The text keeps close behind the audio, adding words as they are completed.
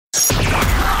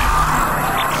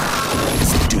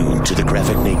to the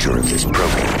graphic nature of this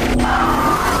program.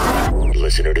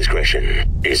 Listener discretion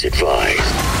is advised.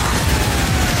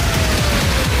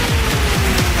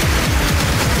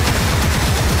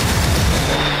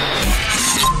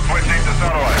 Switching to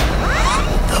satellite.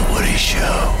 The Woody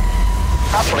Show.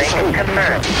 Operation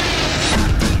confirmed.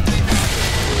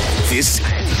 This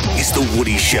is The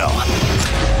Woody Show.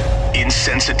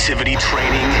 Insensitivity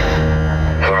training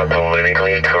For a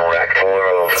politically correct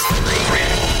world.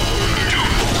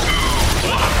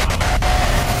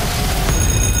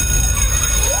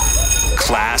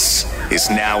 Class is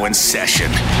now in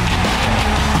session.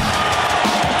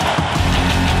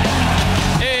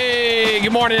 Hey,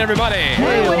 good morning, everybody.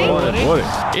 Hey, Woody.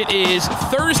 It is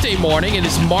Thursday morning. It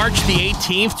is March the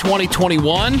 18th,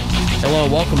 2021. Hello,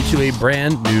 welcome to a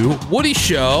brand new Woody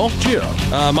Show.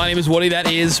 My name is Woody.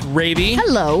 That is Ravy.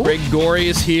 Hello. Greg Gorey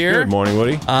is here. Good morning,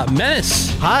 Woody.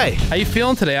 Menace. Hi. How you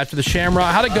feeling today after the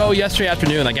Shamrock? How'd it go yesterday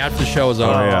afternoon, like after the show was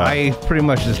over? yeah. I pretty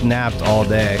much just napped all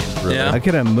day. Really? Yeah. I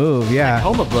couldn't move, yeah.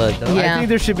 Coma blood, though. I think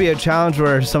there should be a challenge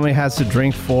where somebody has to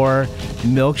drink 4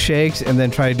 milkshakes and then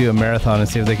try to do a marathon and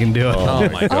see if they can do it. Oh,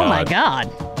 my God. Oh, my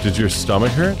God. Did your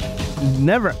stomach hurt?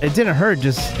 Never. It didn't hurt,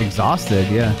 just exhausted,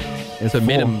 yeah. It's So it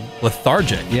made full. him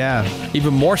lethargic. Yeah.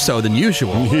 Even more so than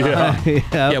usual. Yeah.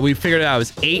 Yeah, we figured it out. It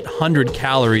was 800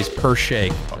 calories per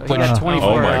shake, We got 24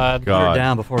 Oh my God.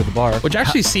 down before the bar. which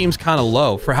actually seems kind of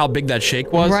low for how big that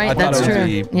shake was. Right, I thought that's it would true.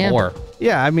 be Yeah. more.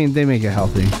 Yeah, I mean, they make it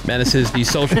healthy. Menace is the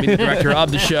social media director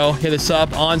of the show. Hit us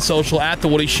up on social at The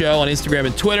Woody Show on Instagram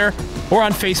and Twitter, or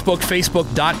on Facebook,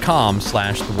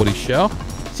 facebook.com/The Woody Show.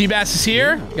 Seabass is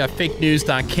here. We got Fake News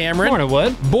Don Cameron. Morning,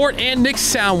 Wood. Bort and Nick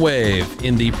Soundwave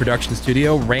in the production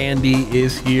studio. Randy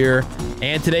is here.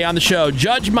 And today on the show,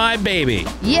 Judge My Baby.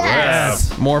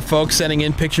 Yes. More folks sending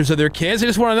in pictures of their kids. I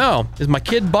just want to know, is my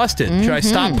kid busted? Should I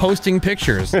stop posting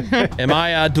pictures? Am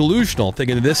I delusional,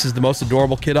 thinking that this is the most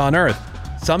adorable kid on earth?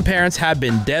 Some parents have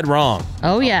been dead wrong.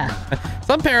 Oh, yeah.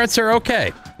 Some parents are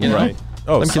okay. You know? Right.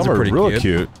 Oh, Some kids some are are pretty real cute.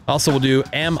 cute. Also, we'll do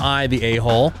Am I the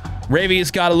A-Hole? Ravy's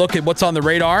got a look at what's on the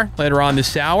radar later on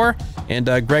this hour. And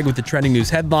Greg with the trending news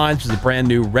headlines, which is the brand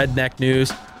new Redneck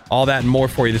news. All that and more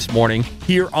for you this morning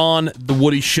here on The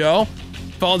Woody Show.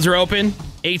 Phones are open.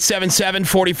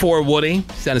 877-44-WOODY.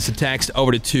 Send us a text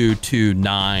over to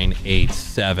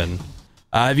 22987.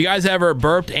 Have you guys ever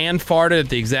burped and farted at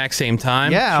the exact same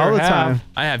time? Yeah, all the time.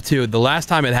 I have too. The last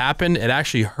time it happened, it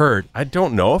actually hurt. I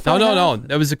don't know if No.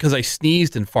 That was because I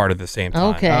sneezed and farted at the same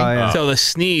time. Okay. Oh, yeah. So the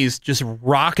sneeze just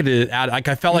rocketed it out. Like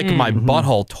I felt like my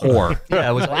butthole tore. Yeah,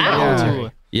 it was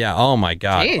Wow. Yeah. Oh my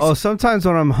God. Jeez. Oh, sometimes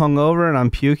when I'm hungover and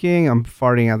I'm puking, I'm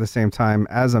farting at the same time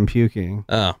as I'm puking.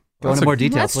 Oh. Go into more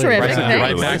detail, That's please. terrific.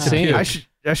 Right back to puke.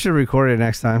 I should record it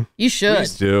next time. You should.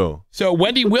 Please do. So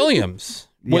Wendy Williams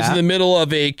was Yeah. in the middle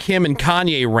of a Kim and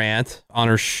Kanye rant on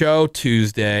her show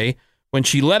Tuesday when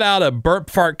she let out a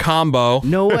burp fart combo.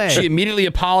 No way. She immediately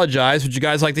apologized. Would you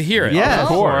guys like to hear it? Yeah, Of of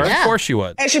course. course. Of course you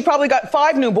would. And she probably got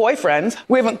 5 new boyfriends.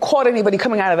 We haven't caught anybody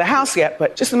coming out of the house yet,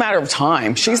 but just a matter of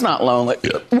time. She's not lonely.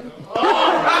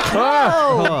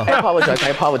 I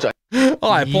apologize. Oh,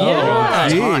 I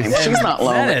apologize. Time. She's not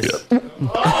lonely. Menace.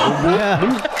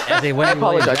 As a Wendy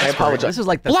Williams I expert, apologize. This is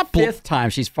like the Blop, blop. 5th time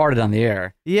she's farted on the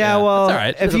air. Yeah, well, that's all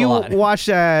right. if Isn't you a lot. watch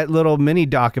that little mini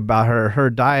doc about her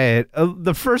diet,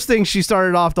 the first thing she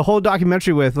started off the whole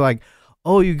documentary with, like,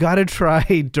 oh, you got to try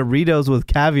Doritos with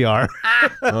caviar.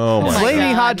 Oh my.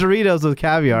 Flaming hot Doritos with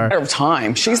caviar. Matter of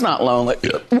time. She's not lonely.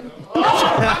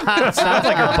 Sounds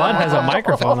like her butt has a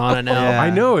microphone on it now. Yeah. I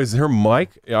know. Is her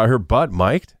her butt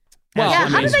mic'd? Well, Yeah,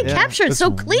 how did they capture it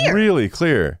so clear? Really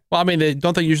clear. Well, I mean,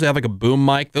 don't they usually have like a boom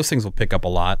mic? Those things will pick up a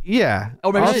lot. Yeah.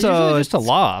 Oh, maybe it's also, usually just a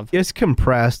lav. it's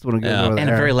compressed when it goes Yeah. over the And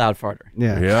a air. very loud farter.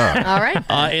 Yeah. Yeah. All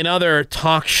right. In other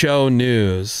talk show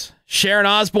news, Sharon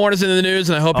Osbourne is in the news,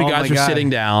 and I hope you Oh guys my are God. sitting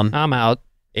down. I'm out.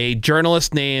 A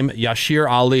journalist named Yashir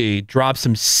Ali dropped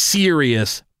some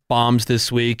serious bombs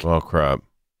this week. Oh crap.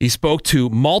 He spoke to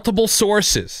multiple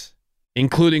sources,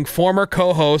 including former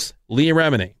co-host Leah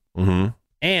Remini. Mm-hmm.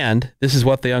 And this is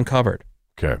what they uncovered.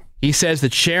 Okay. He says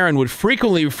that Sharon would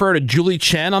frequently refer to Julie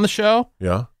Chen on the show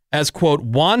Yeah. as,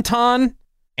 quote, wonton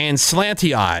and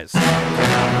slanty eyes.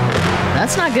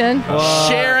 That's not good.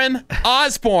 Sharon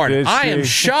Osbourne. Did I am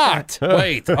she? shocked.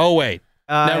 Wait.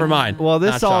 Never mind. Well,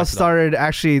 this Not all shocked at all. started,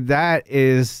 actually, that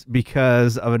is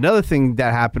because of another thing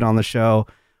that happened on the show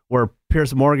where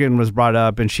Piers Morgan was brought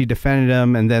up and she defended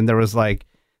him. And then there was like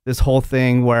this whole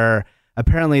thing where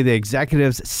apparently the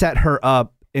executives set her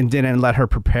up and didn't let her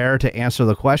prepare to answer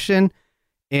the question.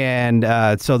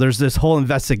 And so there's this whole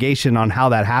investigation on how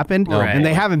that happened, and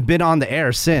they haven't been on the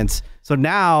air since. So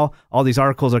now all these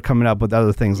articles are coming up with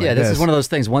other things like this. This is one of those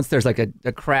things. Once there's like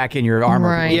a crack in your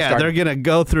armor, they're going to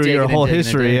go through your whole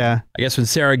history. Yeah. I guess when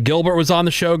Sarah Gilbert was on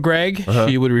the show, Greg,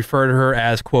 she would refer to her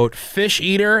as, quote, fish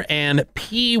eater and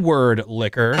P-word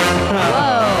licker.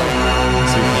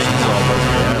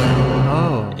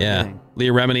 Oh. Yeah.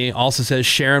 Leah Remini also says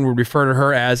Sharon would refer to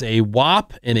her as a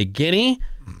wop and a guinea,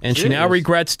 and she now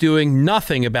regrets doing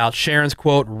nothing about Sharon's,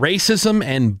 quote, racism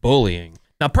and bullying.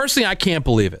 Now, personally, I can't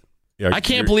believe it. Yeah, I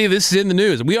can't believe this is in the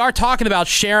news. We are talking about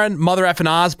Sharon Mother effing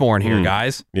Osbourne here,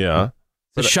 guys. Yeah.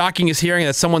 The shocking is hearing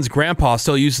that someone's grandpa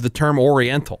still uses the term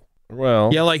Oriental. Well.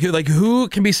 Yeah, like who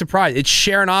can be surprised? It's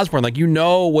Sharon Osbourne. Like, you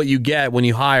know what you get when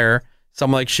you hire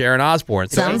someone like Sharon Osbourne.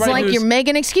 So Sounds like you're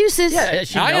making excuses. Yeah,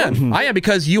 I am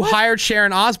because you hired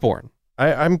Sharon Osbourne.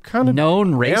 I'm kind of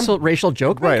known racial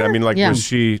joke maker? Right. I mean, like, was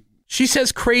she? She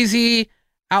says crazy,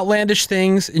 outlandish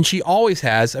things, and she always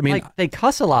has. I mean, like they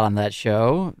cuss a lot on that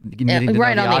show.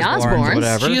 Right on the Osbournes.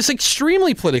 Whatever. She is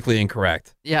extremely politically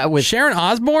incorrect. Yeah, with Sharon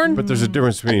Osbourne. But there's a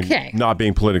difference between not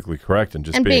being politically correct and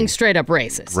just being straight up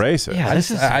racist. Racist. Yeah,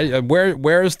 this is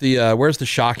where's the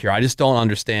shock here? I just don't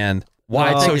understand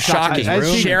why it's so shocking.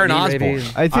 Sharon Osbourne.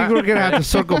 I think we're gonna have to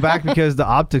circle back because the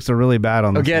optics are really bad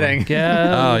on this.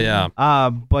 Oh yeah.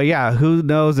 But yeah, who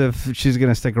knows if she's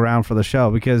gonna stick around for the show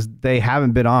because they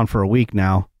haven't been on for a week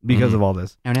now because of all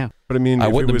this. I know. But I mean, I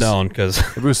if wouldn't it was, have known because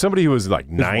if it was somebody who was like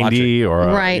 90 or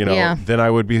Right, yeah. then I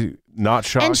would be not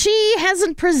shocked. And she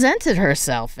hasn't presented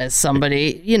herself as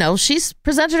somebody, she's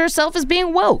presented herself as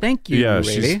being woke. Thank you, yeah,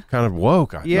 she's kind of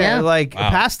woke. Yeah, like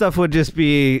past stuff would just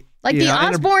be like the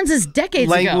Osbournes is decades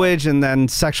language and then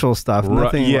sexual stuff.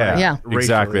 Nothing yeah, like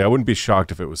exactly. racially. I wouldn't be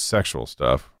shocked if it was sexual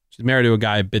stuff. she's married to a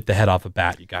guy who bit the head off a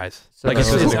bat. You guys.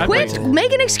 Quit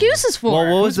making excuses for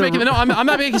her. What was no, I'm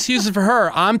not making excuses for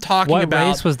her. I'm talking What about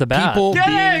race was the bat? people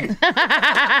being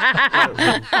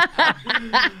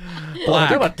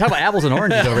black. Talk about apples and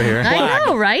oranges over here. I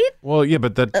know, right? Well, yeah,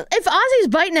 but that If Ozzy's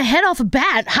biting a head off a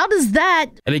bat, how does that?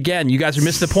 And again, you guys are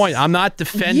missing the point. I'm not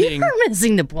defending. You're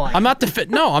missing the point. I'm not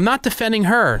defending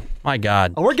her. My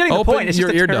God. Oh, we're getting the point. It's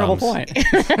just your a terrible eardrums. point.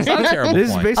 It's not a terrible This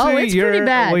is point. basically it's pretty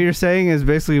bad. what you're saying is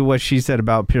basically what she said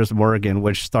about Piers Morgan,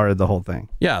 which started the whole thing.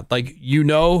 Yeah, like you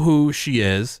know who she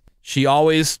is. She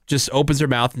always just opens her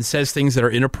mouth and says things that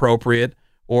are inappropriate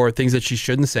or things that she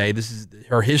shouldn't say. This is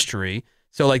her history.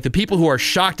 So like the people who are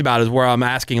shocked about it is where I'm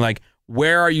asking, like,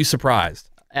 where are you surprised?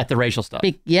 At the racial stuff.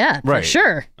 Yeah, for Right.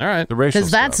 sure. All right. the racial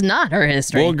Because that's stuff. not her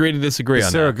history. We'll agree to disagree The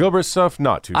on Sarah that. Gilbert stuff,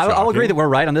 not too shocking. I'll agree that we're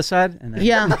right on this side. And then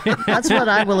Yeah, that's what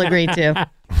I will agree to.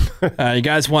 You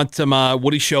guys want some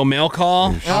Woody Show mail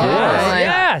call?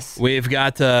 Yes. We've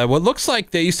got what looks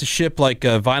like they used to ship like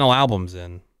vinyl albums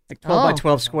in. like 12 by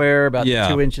 12 square, about Yeah.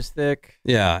 2 inches thick.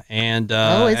 Yeah, and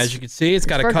it's- as you can see, it's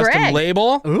got a for custom Greg.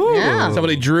 label. Ooh. Yeah.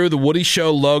 Somebody drew the Woody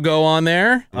Show logo on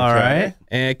there. All right.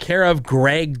 And care of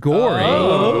Greg Gorey.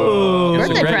 Oh. So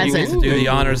Birthday Greg, you get to present. do the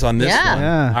honors on this Yeah. one.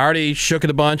 Yeah. I already shook it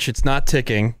a bunch. It's not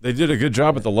ticking. They did a good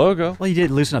job at the logo. Well, you did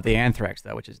loosen up the anthrax,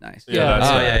 though, which is nice. Yeah, that's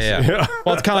Oh, nice. yeah.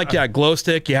 Well, it's kind of like, glow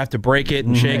stick. You have to break it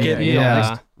and shake it.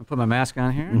 Yeah. I'll put my mask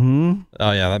on here.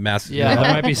 Oh, yeah, that mask. Yeah,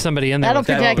 there might be somebody in there. That'll with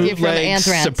that. protect you from the Bootleg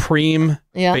anthrax. Supreme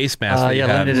Yeah. face mask. that you Yeah,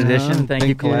 have. limited edition. Thank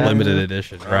you, Colette. Limited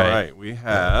edition, All right. right, we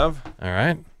have All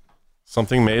right.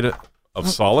 something made of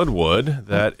solid wood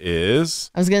that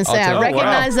is I was going to say, I'll I tell-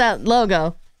 recognize that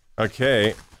logo.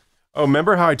 okay. Oh,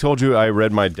 remember how I told you I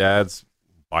read my dad's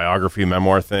biography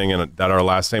memoir thing and that our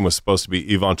last name was supposed to be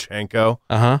Ivanchenko?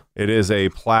 Uh-huh. It is a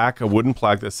plaque, a wooden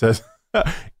plaque that says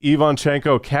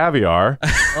Ivanchenko caviar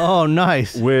Oh,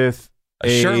 nice. with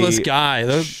A shirtless guy.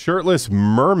 Those- shirtless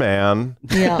merman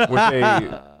Yeah. with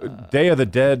a Day of the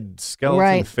Dead skeleton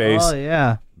Right. face Oh,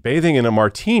 yeah. bathing in a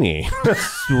martini.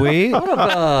 Sweet.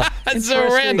 That's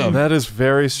so random. That is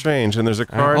very strange. And there's a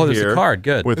card Oh, there's here a card.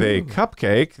 Good. with a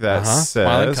cupcake that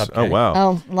Smiling says, cupcake. oh, wow.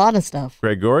 Oh, a lot of stuff.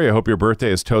 Gregory, I hope your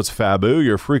birthday is totes fabu.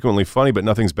 You're frequently funny, but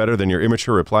nothing's better than your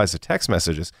immature replies to text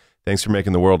messages. Thanks for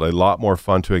making the world a lot more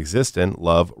fun to exist in.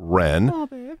 Love,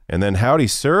 Ren. And then, howdy,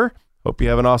 sir. Hope you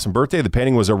have an awesome birthday. The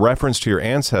painting was a reference to your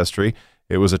ancestry.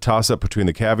 It was a toss-up between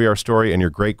the caviar story and your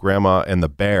great-grandma and the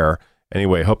bear.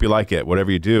 Anyway, hope you like it.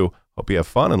 Whatever you do, hope you have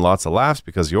fun and lots of laughs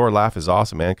because your laugh is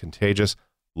awesome and contagious.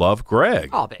 Love, Greg.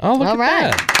 Oh, babe. Oh, look All at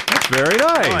right. that. That's very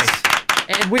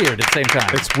nice. And weird at the same time.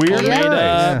 It's weird. Yeah. and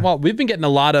nice. Well, we've been getting a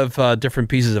lot of different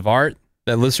pieces of art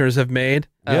that listeners have made.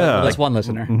 Yeah. Like one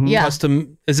listener. Yeah.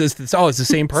 Custom. Is this? It's the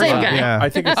same person. Same guy. Yeah. I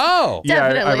think it's... Oh. Yeah,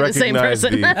 I Definitely the same recognize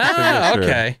person. the Ah, signature.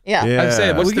 okay. Yeah. Yeah. I'd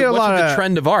say, what's We get a what's lot with the of-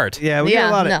 trend of art? Yeah, we Yeah, get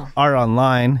a lot of no. art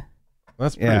online.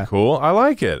 That's pretty cool. I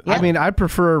like it. I mean, I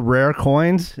prefer rare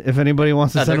coins if anybody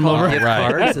wants to send them over.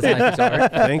 Right.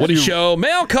 Thank Woody you. Show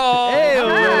mail call.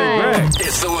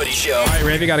 It's the Woody Show. All right,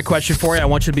 Ravi, got a question for you. I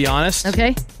want you to be honest.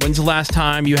 Okay. When's the last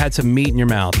time you had some meat in your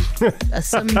mouth?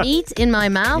 Some meat in my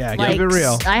mouth. Yeah, like, keep it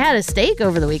real. I had a steak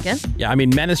over the weekend. Yeah, I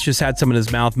mean, Menace just had some in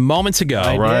his mouth moments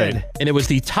ago. Right. And it was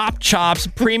the Top Chops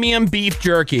Premium Beef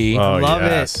Jerky. Oh, Love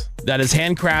yes. That is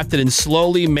handcrafted and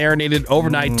slowly marinated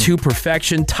overnight to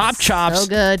perfection. Top Chops So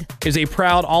good. is a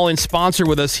proud all-in sponsor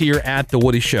with us here at The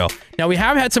Woody Show. Now, we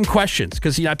have had some questions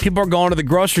because people are going to the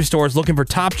grocery stores looking for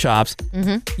Top Chops.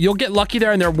 You'll get lucky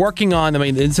there, and they're working on, I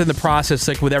mean, it's in the process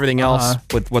like with everything else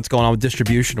with what's going on with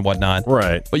distribution and whatnot.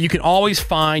 Right. But you can always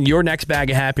find your next bag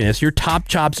of happiness, your Top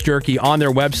Chops jerky on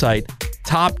their website,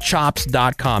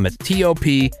 topchops.com. It's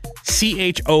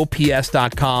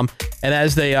TOPCHOPS.com. And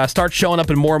as they start showing up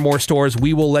in more and more stores,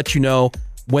 we will let you know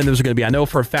when those are going to be. I know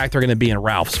for a fact they're going to be in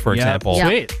Ralph's, for example. Yeah.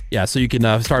 Sweet. Yeah, so you can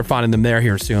start finding them there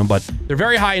here soon. But they're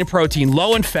very high in protein,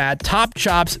 low in fat. Top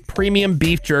Chops Premium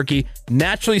Beef Jerky,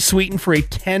 naturally sweetened for a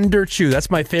tender chew. That's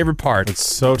my favorite part. It's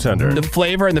so tender. The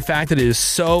flavor and the fact that it is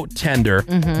so tender.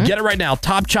 Get it right now,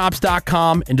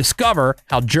 topchops.com, and discover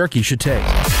how jerky should taste.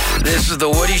 This is the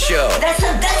Woody Show. That's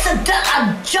a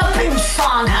jumping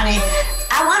song, honey.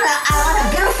 I want a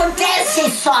beautiful dancing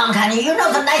song, honey. You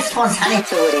know the nice ones, honey.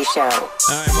 The Woody Show. All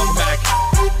right, welcome back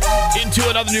into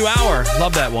another new hour.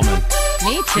 Love that woman.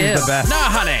 Me too. The best. No,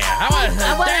 honey, I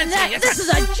want dancing. This is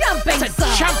a jumping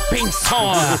song. Jumping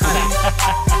song.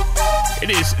 It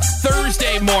is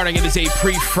Thursday morning. It is a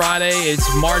pre-Friday. It's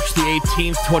March the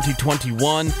 18th,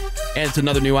 2021. And it's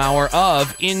another new hour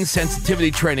of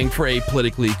insensitivity training for a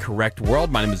politically correct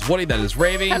world. My name is Woody. That is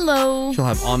Ravi. Hello. She'll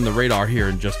have on the radar here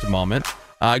in just a moment.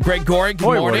 Greg Gorey, good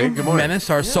Morning, morning. Woody. Good morning. Menace,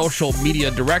 our social media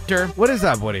director. What is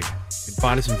that, Woody? You can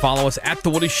find us and follow us at The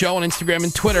Woody Show on Instagram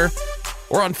and Twitter,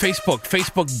 or on Facebook,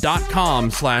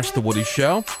 facebook.com/The Woody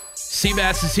Show.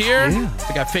 Seabass is here.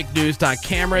 We got fake news.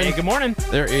 Cameron. Hey, good morning.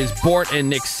 There is Bort and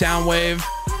Nick Soundwave.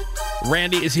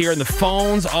 Randy is here, and the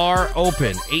phones are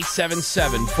open.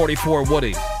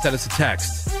 877-44-WOODY. Send us a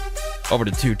text over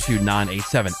to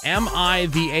 22987. Am I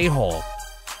the a-hole?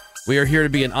 We are here to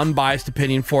be an unbiased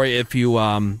opinion for you. If you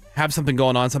have something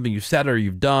going on, something you've said or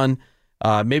you've done,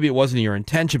 maybe it wasn't your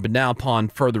intention, but now upon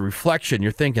further reflection,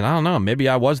 you're thinking, I don't know, maybe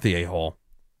I was the a-hole.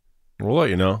 We'll let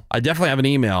you know. I definitely have an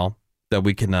email that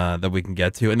we can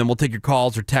get to, and then we'll take your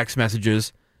calls or text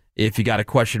messages if you got a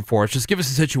question for us. Just give us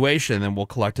a situation, and then we'll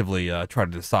collectively try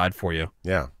to decide for you.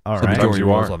 Yeah. All So the right. majority You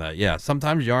rules are. on that. Yeah,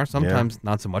 sometimes you are, sometimes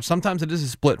not so much. Sometimes it is a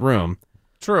split room.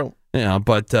 True. Yeah,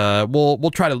 but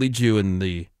we'll try to lead you in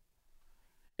the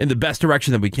best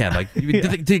direction that we can, like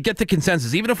to get the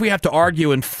consensus, even if we have to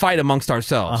argue and fight amongst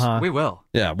ourselves. We will.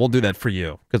 Yeah, we'll do that for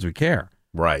you because we care.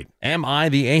 Right. Am I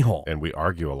the a-hole? And we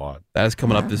argue a lot. That is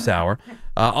coming up this hour.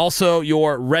 Also,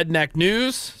 your Redneck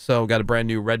News. So, got a brand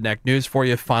new Redneck News for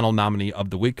you. Final nominee of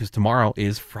the week, because tomorrow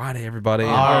is Friday, everybody.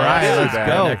 All right, let's go.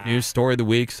 Redneck News Story of the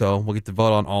Week. So, we'll get to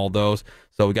vote on all those.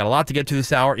 So, we got a lot to get to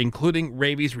this hour, including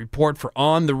Ravi's report for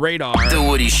On the Radar. The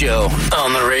Woody Show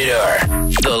on the radar.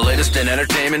 The latest in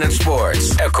entertainment and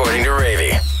sports, according to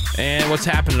Ravi. And what's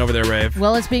happening over there, Rave?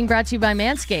 Well, it's being brought to you by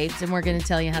Manscaped, and we're going to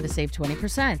tell you how to save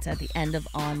 20% at the end of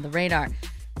On the Radar.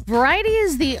 Variety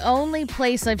is the only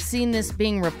place I've seen this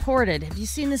being reported. Have you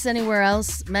seen this anywhere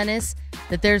else, Menace,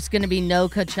 that there's going to be no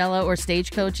Coachella or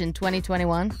Stagecoach in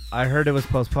 2021? I heard it was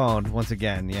postponed once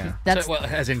again. Yeah. That's Well,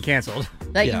 as in canceled.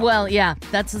 that, yeah. Well, yeah,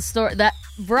 that's the story. That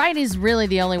Variety's really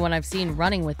the only one I've seen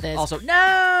running with this. Also, no!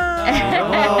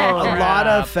 A lot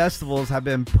of festivals have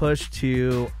been pushed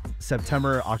to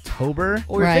September, October.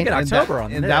 Well, we were Right. thinking And that- October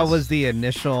on and this. that was the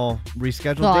initial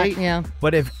rescheduled Thought, date. yeah.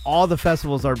 But if all the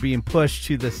festivals are being pushed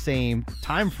to the same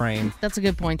time frame, That's a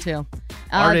good point, too.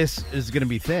 artists is going to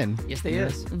be thin. Yes, they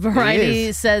is. Variety It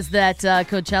is. says that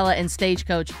Coachella and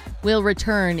Stagecoach will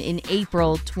return in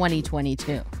April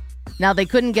 2022. Now, they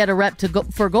couldn't get a rep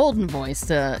for Golden Voice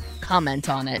to comment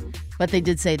on it, but they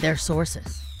did say their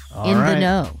sources in the right.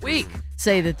 know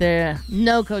say that there are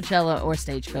no Coachella or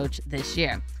Stagecoach this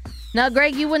year. Now,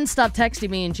 Greg, you wouldn't stop texting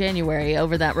me in January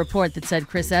over that report that said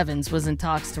Chris Evans was in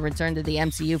talks to return to the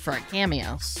MCU for a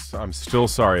cameo. I'm still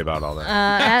sorry about all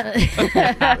that.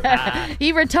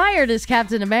 He retired as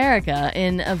Captain America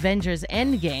in Avengers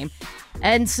Endgame.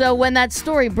 And so when that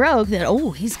story broke that,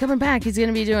 he's coming back, he's going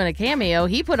to be doing a cameo,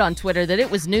 he put on Twitter that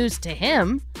it was news to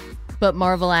him. But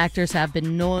Marvel actors have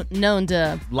been known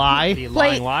to Lie. The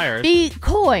lying liars. be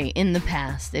coy in the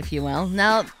past, if you will.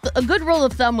 Now, a good rule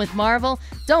of thumb with Marvel,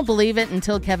 don't believe it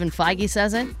until Kevin Feige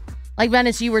says it. Like,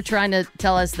 Menace, you were trying to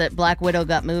tell us that Black Widow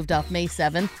got moved off May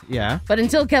 7th. Yeah. But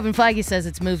until Kevin Feige says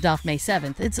it's moved off May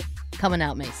 7th, it's coming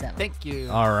out May 7th. Thank you.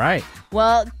 All right.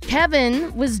 Well,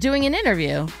 Kevin was doing an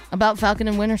interview about Falcon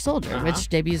and Winter Soldier, which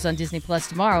debuts on Disney Plus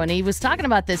tomorrow, and he was talking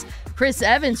about this Chris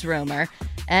Evans rumor,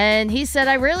 and he said,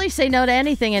 I rarely say no to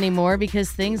anything anymore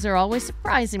because things are always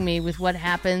surprising me with what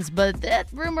happens, but that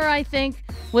rumor, I think,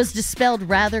 was dispelled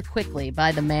rather quickly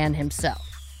by the man himself.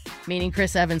 Meaning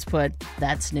Chris Evans put,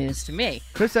 that's news to me.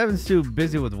 Chris Evans too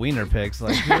busy with wiener pics.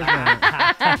 Like, he doesn't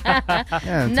have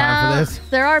time Now, for this.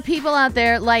 there are people out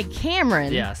there like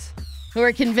Cameron who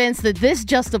are convinced that this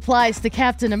just applies to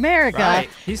Captain America. Right.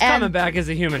 He's and coming back as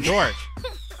a Human Torch.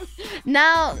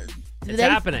 Now, It's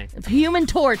happening. Human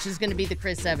Torch is going to be the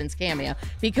Chris Evans cameo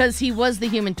because he was the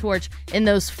Human Torch in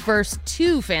those first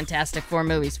 2 Fantastic Four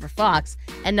movies for Fox,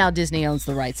 and now Disney owns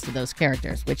the rights to those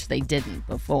characters, which they didn't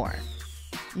before.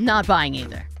 Not buying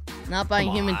either. Not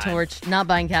buying Human Torch, not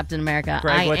buying Captain America.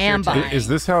 Greg, I am buying. Is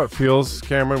this how it feels,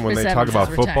 Cameron, when Chris they talk Evans about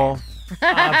is football?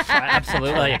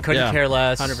 Absolutely. I couldn't care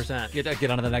less. 100%.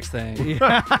 Get on to the next thing. All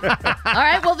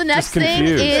right, well, the next thing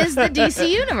is the DC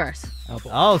Universe.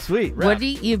 Oh, sweet.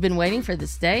 Woody, you've been waiting for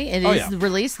this day. It is yeah. the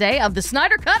release day of the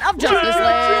Snyder Cut of Justice League.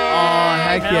 Oh,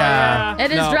 heck yeah.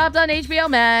 It is Now- dropped on HBO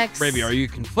Max. Ravi, are you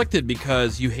conflicted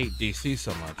because you hate DC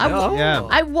so much?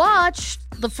 I watched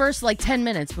the first 10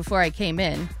 minutes before I came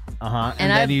in. Uh-huh. And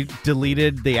And then I- you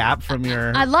deleted the app from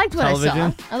your I liked what television? I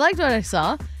saw. I liked what I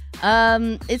saw.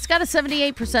 It's got a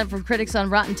 78% from critics on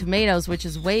Rotten Tomatoes, which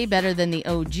is way better than the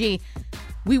OG.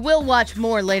 We will watch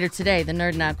more later today, the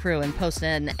Nerd Now crew, and post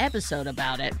an episode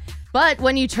about it. But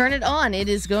when you turn it on, it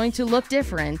is going to look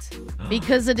different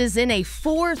because it is in a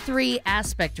 4:3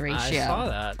 aspect ratio. I saw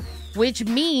that. Which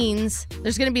means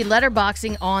there's going to be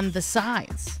letterboxing on the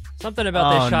sides. Something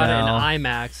about they shot it no. in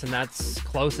IMAX, and that's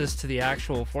closest to the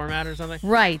actual format or something.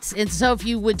 Right. And so if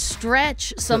you would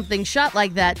stretch something shot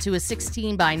like that to a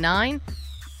 16 by 9,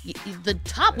 the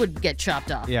top would get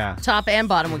chopped off. Yeah. Top and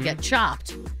bottom would get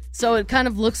chopped. So it kind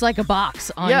of looks like a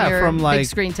box on Yeah, your from, big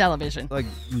screen television. like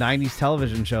 90s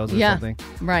television shows or Yeah. something.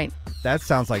 Right. That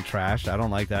sounds like trash. I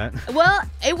don't like that. Well,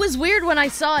 it was weird when I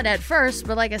saw it at first,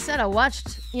 but like I said, I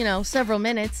watched, several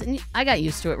minutes and I got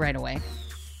used to it right away.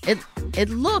 It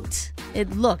looks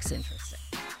interesting.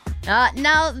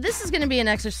 Now, this is going to be an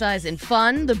exercise in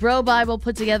fun. The Bro Bible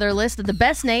put together a list of the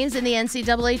best names in the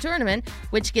NCAA tournament,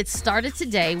 which gets started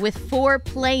today with 4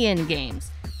 play-in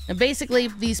games. Now, basically,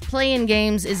 these play-in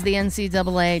games is the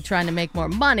NCAA trying to make more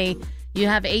money. You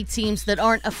have 8 teams that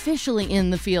aren't officially in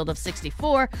the field of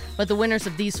 64, but the winners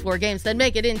of these 4 games then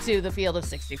make it into the field of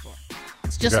 64.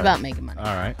 It's just about making money. All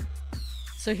right.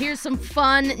 So here's some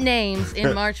fun names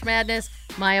in March Madness.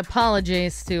 My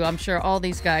apologies to, I'm sure, all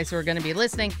these guys who are going to be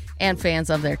listening and fans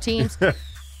of their teams.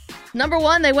 Number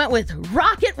 1, they went with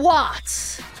Rocket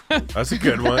Watts. That's a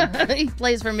good one. He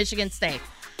plays for Michigan State.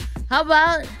 How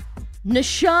about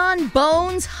Nashon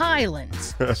Bones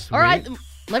Highlands? All right,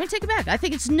 let me take it back. I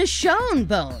think it's Nashon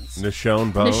Bones.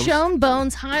 Nashon Bones. Nashon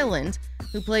Bones Highland,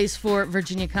 who plays for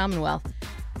Virginia Commonwealth.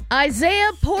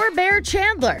 Isaiah Poor Bear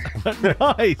Chandler.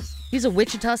 Nice. He's a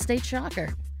Wichita State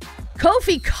Shocker.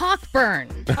 Kofi Cockburn.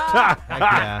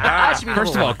 Yeah.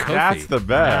 First of all, Kofi. That's the He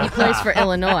best. plays for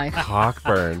Illinois.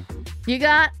 Cockburn. You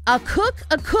got a cook.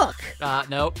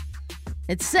 Nope.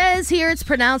 It says here it's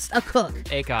pronounced a cook.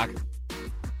 ACOG.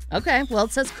 Okay, well,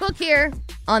 it says cook here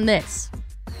on this.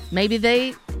 Maybe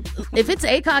if it's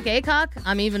ACOG,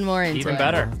 I'm even more into Even it.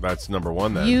 better. That's number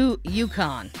 1 then.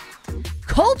 UConn.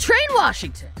 Coltrane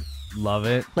Washington Love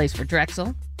it. plays for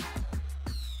Drexel.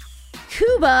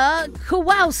 Kuba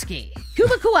Kowalski.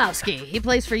 He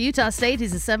plays for Utah State.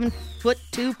 He's a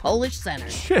 7'2" Polish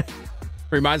center.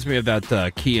 Reminds me of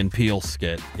that Key and Peele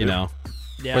skit, Yeah.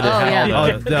 Where they had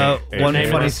all Oh, the Hey, one hey,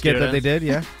 funny hey, skit that they did,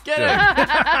 yeah?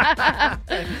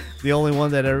 Good. The only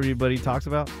one that everybody talks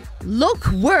about? Luke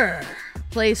Wurr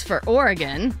plays for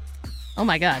Oregon. Oh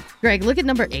my God. Greg, look at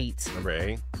number 8. Number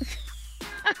 8.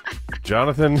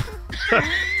 Jonathan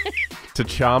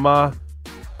Tachama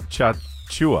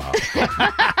Chachua.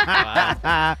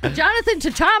 Jonathan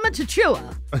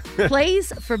Tachama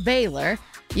plays for Baylor.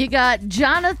 You got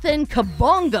Jonathan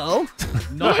Kabongo.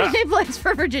 He plays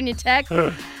for Virginia Tech.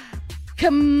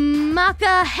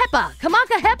 Kamaka Hepa.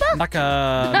 Not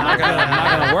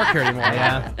gonna work here anymore.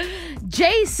 Yeah.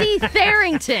 J.C.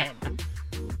 Tharrington.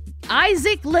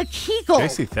 Isaac Lekekle.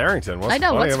 J.C. Tharrington. What's I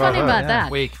know. What's funny about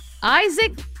that? Weak.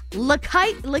 Isaac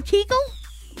Lekekle?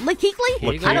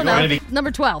 I don't know. Number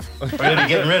 12. We're going to be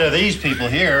getting rid of these people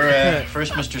here.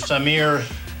 First, Mr. Samir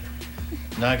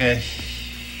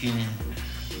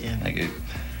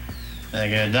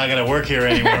I'm not going to work here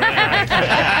anymore.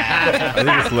 I think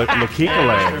it's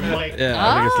Lakikale. Yeah.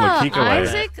 I think it's Lakikale.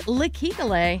 Isaac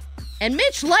Lakikale and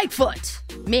Mitch Lightfoot.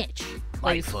 Mitch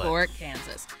plays for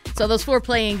Kansas. So those 4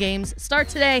 playing games start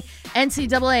today.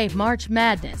 NCAA March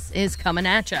Madness is coming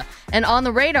at you. And On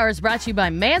the Radar is brought to you by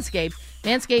Manscaped.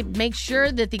 Manscaped makes sure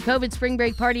that the COVID spring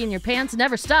break party in your pants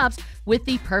never stops with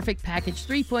the Perfect Package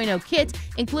 3.0 kit,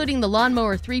 including the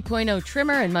Lawnmower 3.0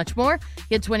 trimmer and much more.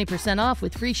 Get 20% off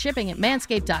with free shipping at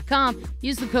manscaped.com.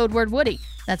 Use the code word Woody.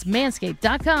 That's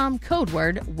manscaped.com, code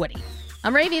word Woody.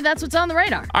 I'm Ravy. That's what's on the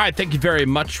radar. All right, thank you very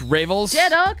much, Ravels. Yeah,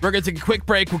 dog. We're going to take a quick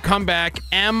break. We'll come back.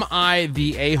 Am I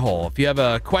the a-hole? If you have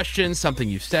a question, something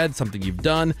you've said, something you've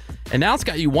done, and now it's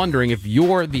got you wondering if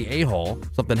you're the a-hole,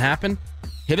 something happened,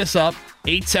 hit us up,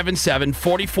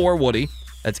 877-44-WOODY.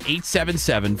 That's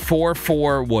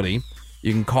 877-44-WOODY.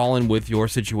 You can call in with your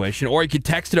situation, or you can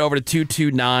text it over to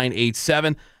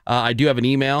 22987. I do have an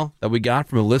email that we got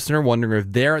from a listener wondering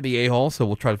if they're the a-hole, so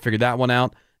we'll try to figure that one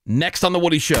out next on The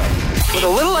Woody Show. With a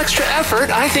little extra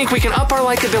effort, I think we can up our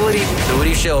likability. The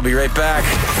Woody Show will be right back.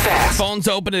 Fast. Phone's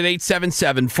open at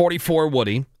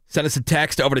 877-44-WOODY. Send us a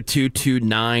text over to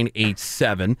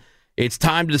 22987. It's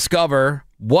time to discover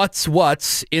what's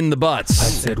in the butts. I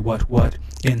said what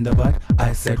in the butt.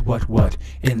 I said what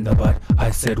in the butt.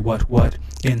 I said what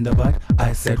in the butt.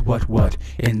 I said what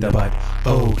in the butt.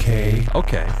 Okay.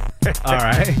 All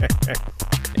right.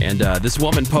 And this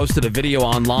woman posted a video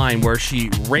online where she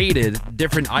rated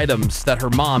different items that her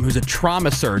mom, who's a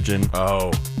trauma surgeon,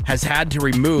 has had to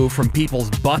remove from people's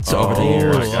butts over the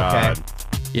years. My God.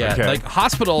 Yeah, Okay. like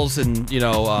hospitals and,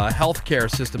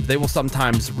 healthcare systems, they will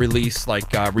sometimes release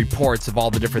reports of all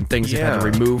the different things they've had to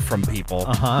remove from people.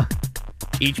 Uh-huh.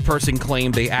 Each person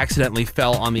claimed they accidentally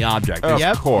fell on the object.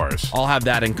 Of course. All have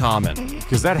that in common.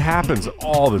 Because that happens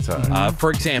all the time.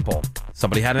 For example,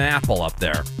 somebody had an apple up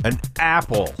there. An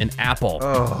apple. An apple.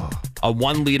 Oh. A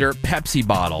 1-liter Pepsi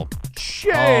bottle.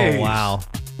 Jeez. Oh, wow.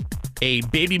 A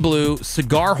baby blue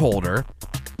cigar holder,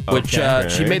 which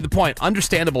she made the point,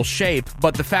 understandable shape,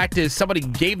 but the fact is somebody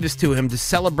gave this to him to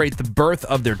celebrate the birth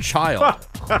of their child.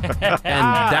 And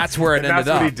that's where it ended up.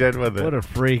 That's what he did with it. What a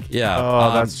freak. Yeah.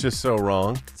 Oh, that's just so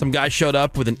wrong. Some guy showed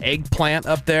up with an eggplant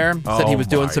up there, said he was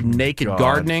doing some naked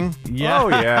gardening. Yeah. Oh,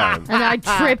 yeah. And I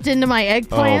tripped into my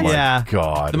eggplant. Oh, my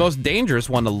God. The most dangerous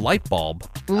one, a light bulb.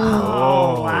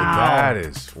 Oh, wow. That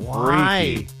is freaky.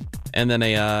 Why? And then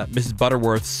a Mrs.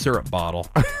 Butterworth syrup bottle.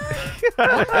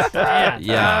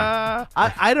 Yeah.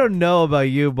 I don't know about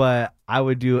you, but I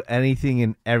would do anything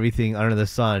and everything under the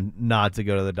sun not to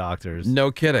go to the doctors. No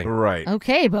kidding. Right.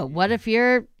 Okay, but what if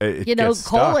your, It gets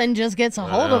colon just gets a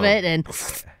hold of it and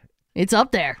it's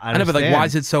up there? I know, but why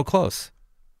is it so close?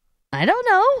 I don't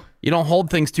know. You don't hold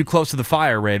things too close to the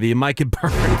fire, Ravy. You might get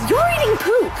burned. You're eating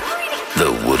poop.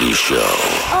 The Woody Show.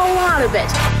 A lot of it.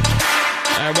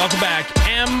 All right, welcome back.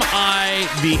 Am I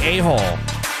the a-hole?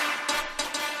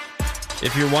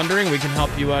 If you're wondering, we can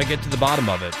help you get to the bottom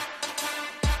of it.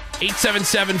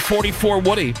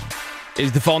 877-44-WOODY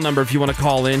is the phone number if you want to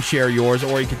call in, share yours,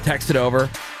 or you can text it over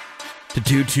to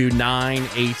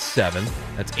 22987.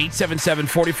 That's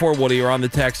 877-44-WOODY, or on the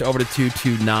text over to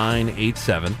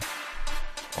 22987.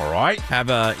 All right. Have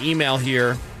an email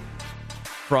here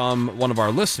from one of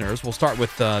our listeners. We'll start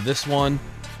with this one,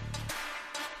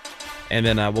 and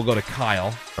then we'll go to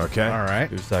Kyle. Okay. All right.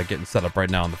 Who's getting set up right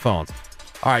now on the phones.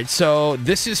 All right, so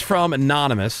this is from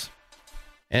Anonymous,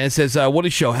 and it says,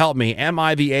 Woody Show, help me. Am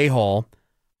I the a-hole?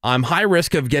 I'm high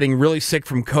risk of getting really sick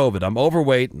from COVID. I'm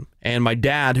overweight, and my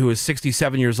dad, who is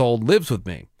 67 years old, lives with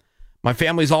me. My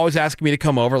family's always asking me to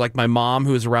come over, like my mom,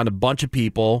 who is around a bunch of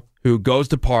people, who goes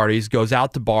to parties, goes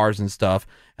out to bars and stuff,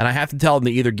 and I have to tell them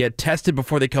to either get tested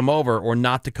before they come over or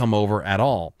not to come over at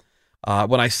all.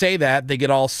 When I say that, they get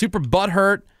all super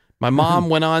butthurt. My mom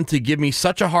went on to give me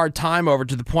such a hard time over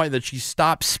to the point that she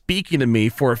stopped speaking to me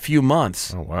for a few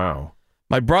months. Oh, wow.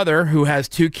 My brother, who has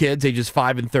 2 kids, ages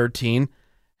 5 and 13,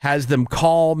 has them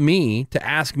call me to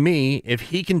ask me if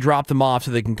he can drop them off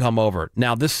so they can come over.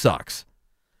 Now, this sucks.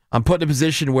 I'm put in a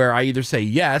position where I either say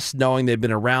yes, knowing they've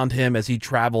been around him as he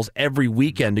travels every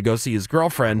weekend to go see his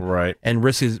girlfriend and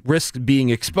risk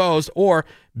being exposed, or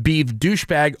be the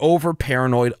douchebag over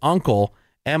paranoid uncle.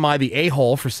 Am I the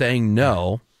a-hole for saying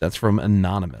no? That's from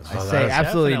Anonymous. I say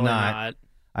absolutely not.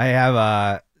 I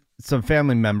have some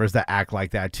family members that act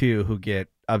like that too, who get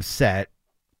upset.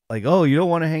 Like, oh, you don't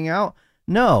want to hang out?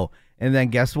 No. And then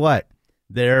guess what?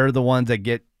 They're the ones that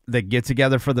get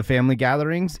together for the family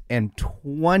gatherings, and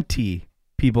 20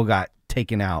 people got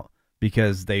taken out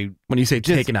because they... When you say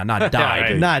taken out, not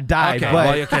died. Not died, okay,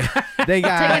 but they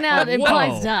got... Taken out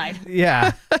implies died.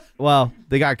 Yeah. Well,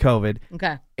 they got COVID.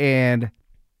 Okay. And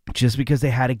just because they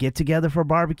had to get together for a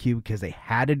barbecue because they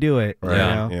had to do it. Right. You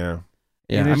know? Yeah.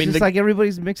 Yeah, And I it's mean, just like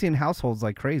everybody's mixing households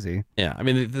like crazy. Yeah, I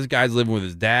mean, this guy's living with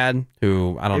his dad,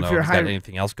 who I don't If know if you're he's got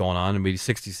anything else going on. I mean, he's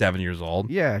 67 years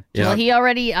old. Yeah. You Well, know? he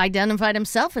already identified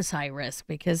himself as high risk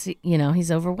because,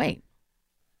 he's overweight.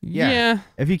 Yeah.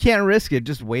 If you can't risk it,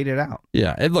 just wait it out.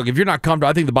 Yeah, and look, if you're not comfortable,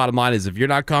 I think the bottom line is if you're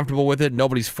not comfortable with it,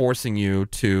 nobody's forcing you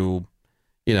to,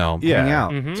 Hang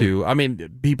out. to. I mean,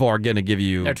 people are going to give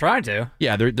you. They're trying to.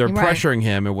 Yeah, they're Right. pressuring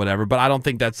him or whatever, but I don't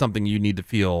think that's something you need to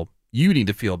feel. You need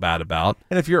to feel bad about.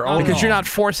 And if your own because you're not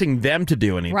forcing them to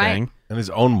do anything. Right. and his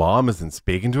own mom isn't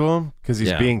speaking to him because he's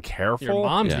Yeah. being careful. Your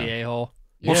mom's Yeah. the a-hole.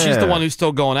 Well, she's the one who's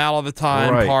still going out all the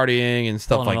time, Right. partying and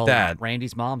stuff Pulling like an old that.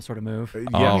 Randy's mom sort of move.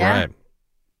 Oh, Yeah. right.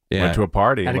 Yeah. Went to a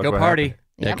party. Had to Look go what party. happened.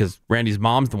 Yeah, Yep. because Randy's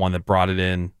mom's the one that brought it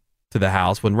in to the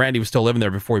house when Randy was still living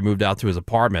there before he moved out to his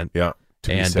apartment. Yeah. To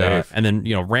be And safe. and then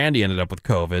Randy ended up with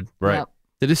COVID. Right. Yep.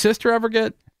 Did his sister ever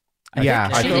get? Yeah.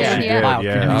 I She think did, she yeah. Wow,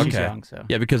 Yeah. she's Okay. young, so.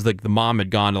 Yeah, because the mom had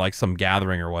gone to like some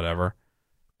gathering or whatever.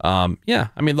 Yeah,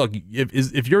 I mean, look,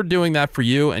 if you're doing that for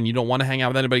you and you don't want to hang out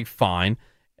with anybody, fine.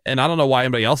 And I don't know why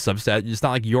anybody else is upset. It's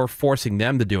not like you're forcing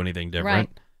them to do anything different.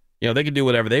 Right. They can do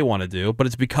whatever they want to do, but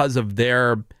it's because of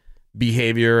their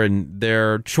behavior and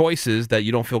their choices that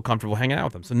you don't feel comfortable hanging out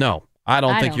with them. So no, I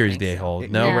don't think you're think the so. a-hole.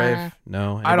 No, Nah. Rave?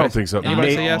 No? I don't think so. Anybody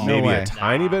Maybe, say yes? maybe No a way.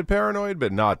 tiny bit paranoid,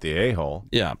 but not the a-hole.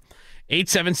 Yeah.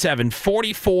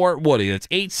 877-44-WOODY. That's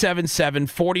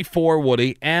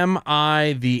 877-44-WOODY. Am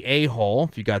I the a-hole?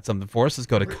 If you got something for us, let's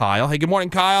go to Kyle. Hey, good morning,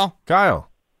 Kyle. Kyle.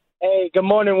 Hey, good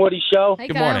morning, Woody Show. Hey,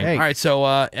 Good Kyle. morning. Hey. All right, so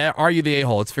are you the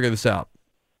a-hole? Let's figure this out.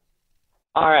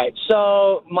 All right,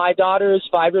 so my daughter is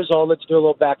 5 years old. Let's do a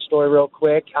little backstory real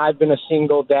quick. I've been a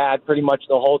single dad pretty much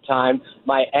the whole time.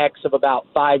 My ex of about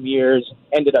 5 years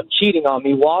ended up cheating on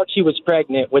me while she was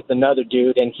pregnant with another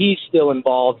dude, and he's still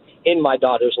involved in my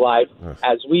daughter's life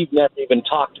as we've never even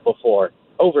talked before,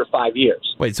 over 5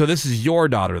 years. Wait, so this is your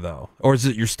daughter, though? Or is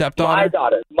it your stepdaughter? My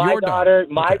daughter. Your daughter.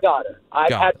 My Okay. daughter. I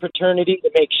Got had it. paternity to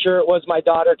make sure it was my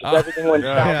daughter because everything went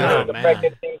south yeah. during the Man.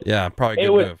 pregnancy. Yeah, probably a It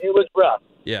good was move. it was rough.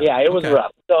 Yeah, it was okay.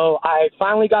 rough. So I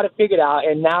finally got it figured out,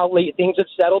 and now things have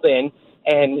settled in,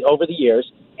 and over the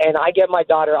years. And I get my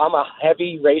daughter. I'm a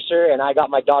heavy racer, and I got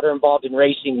my daughter involved in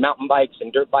racing mountain bikes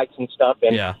and dirt bikes and stuff.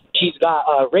 And Yeah. she's got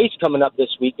a race coming up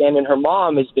this weekend, and her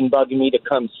mom has been bugging me to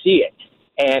come see it.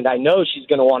 And I know she's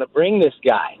going to want to bring this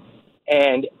guy.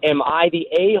 And am I the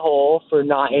a-hole for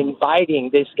not inviting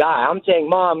this guy? I'm saying,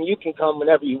 Mom, you can come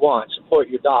whenever you want, support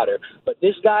your daughter. But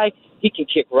this guy, he can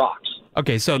kick rocks.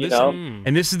 Okay, so You this know?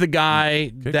 and this is the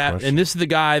guy that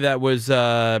was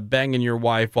banging your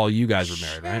wife while you guys were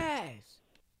married, right?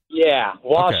 Yeah,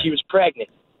 while Okay. she was pregnant.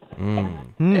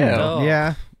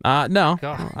 Yeah. No,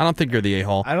 I don't think you're the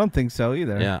a-hole. I don't think so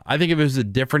either. Yeah, I think if it was a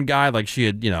different guy, like she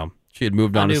had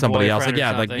moved A on to new somebody else, like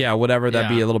boyfriend or something. whatever, that'd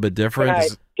be Yeah. a little bit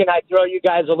different. Can I throw you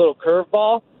guys a little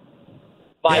curveball?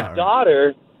 My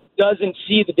daughter doesn't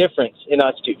see the difference in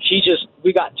us two.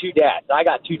 We got two dads. I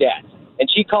got two dads. And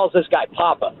she calls this guy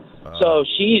Papa. So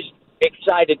she's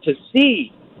excited to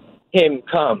see him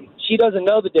come. She doesn't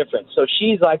know the difference. So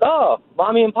she's like, oh,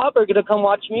 Mommy and Papa are going to come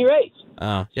watch me race.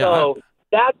 So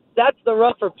that's the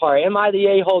rougher part. Am I the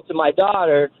a-hole to my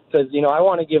daughter? Because, I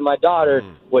want to give my daughter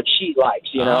what she likes,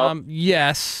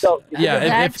 Yes. So,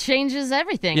 that changes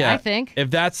everything, I think.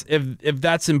 If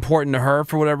that's important to her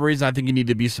for whatever reason, I think you need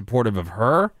to be supportive of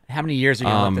her. How many years are you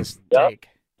going to let this take?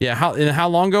 Yeah. How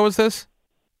long ago was this?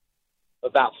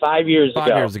 About 5 years ago.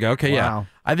 5 years ago. Okay, yeah.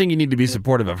 I think you need to be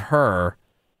supportive of her.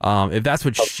 If that's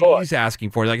what she's asking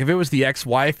for. Like if it was the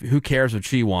ex-wife, who cares what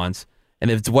she wants? And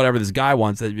if it's whatever this guy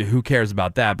wants, who cares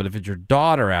about that? But if it's your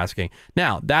daughter asking.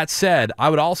 Now, that said, I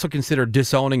would also consider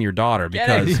disowning your daughter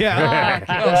because she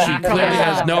clearly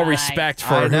has no respect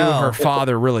for who her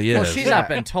father really is. Well, she's not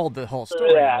been told the whole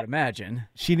story, I would imagine.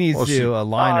 She needs to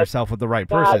align herself with the right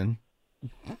person.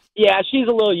 Yeah, she's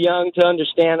a little young to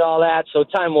understand all that, so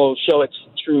time will show its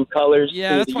true colors.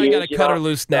 Yeah, that's why you got to cut her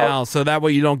loose now, so that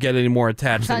way you don't get any more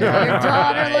attached to Cut her. your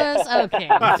daughter loose? Okay.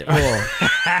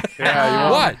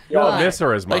 What? You won't miss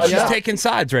her as much. Like she's taking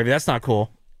sides, Ravi. That's not cool.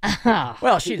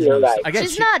 Well, she knows. I guess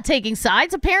She's not taking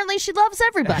sides. Apparently, she loves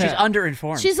everybody. She's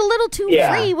underinformed. She's a little too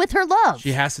free with her love.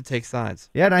 She has to take sides.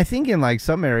 Yeah, and I think in like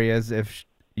some areas, if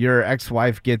your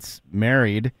ex-wife gets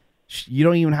married, you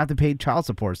don't even have to pay child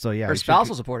support. So yeah, Her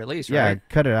spousal support at least, Yeah, right?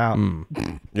 cut it out.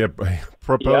 Yeah,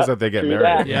 propose that they get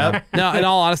married. Yeah. No, in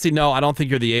all honesty, no, I don't think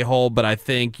you're the a-hole, but I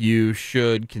think you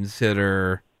should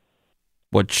consider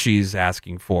what she's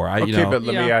asking for. Okay, but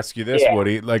let me ask you this,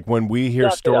 Woody. Like when we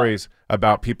hear stories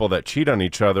about people that cheat on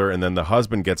each other and then the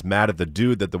husband gets mad at the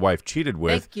dude that the wife cheated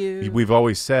with, we've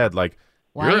always said, like,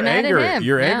 your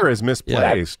anger is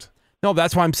misplaced. No,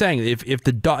 that's why I'm saying if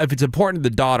it's important to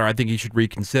the daughter, I think you should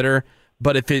reconsider.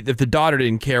 But if the daughter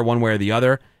didn't care one way or the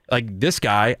other, like this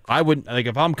guy, I wouldn't. Like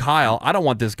if I'm Kyle, I don't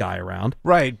want this guy around.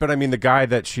 Right, but I mean, the guy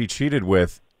that she cheated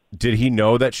with, did he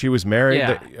know that she was married?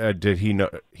 Yeah. Did he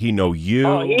know you?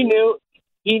 Oh, he knew.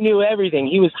 He knew everything.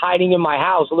 He was hiding in my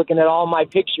house, looking at all my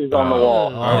pictures on the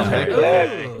wall.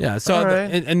 Yeah. So,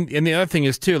 and the other thing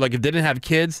is too, like if they didn't have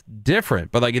kids,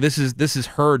 different. But like this is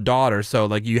her daughter, so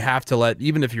like you have to let,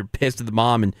 even if you're pissed at the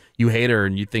mom and you hate her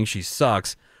and you think she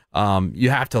sucks, you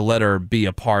have to let her be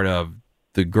a part of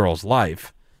the girl's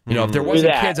life. You know, if there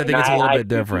wasn't kids, I think it's a little bit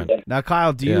different. Now,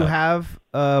 Kyle, do you have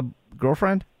a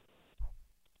girlfriend?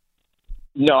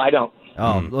 No, I don't.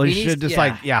 Oh, well, you should just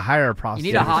hire a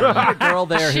prostitute. You need a girl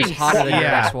there who's hotter than your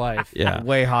ex-wife. Yeah,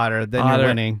 way hotter than you're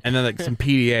winning. And then like some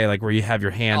PDA, like where you have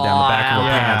your hand down the back of her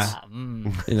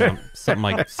pants. You know, something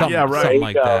like something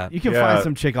like that. You can find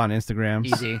some chick on Instagram.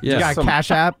 Easy. You got some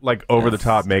Cash App, like over the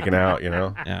top making out. You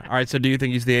know. Yeah. All right. So, do you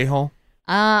think he's the a-hole?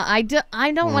 I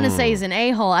don't want to say he's an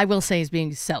a-hole. I will say he's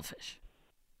being selfish.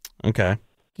 Okay.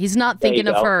 He's not thinking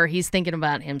of her. He's thinking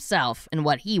about himself and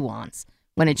what he wants.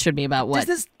 When it should be about what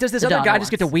does this the other daughter guy wants.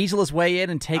 just get to weasel his way in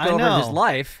and take I over know. his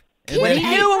life? He When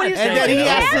knew what he was and then doing. he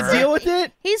has to deal with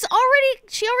it.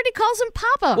 She already calls him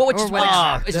Papa. Well, which or is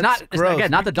whatever. it's not gross.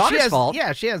 again not the daughter's fault.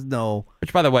 Yeah, she has no.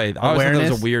 Which, by the way, I always thought that was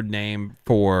awareness. a weird name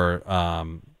for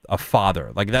a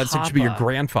father. Like that should be your Papa.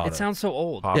 grandfather. It sounds so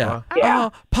old. Yeah.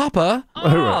 Oh, Papa.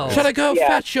 Oh. Should I go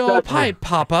fetch your pipe,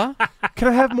 Papa? Can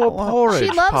I have more porridge?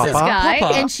 She loves this guy,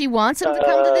 Papa. and she wants him to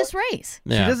come to this race.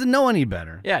 Yeah. She doesn't know any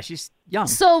better. Yeah, she's young.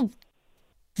 So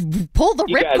pull the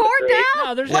You guys ripcord agree? down.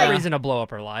 No, there's Yeah. no reason to blow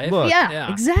up her life. Look,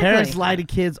 Yeah, exactly. Parents lie to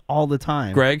kids all the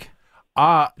time. Greg?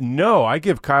 No, I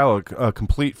give Kyle a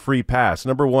complete free pass.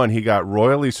 Number one, he got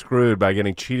royally screwed by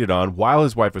getting cheated on while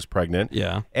his wife was pregnant.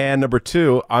 Yeah. And number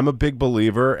two, I'm a big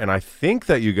believer, and I think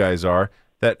that you guys are,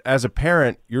 that as a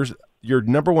parent, your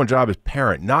number one job is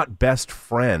parent, not best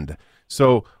friend.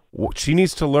 So she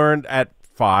needs to learn at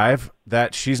 5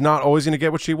 that she's not always going to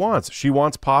get what she wants. She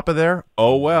wants Papa there.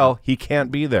 Oh, well, he can't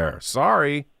be there.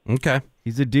 Sorry. Okay.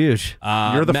 He's a douche.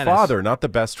 You're the Menace. father, not the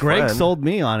best Greg friend. sold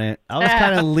me on it. I was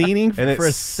kind of leaning and it for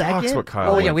a sucks second. what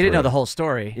Kyle Oh yeah, went we didn't know through. the whole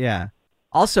story. Yeah.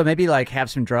 Also, maybe like have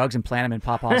some drugs and plant them in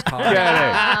Papa's car.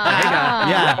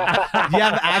 Yeah. Do you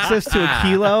have access to a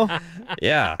kilo?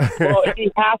 Yeah. Well,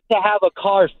 he has to have a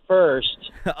car first.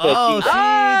 Oh, see,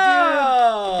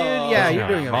 dude, yeah, you're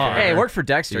doing it. Hey, it worked for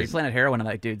Dexter. He planted heroin on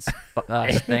that dude's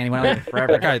thing. He went on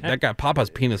forever. That guy, Papa's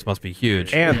penis must be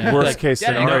huge. And worst case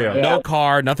scenario. No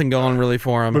car, nothing going really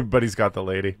for him. But he's got the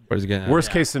lady. But he's getting,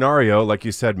 Worst case scenario, like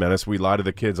you said, Menace, we lie to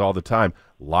the kids all the time.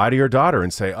 Lie to your daughter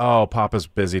and say, "Oh, Papa's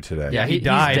busy today." Yeah, he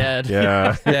died. He's dead.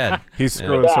 Yeah, dead. He's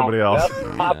screwing somebody else.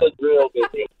 Yep, Papa's real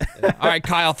busy. All right,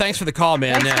 Kyle, thanks for the call,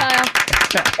 man. Thanks,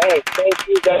 Kyle. Hey, thank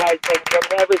you guys. And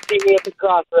you'll never see me at the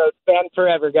crossroads. Fan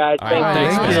forever, guys. All right,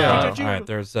 Thank thanks, you. man. All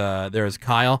right, there's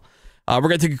Kyle. We're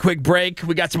going to take a quick break.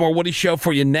 We got some more Woody Show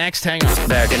for you next. Hang on.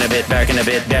 Back in a bit, back in a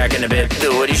bit, back in a bit. The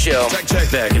Woody Show.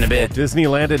 Back in a bit.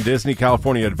 Disneyland and Disney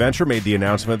California Adventure made the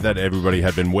announcement that everybody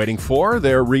had been waiting for,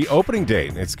 their reopening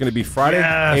date. It's going to be Friday,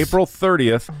 April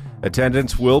 30th.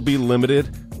 Attendance will be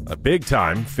limited, big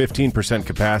time, 15%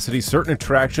 capacity. Certain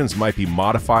attractions might be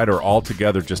modified or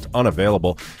altogether just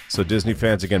unavailable. So Disney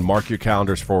fans, again, mark your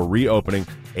calendars for reopening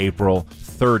April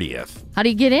 30th. How do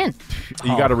you get in?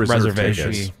 You got to reserve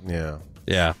reservations. tickets. Yeah.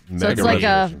 Yeah. So it's like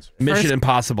a Mission first-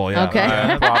 Impossible, yeah.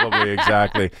 Okay. Probably,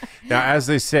 exactly. Now, as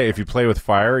they say, if you play with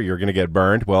fire, you're going to get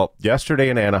burned. Well, yesterday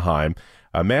in Anaheim,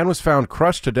 a man was found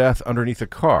crushed to death underneath a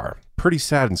car. Pretty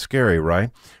sad and scary, right?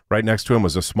 Right next to him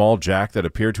was a small jack that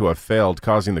appeared to have failed,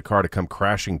 causing the car to come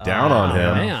crashing down on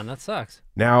him. Man, that sucks.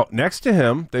 Now, next to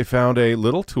him, they found a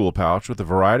little tool pouch with a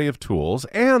variety of tools,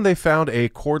 and they found a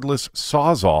cordless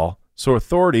Sawzall. So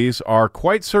authorities are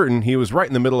quite certain he was right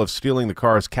in the middle of stealing the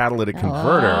car's catalytic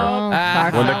converter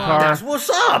when the car That's what's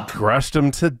up. crushed him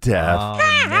to death.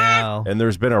 Oh, no. And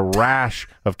there's been a rash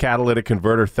of catalytic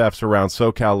converter thefts around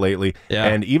SoCal lately,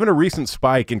 and even a recent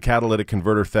spike in catalytic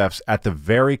converter thefts at the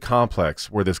very complex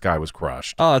where this guy was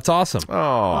crushed. Oh, that's awesome.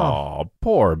 Oh,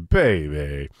 poor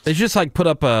baby. They should just like put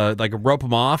up rope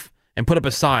him off and put up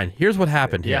a sign. Here's what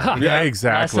happened here. Yeah,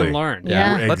 exactly. Lesson learned.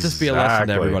 Yeah. Let this be a lesson to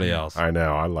Exactly. everybody else. I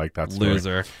know. I like that story.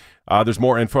 Loser. There's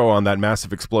more info on that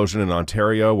massive explosion in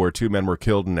Ontario where 2 men were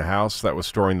killed in a house that was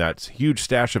storing that huge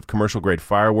stash of commercial-grade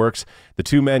fireworks. The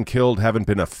 2 men killed haven't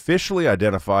been officially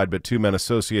identified, but 2 men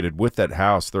associated with that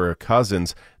house, they're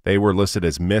cousins. They were listed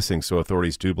as missing, so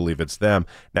authorities do believe it's them.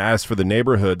 Now, as for the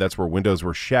neighborhood, that's where windows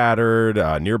were shattered,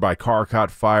 nearby car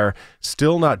caught fire.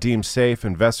 Still not deemed safe.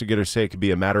 Investigators say it could be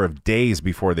a matter of days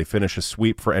before they finish a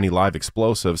sweep for any live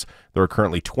explosives. There are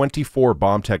currently 24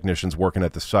 bomb technicians working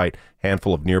at the site. A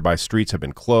handful of nearby streets have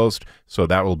been closed, so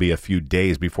that will be a few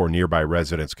days before nearby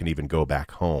residents can even go back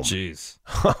home. Jeez.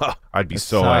 I'd be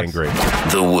so angry.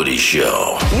 The Woody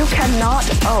Show. You cannot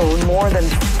own more than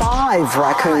 5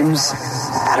 raccoons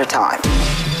at a time.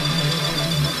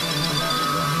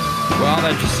 Well,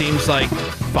 that just seems like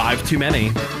 5 too many.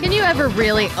 Can you ever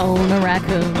really own a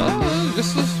raccoon?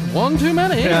 This is one too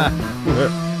many. Yeah.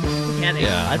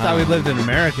 Yeah. I thought we lived in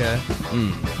America.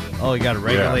 Oh, you got to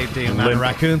regulate the amount of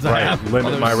raccoons I have.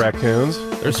 Limit my raccoons.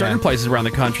 There's certain places around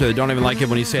the country that don't even like it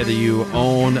when you say that you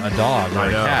own a dog or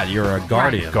a cat. You're a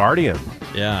guardian. Guardian.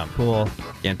 Yeah. Cool.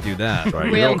 Can't do that. Right.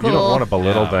 You don't want to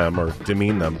belittle them or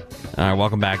demean them. All right,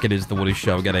 welcome back. It is The Woody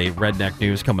Show. We got a Redneck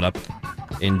News coming up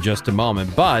in just a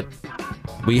moment. But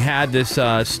we had this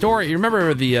story. You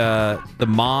remember the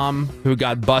mom who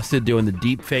got busted doing the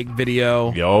deep fake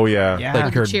video? Oh, yeah.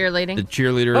 Like her, cheerleading. The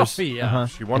cheerleaders. Oh, yeah.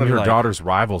 She wanted her daughter's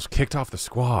rivals kicked off the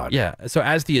squad. Yeah. So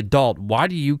as the adult, why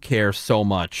do you care so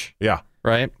much? Yeah.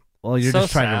 Right? Well, you're So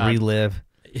just trying sad. to relive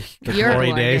the Your glory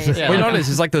glory days. days. Yeah. Well, you know what it is?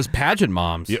 It's like those pageant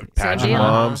moms. Yeah, pageant deal.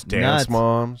 moms, dance Nuts.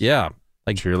 moms, Yeah.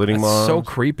 Like cheerleading that's moms. so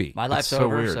creepy. My life's so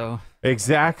over, weird. so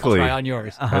Exactly. I'll try on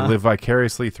yours. I live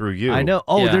vicariously through you. I know.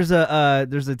 Oh, Yeah. there's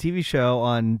a TV show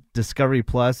on Discovery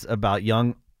Plus about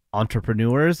young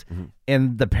entrepreneurs,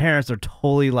 and the parents are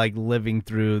totally like living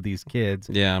through these kids.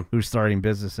 Yeah. Who's starting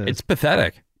businesses. It's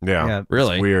pathetic. Yeah. Yeah.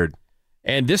 Really. It's weird.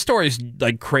 And this story is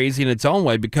like crazy in its own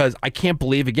way because I can't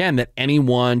believe again that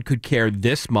anyone could care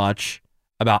this much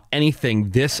about anything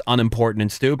this unimportant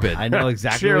and stupid. I know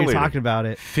exactly what you're Cheerleading. talking about.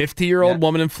 It. 50-year-old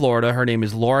woman in Florida. Her name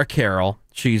is Laura Carroll.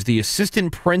 She's the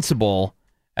assistant principal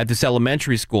at this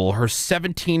elementary school. Her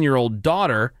 17-year-old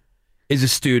daughter is a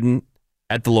student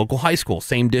at the local high school,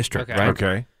 same district, right?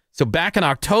 Okay. So back in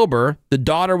October, the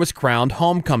daughter was crowned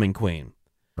homecoming queen.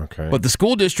 Okay. But the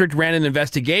school district ran an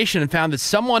investigation and found that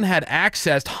someone had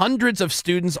accessed hundreds of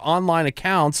students' online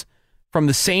accounts from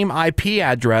the same IP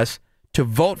address to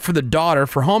vote for the daughter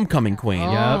for homecoming queen.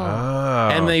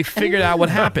 And they figured out what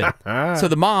happened. So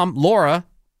the mom, Laura,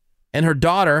 and her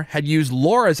daughter had used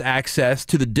Laura's access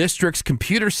to the district's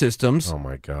computer systems Oh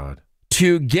my God.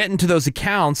 to get into those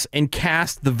accounts and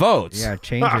cast the votes. Yeah,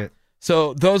 change it.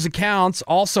 So those accounts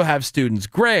also have students'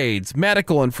 grades,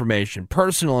 medical information,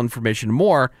 personal information, and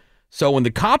more. So when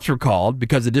the cops were called,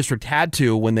 because the district had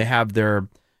to when they have their,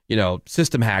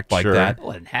 system hacked like Sure. that. It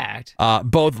wasn't hacked.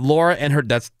 Both Laura and her,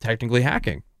 that's technically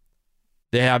hacking.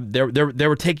 They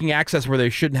were taking access where they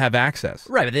shouldn't have access.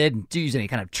 Right, but they didn't use any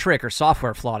kind of trick or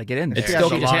software flaw to get in there. It's still-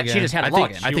 she just had a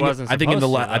login. I think in the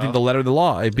letter of the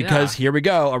law, because here we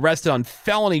go, arrested on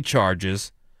felony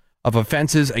charges of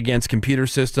offenses against computer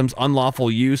systems, unlawful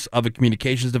use of a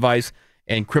communications device,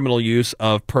 and criminal use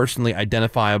of personally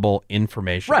identifiable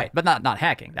information. Right, but not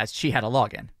hacking. She had a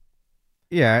login.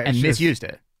 Yeah, and it's just- misused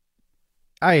it.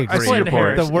 I agree.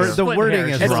 The wording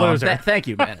is wrong. Thank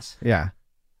you, Menace. Yeah.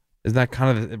 Isn't that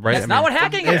kind of right? That's not what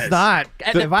hacking is. It's not.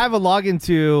 If I have a login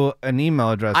to an email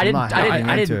address, I'm not hacking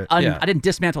into it. I didn't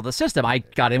dismantle the system. I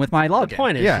got in with my login. The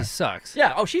point is, Yeah. she sucks.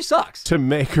 Yeah. Oh, she sucks. To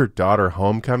make her daughter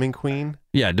homecoming queen?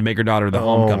 Yeah, to make her daughter the Oh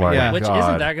homecoming. my queen. Which God.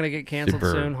 isn't that going to get canceled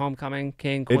Super. soon? Homecoming,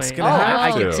 king, queen. It's gonna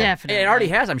have to. Definitely. It already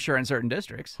has, I'm sure, in certain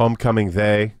districts. Homecoming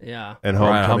they. Yeah. And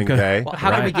Right, homecoming they. Well, how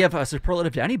can we give a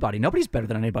superlative to anybody? Nobody's better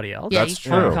than anybody else. Yeah, That's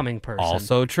you true. Homecoming person.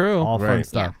 Also true. All fun Right.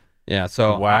 stuff. Yeah,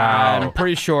 so Wow. I'm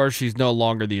pretty sure she's no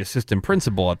longer the assistant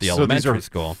principal at the So these elementary are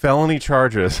school. felony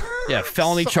charges. Yeah,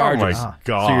 felony Oh charges. my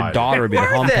God. So your daughter would be the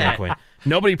Worth homecoming it. queen.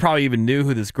 Nobody probably even knew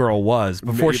who this girl was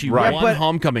before she Right. won But-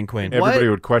 homecoming queen. Everybody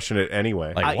would question it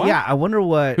anyway. Like, what? Yeah, I wonder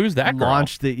what Who's that girl?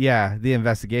 launched the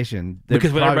investigation.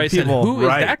 Because when Probably everybody said, people- "Who is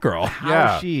Right. that girl?" How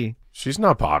Yeah. is she? She's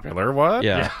not popular. What?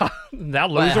 Yeah.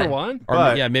 That loser won? Or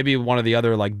But- yeah, maybe one of the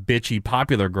other like bitchy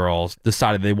popular girls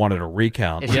decided they wanted a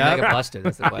recount. If she Yeah. make it busted,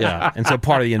 that's the question. Yeah, and so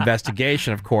part of the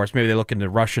investigation, of course, maybe they look into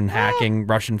Russian hacking,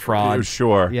 Russian fraud.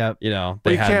 Sure. Yep. But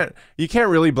they you can't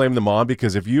really blame the mom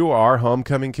because if you are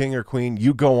homecoming king or queen,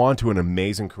 you go on to an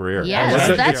amazing career. Yes,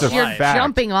 It's that's a your fact.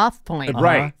 jumping off point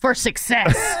Right. for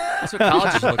success. That's what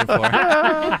college is looking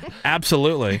for.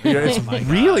 Absolutely. Yeah, it's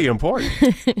really important.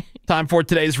 Time for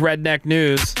today's Redneck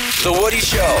News. The Woody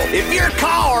Show. If your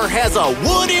car has a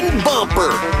wooden bumper,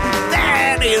 that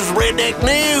That is Redneck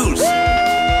News.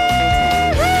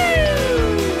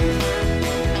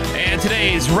 And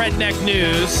today's Redneck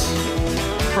News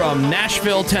from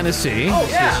Nashville, Tennessee. Oh,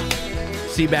 yeah.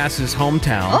 Seabass's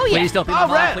hometown. Oh, yeah. Please don't be my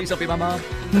mom. Please don't be my mom.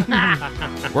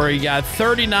 Where you got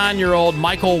 39-year-old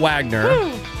Michael Wagner,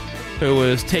 who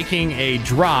was taking a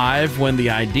drive when the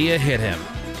idea hit him.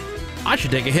 I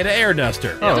should take a hit of air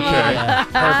duster. Oh, okay.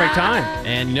 Perfect time.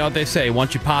 And you know what they say,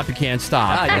 once you pop, you can't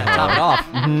stop. Ah, you gotta top it off.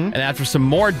 And after some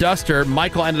more duster,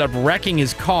 Michael ended up wrecking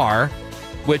his car,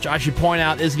 which I should point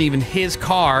out isn't even his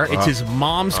car. It's his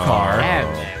mom's car.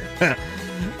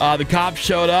 The cops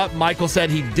showed up. Michael said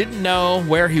he didn't know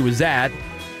where he was at.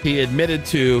 He admitted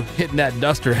to hitting that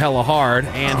duster hella hard,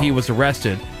 and he was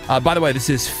arrested. By the way,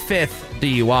 this is 5th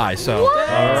DUI, so... What?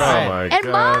 Oh, my And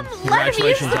God. Mom let him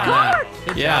use the car?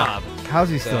 Good Yeah. job. How's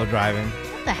he still driving?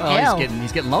 What the Well, hell?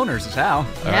 he's getting loners is how.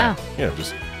 Yeah.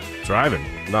 Just driving.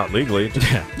 Not legally, just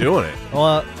doing it.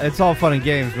 Well, it's all fun and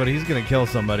games, but he's going to kill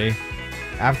somebody.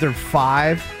 After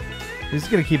 5, he's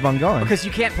going to keep on going. Because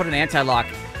you can't put an anti-lock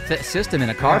system in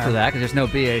a car Yeah. for that because there's no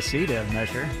BAC to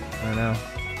measure. I know.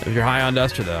 If you're high on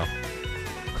duster, though,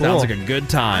 Cool. sounds like a good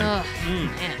time. Ugh,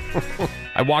 man.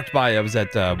 I walked by, I was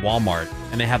at Walmart,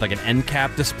 and they had like an end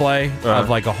cap display of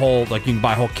like a whole, like you can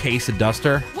buy a whole case of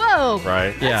duster. Whoa.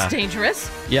 Right. That's Yeah.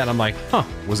 dangerous. Yeah, and I'm like, huh.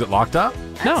 Was it locked up?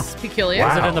 That's peculiar.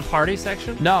 Was it in the party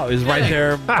section? No, it was right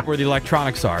there where the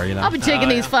electronics are, you know. I'll be taking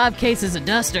these 5 cases of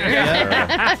duster.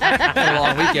 Had a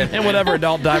long weekend. And whatever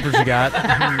adult diapers you got.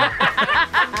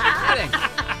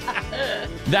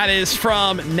 That is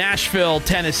from Nashville,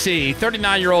 Tennessee.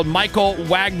 39-year-old Michael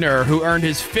Wagner, who earned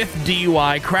his 5th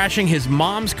DUI, crashing his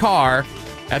mom's car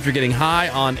after getting high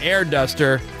on air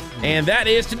duster. And that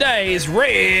is today's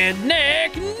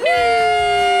Redneck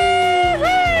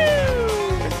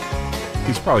News.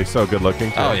 He's probably so good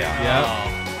looking. Oh, yeah.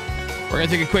 We're going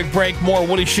to take a quick break. More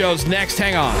Woody Shows next.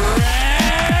 Hang on.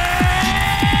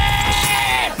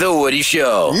 The Woody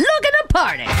Show. Look at the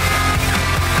party.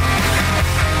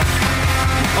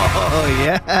 Oh,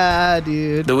 yeah,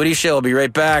 dude. The Woody Show will be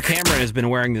right back. Cameron has been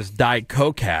wearing this Diet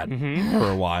Coke hat for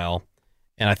a while.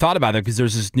 And I thought about it because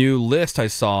there's this new list I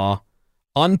saw.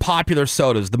 Unpopular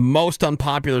sodas, the most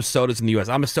unpopular sodas in the U.S.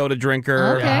 I'm a soda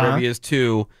drinker. Okay. Ruby is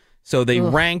too. So they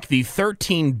rank the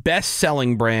 13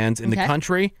 best-selling brands in the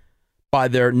country by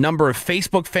their number of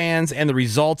Facebook fans and the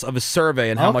results of a survey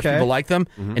and how much people like them.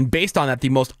 And based on that, the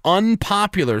most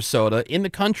unpopular soda in the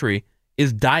country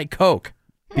is Diet Coke.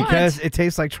 Because it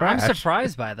tastes like trash. I'm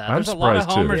surprised by that. I'm There's a lot of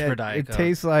surprised, too. homers for Diet It Coke.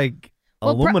 tastes like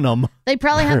Well, aluminum. They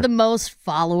probably have the most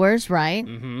followers, right?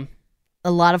 Mm-hmm.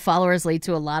 A lot of followers lead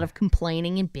to a lot of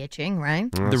complaining and bitching, right?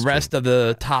 The rest of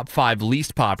the top 5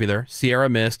 least popular, Sierra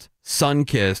Mist,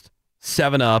 Sunkist,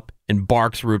 7-Up, and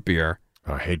Barks Root Beer.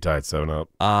 Oh, I hate Diet 7-Up.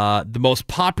 The most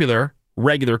popular,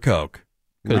 regular Coke.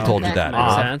 Could have told you that.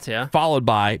 Makes sense, yeah. Followed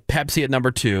by Pepsi at number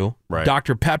 2, Right.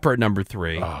 Dr. Pepper at number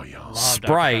 3, Oh, yeah.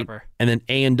 Sprite, and then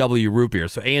A&W Root Beer.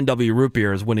 So A&W Root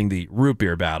Beer is winning the root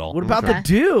beer battle. What about the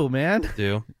Dew, man?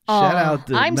 Dew? Shout out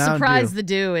to I'm Mountain surprised Dew. the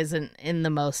Dew isn't in the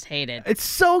most hated. It's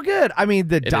so good. I mean,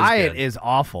 the is diet good. is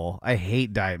awful. I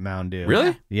hate Diet Mountain Dew.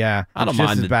 Really? Yeah. I don't it's mind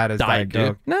just the as bad as Diet Dew.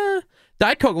 Coke. Nah.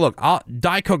 Diet Coke, look,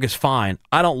 Diet Coke is fine.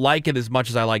 I don't like it as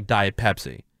much as I like Diet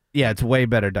Pepsi. Yeah, it's way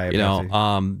better Diet You Pepsi.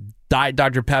 know, Diet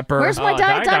Dr. Pepper. Where's my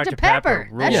Diet Dr. Pepper?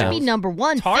 That should rules. be number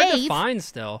 1. It's hard to fave. find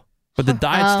still. But the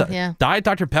Diet, yeah. Diet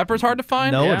Dr. Pepper is hard to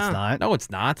find? No, Yeah. it's not. No, it's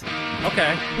not.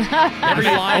 Okay. Every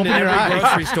line Open at your every eyes.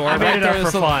 grocery store. I made it up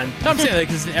there's for a- fun. No, I'm saying that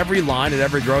because every line at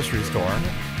every grocery store.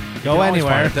 You Go can always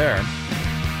anywhere. find it there.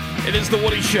 It is the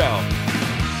Woody Show.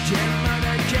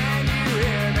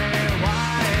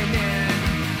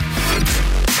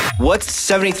 What's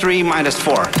 73 minus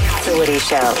 4? The Woody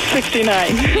Show.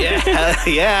 69. Yeah,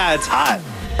 yeah, it's hot.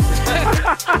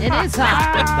 It is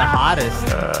hot. The hottest.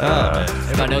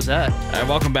 Everybody knows that. All right,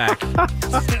 welcome back.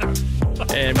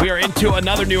 And we are into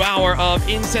another new hour of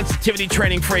insensitivity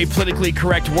training for a politically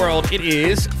correct world. It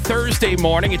is Thursday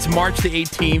morning. It's March the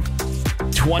 18th,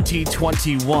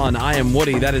 2021. I am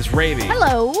Woody. That is Ravy.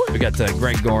 Hello. We got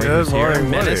Greg Gorey Good who's here.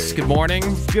 morning, Menace, Woody. good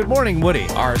morning. Good morning, Woody.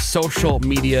 Our social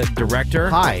media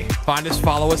director. Hi. Find us,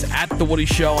 follow us at The Woody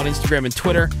Show on Instagram and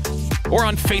Twitter, or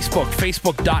on Facebook,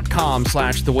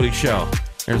 facebook.com/The Woody Show.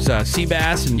 There's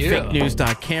Seabass and Fake News.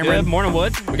 Cameron. Good morning,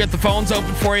 Wood. We got the phones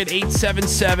open for you at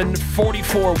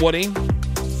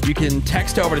 877-44-WOODY. You can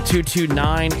text over to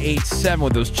 22987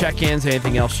 with those check-ins,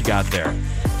 anything else you got there.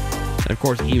 And, of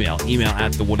course, email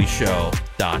at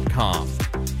thewoodyshow.com.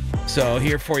 So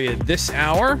here for you this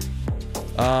hour.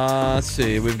 Let's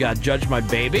see. We've got Judge My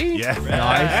Baby. Yeah.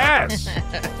 Nice.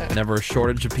 Never a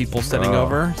shortage of people sending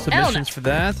over submissions for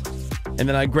that. And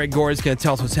then Greg Gore is going to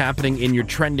tell us what's happening in your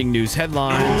trending news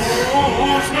headlines.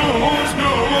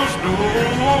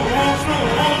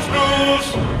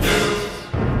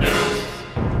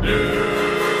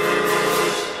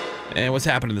 And what's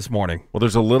happening this morning? Well,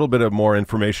 there's a little bit of more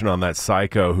information on that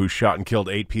psycho who shot and killed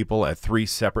 8 people at 3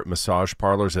 separate massage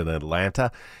parlors in Atlanta.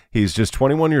 He's just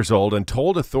 21 years old and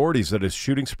told authorities that his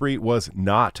shooting spree was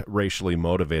not racially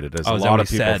motivated, as a lot of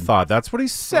people thought. That's what he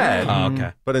said. Oh,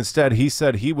 okay. But instead, he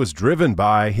said he was driven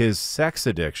by his sex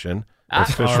addiction.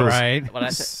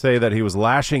 Officials say that he was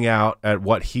lashing out at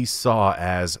what he saw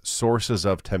as sources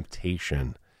of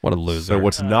temptation. What a loser. So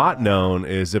what's not known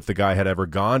is if the guy had ever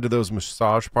gone to those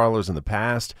massage parlors in the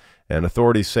past, and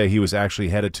authorities say he was actually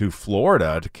headed to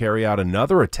Florida to carry out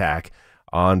another attack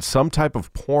on some type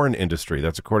of porn industry.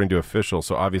 That's according to officials.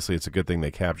 So obviously it's a good thing they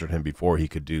captured him before he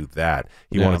could do that.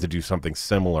 He wanted to do something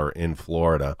similar in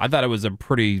Florida. I thought it was a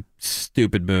pretty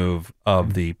stupid move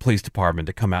of the police department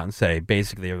to come out and say,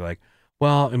 basically, they were like,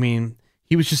 well, I mean,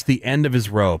 he was just the end of his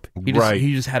rope. He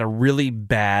just had a really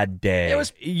bad day. It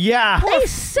was They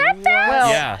said that?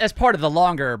 Well, as part of the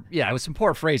longer, it was some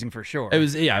poor phrasing for sure. It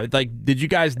was, like, did you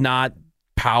guys not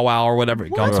powwow or whatever?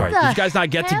 I'm sorry. Did you guys not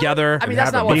get together? I mean,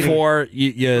 that's not what before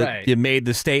you made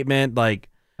the statement? Like,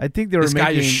 I think they were this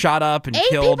guy just shot up and 8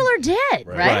 killed. people are dead,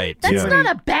 right? That's Yeah. not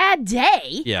a bad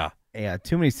day. Yeah. Yeah,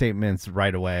 too many statements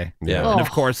right away. Yeah, and of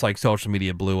course, like social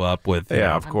media blew up with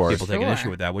of course, people taking issue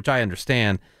with that, which I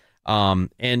understand. And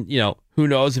who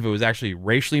knows if it was actually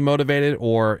racially motivated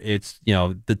or it's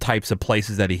the types of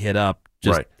places that he hit up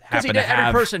just happened to have.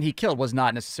 Every person he killed was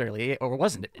not necessarily or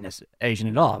wasn't Asian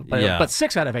at all, but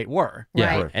 6 out of 8 were.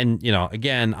 Yeah, and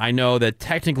again, I know that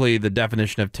technically the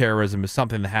definition of terrorism is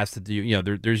something that has to do.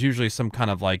 There's usually some kind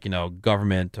of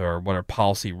government or whatever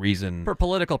policy reason for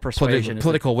political persuasion,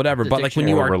 political whatever. But like when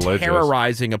you are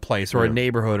terrorizing a place or a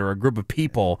neighborhood or a group of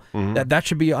people, that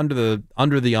should be under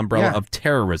the umbrella of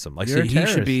terrorism. Like, so he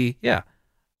should be. Yeah,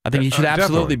 I think he should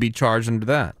absolutely be charged under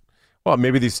that. Well,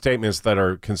 maybe these statements that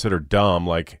are considered dumb,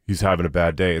 like he's having a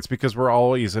bad day, it's because we're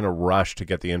always in a rush to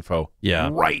get the info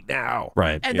right now.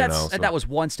 Right. And that was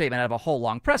one statement out of a whole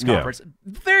long press conference.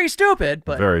 Very stupid,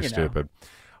 but very stupid.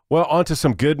 Well, on to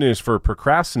some good news for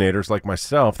procrastinators like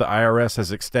myself. The IRS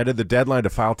has extended the deadline to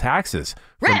file taxes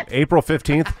from April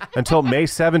 15th until May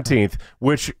 17th,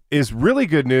 which is really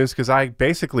good news because I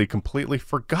basically completely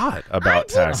forgot about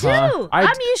taxes. I'm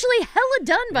usually hella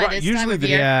done by this time usually of the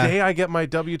year. day I get my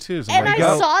W-2s. And I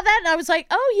saw that and I was like,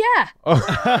 oh yeah.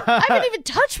 I haven't even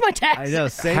touched my taxes. I know,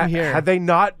 same here. Had they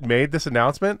not made this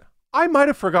announcement, I might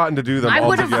have forgotten to do them I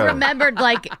would have altogether. remembered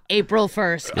like April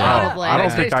 1st, probably. I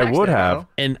don't think I would have.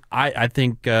 And I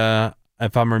think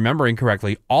if I'm remembering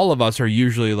correctly, all of us are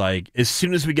usually like, as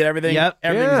soon as we get everything,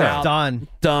 everything's out,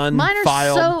 done, Mine are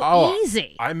filed. so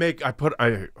easy.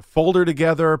 I folder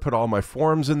together, put all my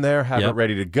forms in there, have it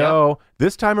ready to go.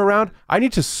 This time around, I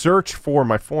need to search for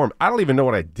my form. I don't even know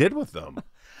what I did with them.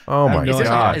 Oh my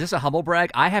God. Is this a humble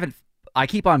brag? I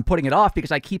keep on putting it off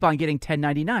because I keep on getting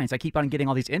 1099s. I keep on getting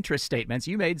all these interest statements.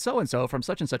 You made so and so from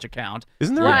such and such account.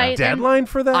 Isn't there a deadline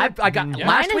for that? I got last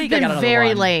Mine week. has I got been another very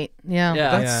one. late. Yeah.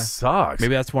 That sucks.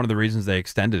 Maybe that's one of the reasons they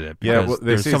extended it. Yeah, Because well, they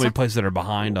there's say so many some- places that are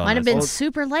behind on Mine have this. been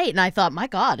super late, and I thought, my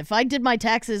God, if I did my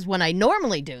taxes when I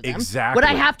normally do them, Exactly. would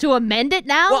I have to amend it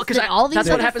now? Well, because all these that's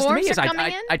other what happens to forms me is are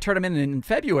coming in? I turn them in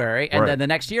February, and Right. then the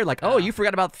next year, like, oh, you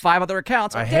forgot about 5 other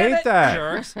accounts. I Damn hate it, that.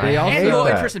 jerks. I hate Annual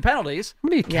that. interest and penalties. How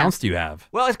many accounts do you have?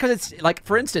 Well, it's because it's like,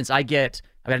 for instance, I've got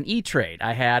an E-Trade.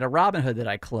 I had a Robinhood that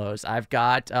I closed. I've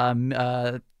got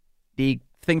the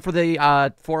thing for the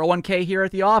 401k here at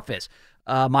the office.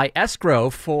 My escrow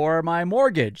for my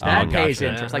mortgage that pays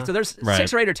gotcha. interest. Like, so there's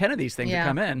 6 or 8 or 10 of these things that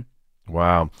come in.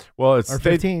 Wow. Well, it's Or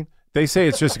 15. They say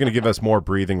it's just going to give us more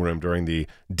breathing room during the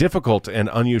difficult and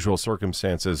unusual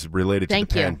circumstances related to the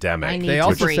pandemic. They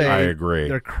also say I agree.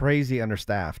 they're crazy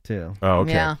understaffed too. Oh,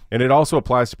 okay. Yeah. And it also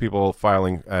applies to people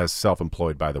filing as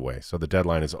self-employed, by the way. So the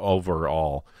deadline is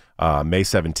overall May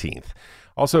 17th.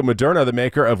 Also, Moderna, the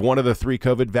maker of one of the 3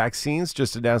 COVID vaccines,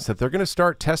 just announced that they're going to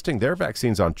start testing their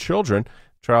vaccines on children.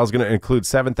 Trial is going to include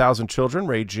 7,000 children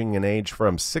ranging in age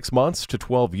from 6 months to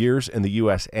 12 years in the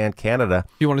U.S. and Canada.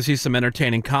 If you want to see some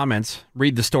entertaining comments,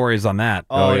 read the stories on that.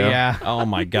 Oh, yeah. Oh,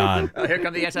 my God. Here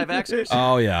come the anti-vaxxers.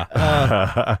 Oh,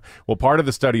 yeah. Well, part of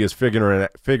the study is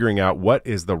figuring out what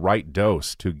is the right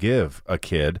dose to give a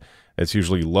kid. It's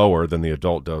usually lower than the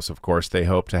adult dose, of course. They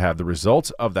hope to have the results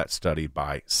of that study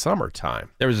by summertime.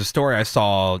 There was a story I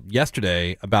saw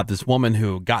yesterday about this woman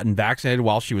who gotten vaccinated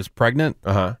while she was pregnant,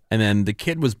 and then the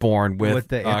kid was born with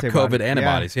the COVID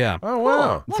antibodies. Yeah. Oh,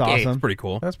 wow. It's awesome. It's pretty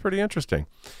cool. That's pretty interesting.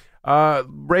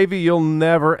 Ravy, you'll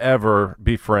never, ever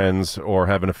be friends or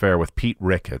have an affair with Pete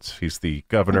Ricketts. He's the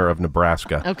governor of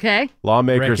Nebraska. Okay.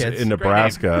 Lawmakers Ricketts. in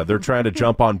Nebraska, they're trying to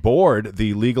jump on board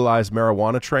the legalized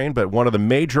marijuana train, but one of the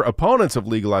major opponents of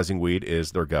legalizing weed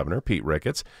is their governor, Pete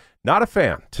Ricketts. Not a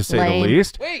fan, to say Lame. the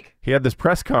least. He had this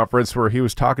press conference where he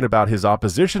was talking about his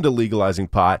opposition to legalizing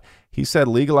pot. He said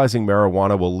legalizing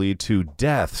marijuana will lead to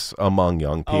deaths among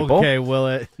young people. Okay, will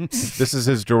it? This is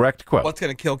his direct quote. What's going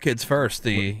to kill kids first,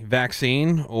 the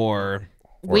vaccine or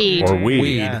Weed. Or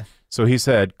weed. Yeah. So he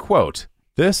said, quote,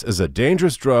 "This is a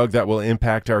dangerous drug that will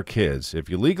impact our kids. If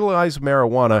you legalize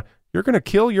marijuana, you're going to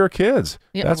kill your kids."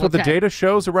 Yeah, That's what the okay. data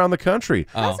shows around the country.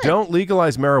 Don't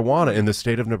legalize marijuana in the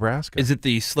state of Nebraska. Is it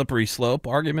the slippery slope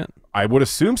argument? I would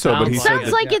assume so, but he said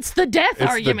Sounds like it's the death the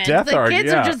argument. death the argument,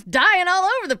 kids yeah. are just dying all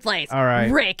over the place. All right.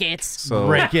 Ricketts. so.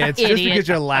 Ricketts. Just Idiot. because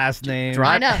your last name.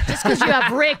 I know. Just because you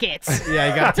have rickets. Yeah,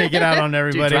 you got to take it out on Dude,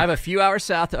 everybody. drive a few hours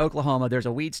south to Oklahoma. There's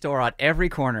a weed store on every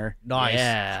corner. Nice.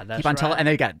 Yeah, that's Keep on telling, and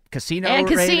they got casino And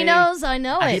rating. casinos. I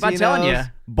know I it. keep on telling you.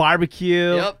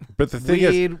 Barbecue. Yep. But the thing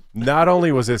Weed. is, not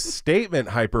only was his statement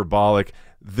hyperbolic,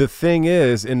 the thing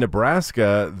is, in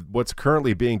Nebraska, what's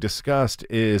currently being discussed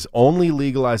is only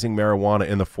legalizing marijuana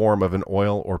in the form of an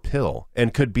oil or pill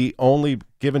and could be only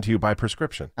given to you by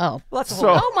prescription. Oh. Well, that's the So-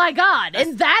 whole. Oh, my God.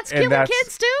 And that's killing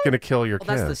kids, too? Going to kill your Well,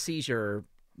 kids. that's the seizure,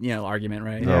 argument,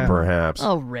 right? Oh, perhaps.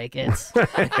 Oh, rickets.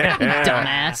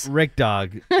 Dumbass. Rick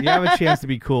Dog. You have a chance to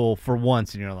be cool for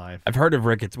once in your life. I've heard of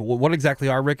rickets. What exactly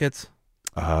are rickets?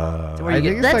 I think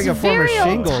it's That's like a form of very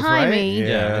shingles, right? old-timey.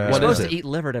 You're What supposed is to it? eat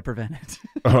liver to prevent it.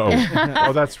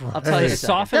 Oh, that's right. I'll tell you. It's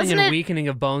softening Doesn't and it- weakening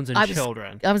of bones in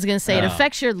children. I was going to say it Oh.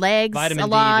 affects your legs Vitamin a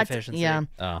D lot. deficiency. Yeah.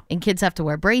 Oh. And kids have to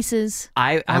wear braces.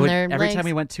 I on would their every legs. time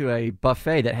we went to a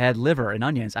buffet that had liver and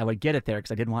onions, I would get it there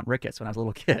because I didn't want rickets when I was a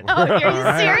little kid. Oh, are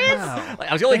you serious? Like,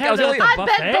 I was the only. They have that at the I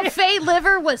buffet? bet buffet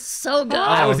liver was so good.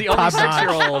 I was the only top notch.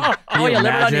 6-year-old. Oh Can you yeah, liver and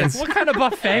imagine? onions. What kind of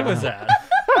buffet was that?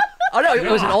 Oh no,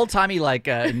 it was an old timey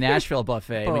Nashville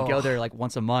buffet. We'd go there like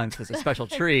once a month as a special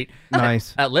treat.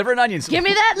 Nice. Liver and onions. Give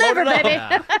me that liver, Load it baby.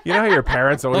 up. You know how your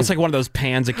parents always Looks like one of those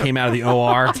pans that came out of the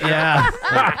OR. Yeah.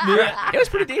 It was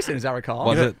pretty decent, as I recall.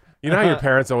 Was it? You know how your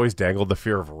parents always dangled the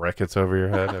fear of rickets over your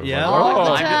head? It was Yeah. like, All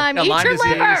oh, the time. yeah, Eat Lyme your disease.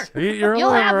 liver. eat your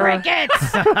You'll have liver.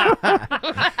 rickets.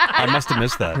 I must have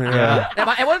missed that. Yeah. And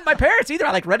it wasn't my parents either.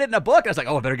 I read it in a book. I was like,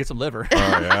 oh, I better get some liver. Oh,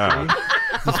 yeah.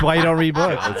 That's why you don't read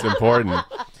books. It's important.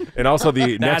 And also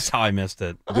the That's next how I missed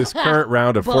it. this current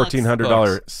round of Books.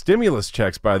 $1,400 stimulus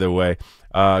checks, by the way,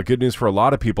 good news for a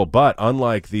lot of people. But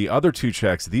unlike the other two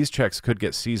checks, these checks could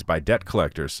get seized by debt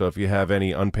collectors. So if you have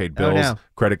any unpaid bills, no.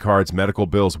 credit cards, medical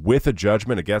bills with a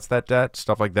judgment against that debt,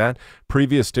 stuff like that,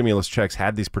 previous stimulus checks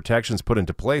had these protections put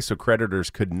into place so creditors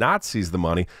could not seize the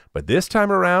money. But this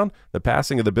time around, the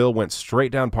passing of the bill went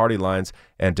straight down party lines,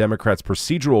 and Democrats'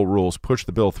 procedural rules pushed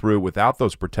the bill through without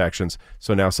those protections.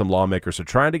 So now some lawmakers are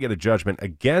trying to get a judgment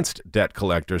against debt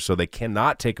collectors so they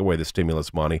cannot take away the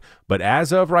stimulus money. But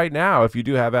as of right now, if you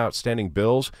do have outstanding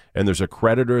bills and there's a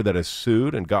creditor that has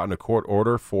sued and gotten a court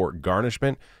order for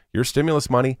garnishment, your stimulus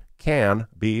money can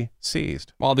be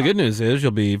seized. Well, the good news is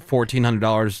you'll be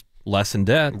 $1,400 less in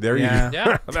debt. There you go.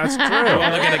 Yeah. That's true.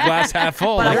 Well, look at the glass half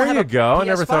full. But I There won't you have a go. I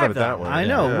never thought of it PS5 that though. way. I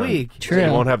know, Yeah. weak. So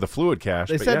you won't have the fluid cash,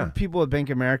 They but said yeah. people at Bank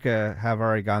of America have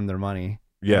already gotten their money.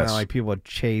 Yes. Like people at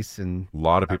Chase and A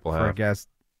lot of people I have. guess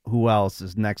who else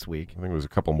is next week. I think it was a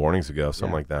couple mornings ago,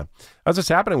 something like that. How's this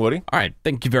happening, Woody? All right.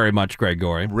 Thank you very much, Greg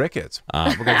Gorey. Ricketts.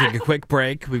 We're going to take a quick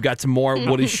break. We've got some more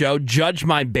Woody Show. Judge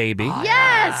My Baby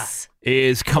Yes.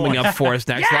 is coming up for us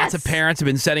next. Yes. Lots of parents have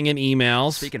been sending in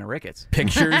emails, Speaking of rickets.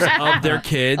 pictures of their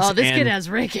kids. Oh, this and kid has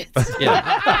rickets.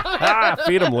 yeah,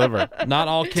 Feed them liver. not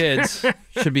all kids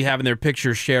should be having their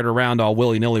pictures shared around all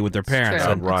willy-nilly with their parents.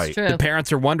 True. And Right. It's true. the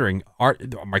parents are wondering, are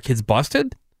my kids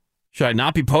busted? Should I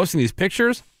not be posting these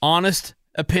pictures? Honest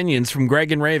opinions from Greg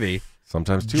and Ravy.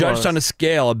 Sometimes too Judged honest. on a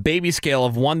scale, a baby scale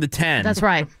of 1 to 10. That's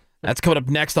right. That's coming up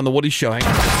next on The Woody Show. Hang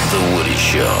on. The Woody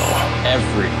Show.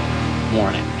 Every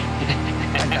morning.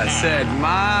 Like I said,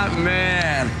 my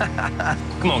man.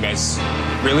 Come on, guys.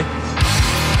 Really?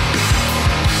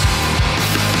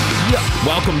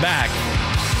 Welcome back.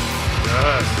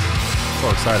 So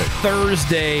excited.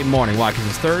 Thursday morning. Why? Because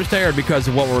it's Thursday or because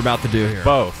of what we're about to do here?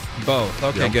 Both. Both.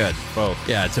 Okay, Yep. good. Both.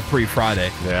 Yeah, it's a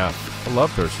pre-Friday. Yeah. I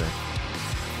love Thursday.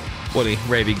 Woody,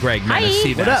 Ravy, Greg, Menace, Hi.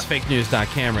 What up? Seabass, fake news.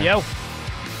 Cameron. Yo.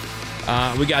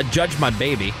 We got Judge My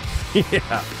Baby.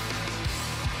 Yeah.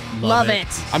 Love it.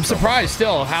 I'm surprised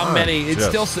still how many. It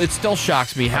just- still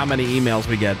shocks me how many emails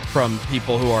we get from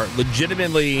people who are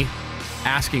legitimately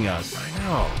asking us. I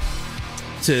know.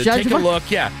 to Judge take a my- look.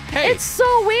 Yeah. Hey, It's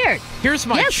so weird. here's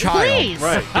my Yes, child. please.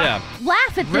 Right. Yeah. Laugh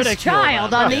at this Ridicule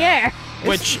child them. on the air.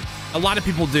 Which a lot of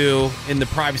people do in the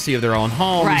privacy of their own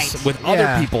homes Right. with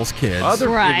other people's kids.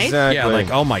 Right. Exactly. Yeah, like,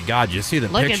 oh my God, you see the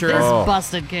Look picture? at this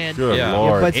busted kid. Good Yeah.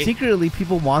 Lord. But secretly,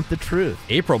 people want the truth.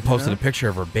 April posted a picture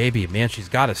of her baby. Man, she's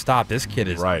got to stop. This kid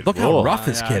is. Right. Look how Whoa. rough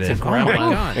this kid it's is. a Oh my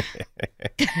grandma. God.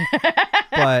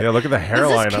 But Yeah, look at the Is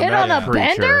hairline this on kid that on a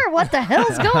creature. bender? What the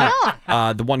hell's going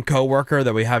on? The one coworker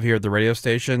that we have here at the radio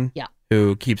station, Yeah.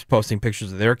 who keeps posting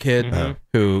pictures of their kid,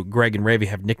 who Greg and Ravy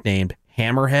have nicknamed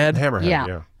Hammerhead. Hammerhead, Yeah.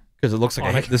 yeah. Because it looks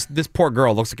like this poor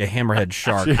girl looks like a hammerhead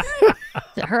shark.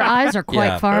 Her eyes are quite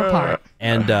Yeah. far apart.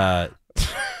 And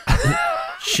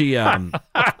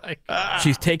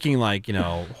she's taking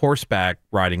horseback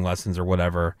riding lessons or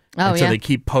whatever. Oh, and so yeah. they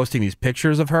keep posting these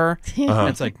pictures of her. And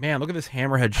it's like, man, look at this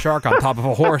hammerhead shark on top of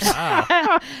a horse.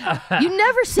 You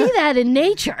never see that in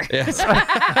nature. Yeah,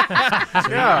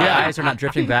 eyes are not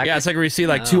drifting back. Yeah, it's like we see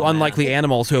like two unlikely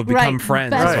animals who have become Right,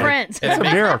 friends. best friends. And It's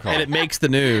a miracle. And it makes the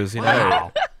news, you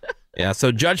know. Yeah,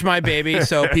 so Judge My Baby.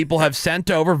 So people have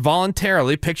sent over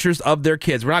voluntarily pictures of their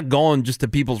kids. We're not going just to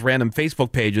people's random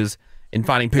Facebook pages and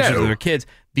finding pictures of their kids.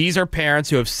 These are parents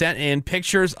who have sent in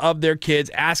pictures of their kids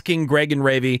asking Greg and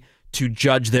Ravy to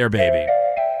judge their baby.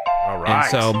 All right.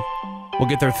 And so we'll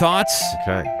get their thoughts.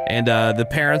 Okay. And the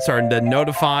parents are then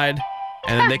notified,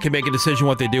 and then they can make a decision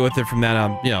what they do with it from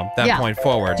that Yeah. point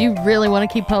forward. Do you really want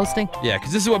to keep posting? Yeah,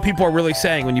 because this is what people are really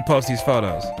saying when you post these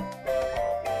photos.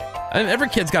 And every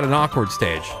kid's got an awkward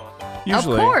stage.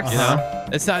 Usually. Of course. You know,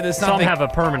 it's not. Some they- have a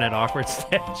permanent awkward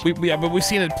stage. but we've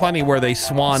seen it plenty where they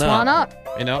swan up.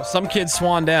 You know, some kids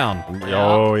swan down.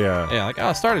 Oh, yeah. Yeah, like,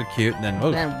 it started cute, and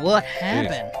then, Then what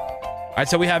happened? All right,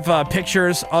 so we have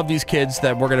pictures of these kids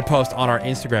that we're going to post on our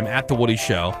Instagram at The Woody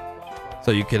Show,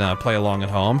 so you can play along at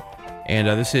home. And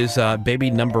this is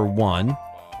baby number 1.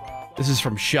 This is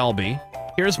from Shelby.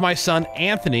 Here's my son,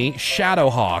 Anthony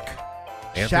Shadowhawk.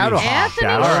 Shadowhawk. Anthony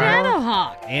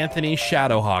Shadowhawk. Anthony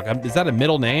Shadowhawk. Is that a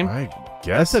middle name? I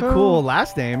guess That's a cool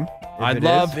last name. I'd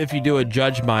love if you do a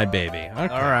Judge My Baby.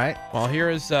 Okay. All right. Well, here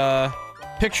is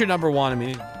picture number 1. I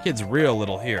mean, the kid's real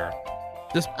little here.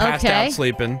 Just passed Okay. out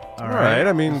sleeping. All right.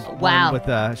 I mean, Wow. With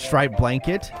a striped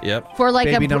blanket. Yep. For like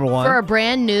Baby number 1. for a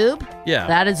brand noob, Yeah.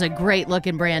 that is a great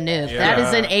looking brand noob. Yeah. That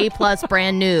is an A+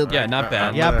 brand noob. Yeah, not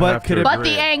bad. Yeah, I'm gonna but have could to it- But agree.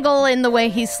 the angle and the way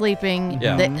he's sleeping,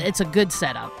 Yeah. it's a good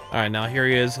setup. All right, now here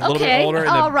he is, a little Okay, bit older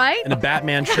all right. in a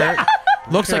Batman shirt.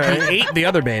 Looks like he ate the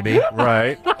other baby.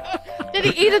 Right. Did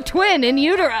he eat a twin in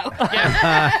utero?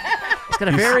 He's got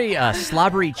a very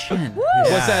slobbery chin. Was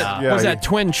that Yeah, was he- that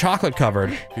twin chocolate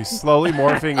covered? He's slowly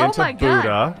morphing Oh into my Buddha.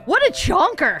 god! What a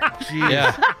chonker!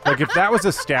 Yeah. Like if that was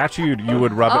a statue, you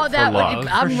would rub Oh, it for that luck. would,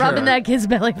 I'm rubbing that kid's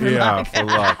belly for Yeah, luck. for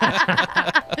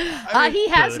luck. He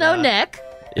has no neck,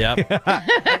 Yep. Got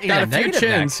a few negative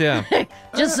chins. Yeah.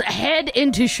 just head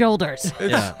into shoulders.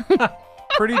 Yeah.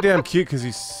 Pretty damn cute because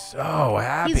he's so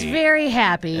happy. He's very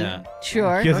happy. Yeah.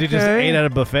 Sure. Because he just Okay. ate at a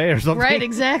buffet or something. Right,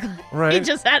 exactly. Right. He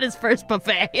just had his first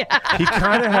buffet. He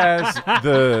kind of has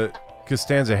the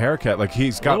Costanza haircut. Like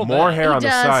he's got Little more bit. hair He on the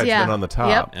does, sides yeah. than on the top.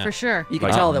 Yep, Yeah. for sure. You can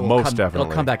Like, tell that most it'll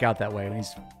definitely. come back out that way when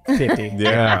he's 50.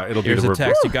 Yeah, it'll be Here's the a reverse.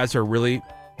 text. You guys are really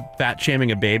fat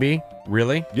shaming a baby?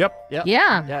 Really? Yep. Yep.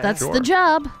 Yeah, Yeah, that's sure. the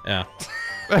job. Yeah.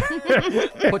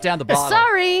 Put down the bottle.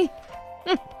 Sorry.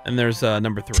 And there's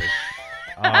number 3.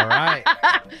 All right.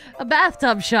 A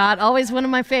bathtub shot, always one of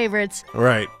my favorites.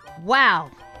 Right. Wow.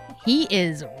 He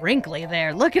is wrinkly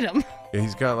there. Look at him. Yeah,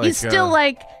 he's got like. He's still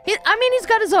like, he's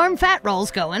got his arm fat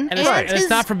rolls going. And it's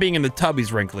not from being in the tub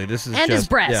he's wrinkly. This is and just his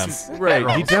breasts. Yeah.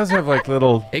 Right. He does have like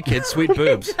little. Hey kids, sweet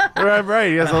boobs. Right.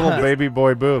 He has little baby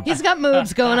boy boobs. He's got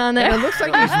moves going on there. It looks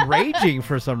like he's raging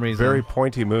for some reason. Very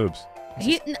pointy moves.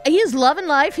 He's loving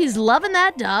life. He's loving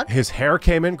that duck. His hair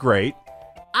came in great.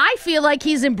 I feel like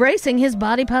he's embracing his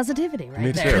body positivity right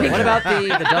Me there. too. What about the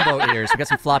Dumbo ears? We got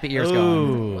some floppy ears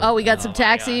going. Oh, we got some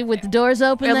taxi with the doors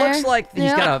open It there. looks like he's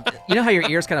Yeah. got a. You know how your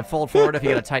ears kind of fold forward if you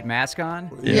got a tight mask on?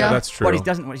 Yeah, that's true. But he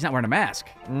doesn't. He's not wearing a mask.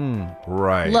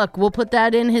 Right. Look, we'll put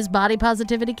that in his body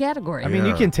positivity category. I mean,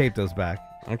 you Yeah. can tape those back.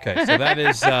 Okay, so that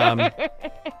is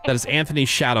Anthony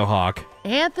Shadowhawk.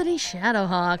 Anthony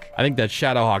Shadowhawk. I think that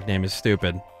Shadowhawk name is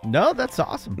stupid. No, that's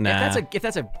awesome. Nah. If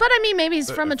that's a But I mean, maybe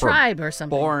he's from a for- tribe or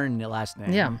something. born last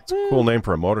name. Yeah. Cool name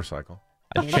for a motorcycle.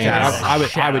 I'd change it.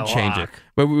 I would change it.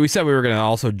 But we said we were going to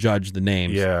also judge the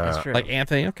names. Yeah. That's true. Like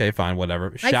Anthony, okay, fine,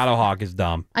 whatever. Shadowhawk is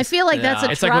dumb. I feel like that's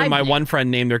a It's tribe like when my name. one friend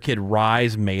named their kid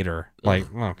Rise Mater. Like,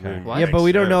 okay. Yeah, but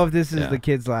we don't know if this is Yeah. the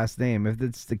kid's last name. If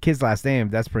it's the kid's last name,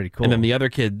 that's pretty cool. And then the other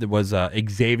kid was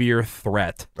Xavier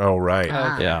Threat. Oh, right.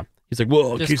 Ah. Yeah. He's like,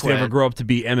 well, in Just case they ever quit. grow up to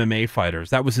be MMA fighters.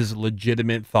 That was his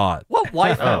legitimate thought. What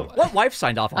wife? Oh. What wife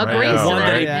signed off on Agrees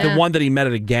that? to that. The one that he met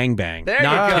at a gangbang. There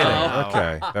Not you go. kidding.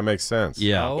 Okay, that makes sense.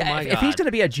 Yeah. Yeah, if he's going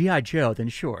to be a GI Joe, then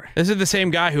sure. This is the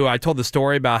same guy who I told the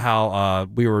story about how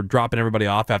we were dropping everybody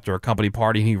off after a company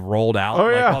party and he rolled out Oh,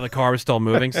 yeah. while the car was still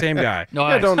moving. Same guy.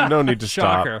 Yeah, no need to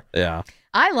stop. Shocker. Yeah.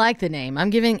 I like the name. I'm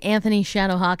giving Anthony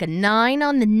Shadowhawk a 9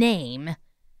 on the name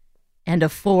and a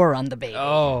 4 on the baby.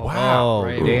 Oh, Wow.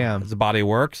 great. Damn. It's the body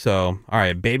work. So, all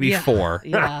right, baby Yeah. 4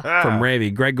 Yeah. from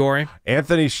Ravy. Gregory.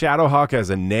 Anthony Shadowhawk as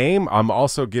a name. I'm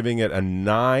also giving it a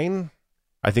 9.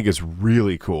 I think it's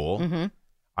really cool. Mm-hmm.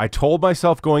 I told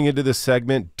myself going into this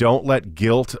segment, don't let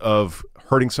guilt of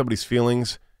hurting somebody's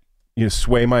feelings,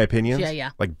 sway my opinions.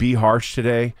 Yeah. Like, be harsh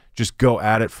today. Just go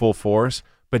at it full force.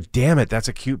 But damn it, that's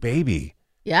a cute baby.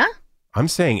 Yeah? I'm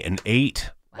saying an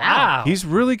 8. Wow. He's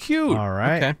really cute. All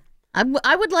right. Okay.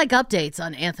 I would like updates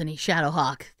on Anthony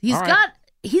Shadowhawk. All right.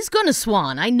 He's going to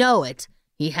swan. I know it.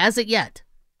 He hasn't yet.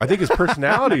 I think his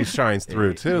personality shines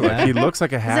through, too. Like, he looks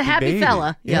like a happy He's a happy baby.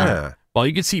 fella. Yeah. Well,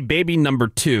 you can see baby number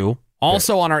 2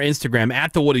 also on our Instagram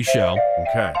at The Woody Show.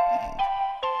 Okay.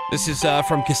 This is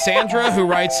from Cassandra, who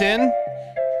writes in.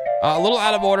 A little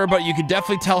out of order, but you could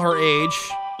definitely tell her age.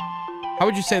 How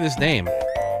would you say this name?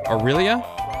 Aurelia?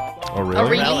 Oh,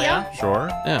 really? Aurelia? Sure.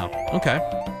 Yeah. Okay.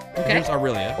 Okay. Here's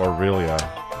Aurelia. Aurelia.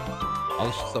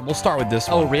 We'll start with this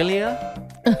one. Aurelia?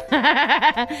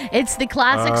 It's the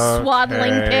classic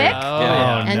swaddling pic.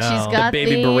 Yeah. And she's got The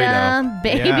baby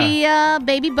burrito.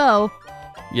 baby bow.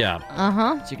 Yeah.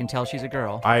 Uh-huh. So you can tell she's a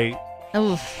girl. I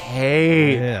Oof.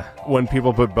 hate when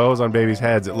people put bows on babies'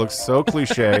 heads. It looks so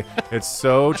cliche. It's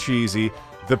so cheesy.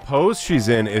 The pose she's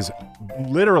in is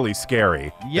literally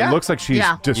scary. Yeah. It looks like she's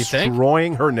Yeah. You think?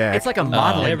 destroying her neck. It's like a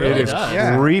model. it really It is does.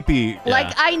 Yeah. creepy.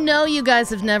 Like, I know you guys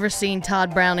have never seen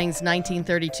Todd Browning's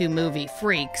 1932 movie,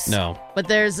 Freaks. No. But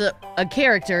there's a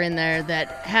character in there that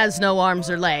has no arms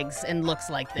or legs and looks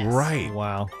like this. Right.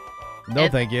 Wow. No,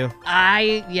 thank you.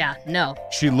 No.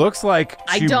 She looks like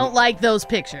I don't like those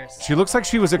pictures. She looks like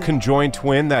she was a conjoined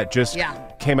twin that just Yeah.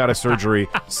 came out of surgery,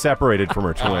 separated from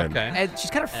her twin. Okay. And she's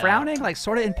kind of frowning, like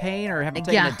sort of in pain or having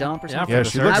taken Yeah. a dump or something. Yeah,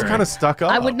 she looks kind of stuck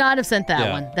up. I would not have sent that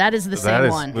Yeah. one. That is the That same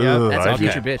is- one. ugh, That's a okay.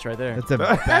 future bitch right there. That's a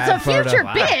That's a bad photo. future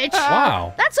bitch.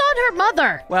 Wow. That's on her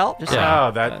mother. Well, just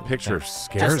Oh, that picture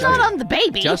scares That's me. not on the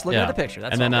baby. just look Yeah. at the picture.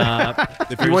 That's And then all.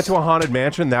 If you went to a haunted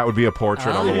mansion, that would be a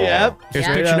portrait on the wall. Yep. here's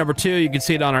Yeah. picture number 2. You can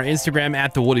see it on our Instagram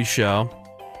at The Woody Show.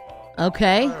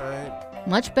 Okay.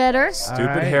 Much better. Stupid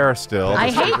All right. hair still. I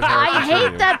The stupid hair hate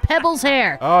continues. that Pebbles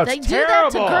hair. Oh, it's they do that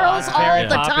to terrible. girls all Very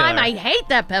the time. popular. I hate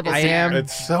that Pebbles I hair. am.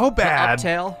 It's so bad.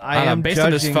 Uptail. I am based on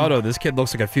this judging- photo, this kid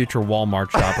looks like a future Walmart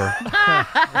shopper.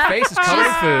 Her face is covered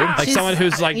in food. Like She's- someone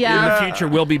who's like yeah. in the future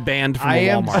will be banned from I a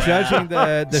am Walmart. judging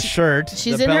the shirt.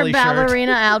 She's the in her belly shirt.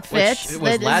 ballerina outfit. Which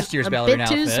was that last is year's a ballerina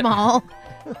bit too outfit. small.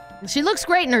 She looks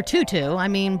great in her tutu. I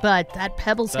mean, but that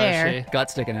Pebbles Does hair.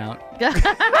 Gut sticking out. Am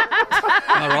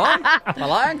I wrong? Am I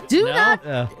lying? Do No.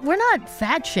 not. We're not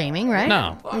fat shaming, right?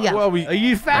 No. Yeah. Well, we Are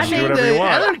you do fashioning whatever you the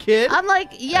want. other kid? I'm like,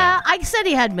 yeah, I said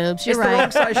he had moves. You're It's the right.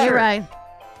 wrong size You're shirt. right.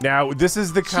 Now, this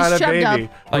is the kind of shoved baby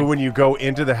up. who, when you go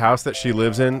into the house that she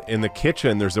lives in the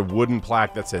kitchen, there's a wooden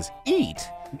plaque that says "eat,"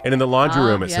 and in the laundry Oh,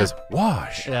 room it yeah. says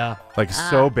 "wash." Yeah. Like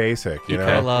so basic, you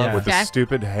know, love. with the Okay.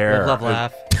 stupid hair. Love,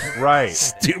 laugh. Right.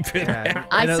 Stupid.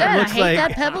 I And it said I looks hate like-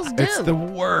 that Pebbles do. It's the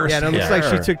worst. Yeah, and it looks like she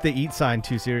hair. took the eat sign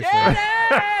too seriously.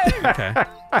 Okay.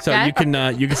 So Okay.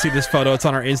 you can see this photo. It's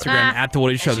on our Instagram at The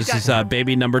Woody Show. This is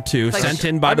baby number 2, Like, sent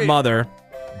in by the mother.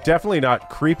 Definitely not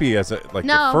creepy as the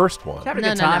No. first one. She's having a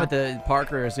No, good no, time no. at the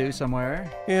park or a zoo somewhere.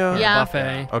 Yeah. Yeah.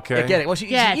 Buffet. Okay. I get it. Well, she's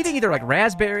Get. eating either like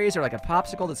raspberries or like a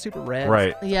popsicle that's super red.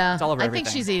 Right. Yeah. It's all over I think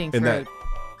everything. she's eating In fruit.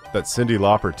 that Cyndi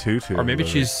Lauper tutu. Or maybe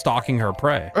she's stalking her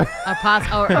prey. Or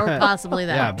possibly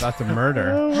that. Yeah, about to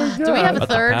murder. Do we have a About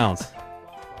the third? pounds.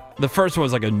 The first one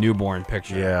was like a newborn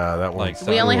picture. Yeah, that one. Like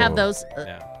We only have Ooh. those.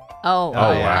 Yeah. Oh,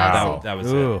 Oh, yeah, wow. I see. That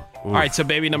was Ooh. it. All right, so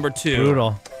baby number 2.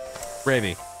 Brutal.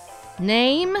 Ravy.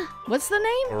 Name? What's the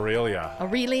name? Aurelia.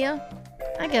 Aurelia?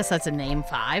 I guess that's a name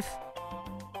 5.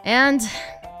 And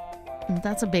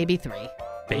that's a baby 3.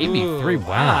 Baby Ooh, 3.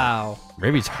 Wow.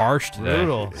 Ravy's harsh today.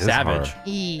 Brutal. It is Savage. hard.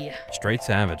 E. Straight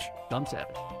savage. Dumb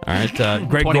savage. All right,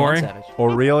 Greg 21 Gorey. savage.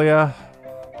 Aurelia.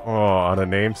 Oh, on a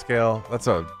name scale, that's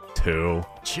a 2.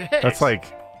 Jeez. That's like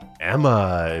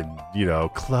Emma,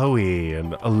 and, Chloe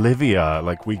and Olivia.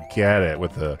 Like, we get it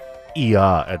with the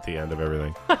 "ia" at the end of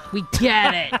everything. We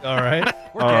get it. All right.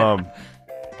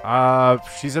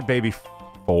 She's a baby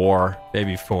 4.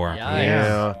 Baby 4. Yeah.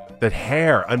 Yeah. That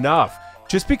hair, enough.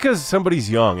 Just because somebody's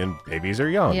young, and babies are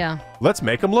young, Yeah. let's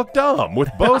make them look dumb with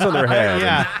bows on their head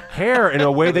Yeah. and hair in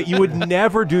a way that you would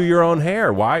never do your own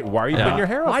hair. Why are you putting your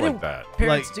hair up Why like do that?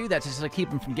 parents do that? Just to keep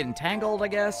them from getting tangled, I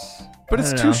guess. But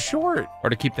it's too short. Or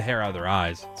to keep the hair out of their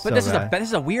eyes. But this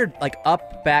is a weird like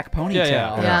up back ponytail,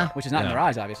 Yeah. which is not in Yeah. their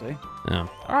eyes, obviously. Yeah.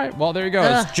 All right. Well, there you go.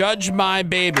 It's Judge My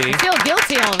Baby. I feel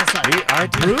guilty all of a sudden. I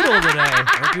brutal today.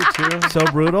 I do too. So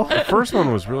brutal. The first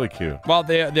one was really cute. Well,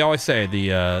 they always say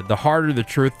the harder the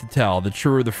truth to tell, the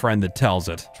truer the friend that tells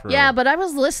it. Yeah, but I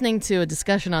was listening to a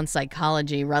discussion on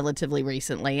psychology relatively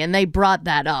recently, and they brought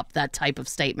that up, that type of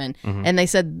statement, Mhm. and they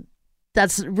said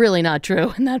that's really not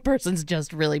true, and that person's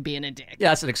just really being a dick. Yeah,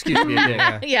 that's an excuse to be a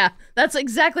dick. Yeah, that's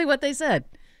exactly what they said.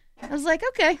 I was like,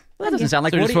 okay. That doesn't sound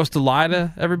like So you're Woody. supposed to lie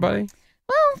to everybody?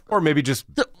 Or maybe just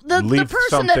the leave person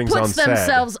some that things puts unsaid.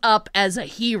 themselves up as a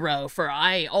hero for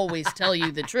I always tell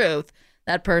you the truth,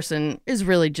 that person is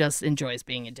really just enjoys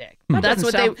being a dick. That That's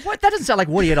what doesn't they. sound- That doesn't sound like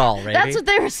Woody at all, Ravy. That's what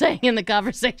they were saying in the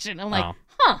conversation. I'm like,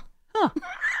 huh.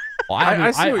 Well,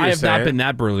 I see what you're have not saying. been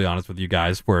that brutally honest with you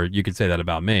guys where you could say that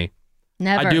about me.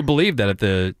 Never. I do believe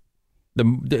that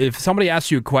if somebody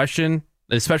asks you a question,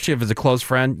 especially if it's a close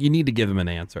friend, you need to give them an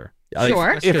answer.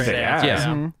 Sure. Like, If they ask. Yeah.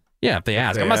 Mhm. Yeah, if they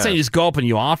ask. they I'm not saying ask. you just go up and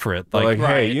you offer it. Like, hey,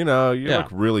 right. you know, you Yeah. look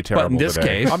really terrible But in this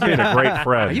today. case, I'm being a great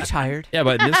friend. Are you tired? Yeah,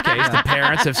 but in this case, the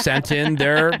parents have sent in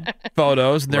their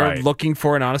photos. And they're Right. looking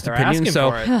for an honest They're opinion. asking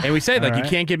So, for it. and we say like, you right.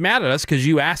 can't get mad at us because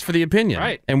you asked for the opinion,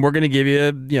 Right. And we're going to give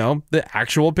you, the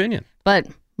actual opinion. But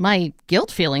my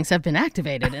guilt feelings have been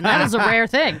activated, and that is a rare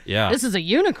thing. Yeah. This is a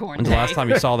unicorn When's day. the last time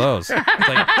you saw those? It's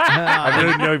like, I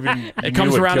didn't know even you it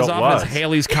comes knew what around as guilt often was. as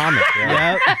Haley's Comet.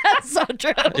 Yep. so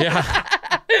true. Yeah.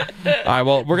 All right,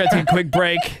 well, we're going to take a quick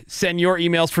break. Send your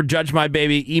emails for Judge My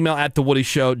Baby. Email at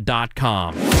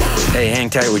thewoodyshow.com. Hey, hang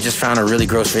tight. We just found a really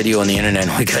gross video on the internet.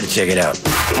 We gotta check it out.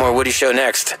 More Woody Show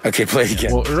next. Okay, play it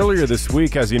again. Well, earlier this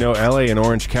week, as you know, LA and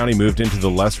Orange County moved into the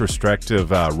less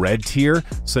restrictive red tier.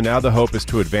 So now the hope is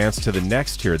to advance to the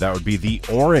next tier. That would be the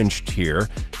orange tier.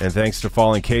 And thanks to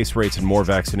falling case rates and more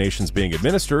vaccinations being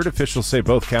administered, officials say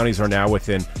both counties are now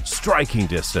within striking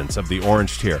distance of the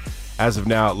orange tier. As of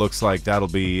now, it looks like that'll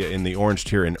be in the orange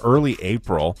tier in early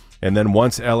April. And then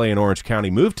once LA and Orange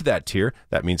County move to that tier,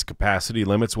 that means capacity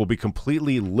limits will be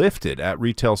completely lifted at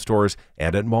retail stores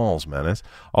and at malls, Menace.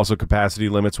 Also, capacity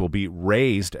limits will be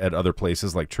raised at other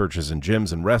places like churches and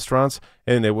gyms and restaurants.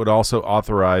 And it would also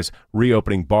authorize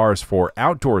reopening bars for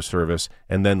outdoor service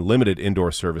and then limited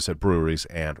indoor service at breweries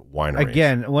and wineries.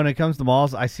 Again, when it comes to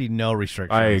malls, I see no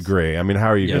restrictions. I agree. I mean, how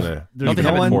are you Yes. going to There's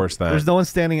no one. enforce that? There's no one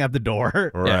standing at the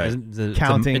door. Right.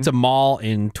 Counting. It's a mall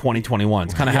in 2021.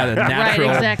 It's kind of had a Right,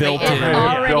 natural exactly. built-in. It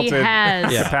already built-in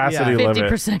has capacity limit.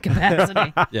 50%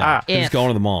 capacity. Yeah, he's If. going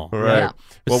to the mall. Right. Yeah.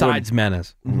 Besides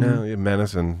Menace. No, yeah,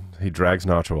 Menace, and he drags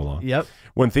Nacho along. Yep.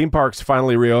 When theme parks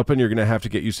finally reopen, you're going to have to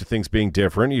get used to things being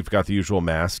different. You've got the usual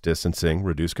mask, distancing,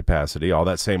 reduced capacity, all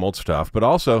that same old stuff. But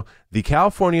also, the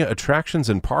California Attractions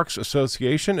and Parks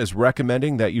Association is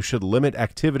recommending that you should limit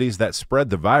activities that spread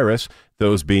the virus,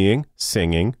 those being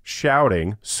singing,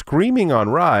 shouting, screaming on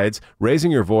rides,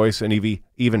 raising your voice, and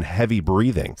even heavy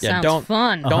breathing. Yeah, Sounds don't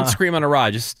fun. don't scream on a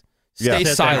ride. Just stay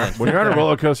silent. When you're on a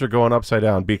roller coaster going upside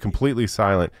down, be completely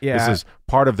silent. Yeah. This is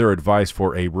part of their advice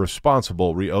for a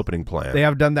responsible reopening plan. They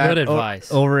have done that Good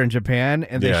advice. over in Japan,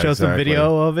 and they Yeah, show some exactly.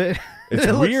 video of it. It's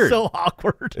it weird. looks so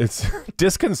awkward. It's How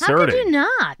disconcerting. could you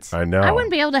not? I know. I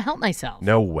wouldn't be able to help myself.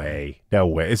 No way. No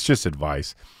way. It's just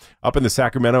advice. Up in the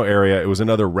Sacramento area, it was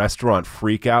another restaurant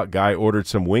freakout. Guy ordered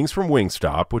some wings from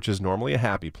Wingstop, which is normally a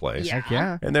happy place. Yeah. Heck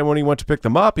yeah. And then when he went to pick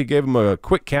them up, he gave them a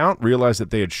quick count, realized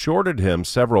that they had shorted him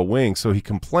several wings, so he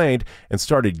complained and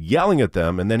started yelling at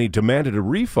them, and then he demanded a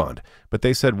refund. But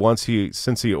they said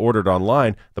since he ordered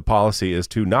online, the policy is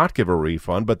to not give a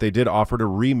refund, but they did offer to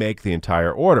remake the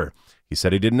entire order. He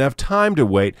said he didn't have time to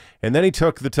wait, and then he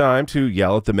took the time to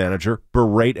yell at the manager,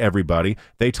 berate everybody.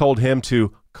 They told him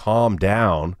to calm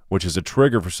down, which is a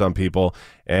trigger for some people,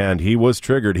 and he was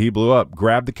triggered. He blew up,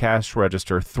 grabbed the cash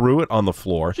register, threw it on the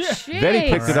floor. Then he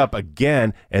picked it up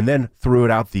again and then threw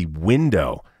it out the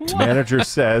window. The manager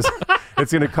says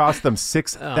it's going to cost them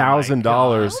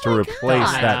 $6,000 to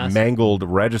replace that mangled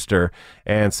register.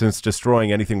 And since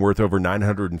destroying anything worth over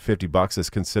 $950 is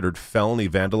considered felony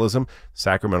vandalism,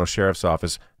 Sacramento Sheriff's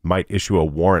Office might issue a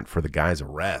warrant for the guy's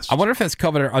arrest. I wonder if that's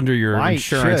covered under your Why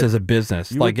insurance should? as a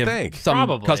business. You like would if think. some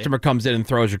Probably. customer comes in and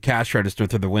throws your cash register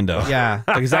through the window. Yeah.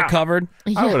 Like, is that covered?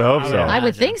 I would hope so. I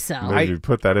would think so. Maybe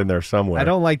put that in there somewhere. I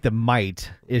don't like the might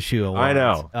issue a warrant. I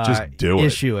know. Just do it.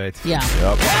 Issue it. Yeah.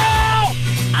 Yep.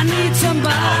 I need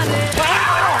somebody.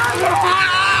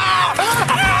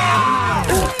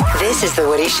 This is The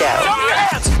Woody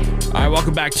Show. All right,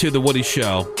 welcome back to the Woody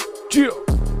Show.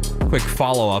 Quick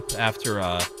follow-up after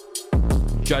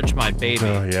Judge My Baby.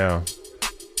 Oh, yeah.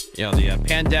 You know, the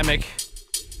pandemic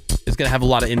is going to have a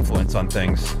lot of influence on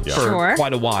things for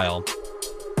quite a while.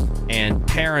 And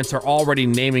parents are already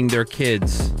naming their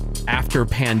kids after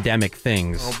pandemic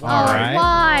things. All right.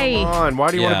 Why? Come on.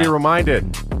 Why do you want to be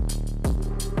reminded?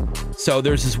 So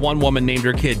there's this one woman named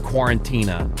her kid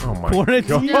Quarantina. Oh, my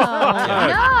Quarantina.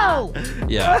 God. No.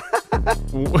 Yeah.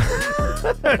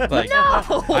 Like,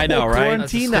 No. I know, right?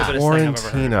 Quarantina.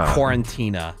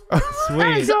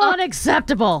 That is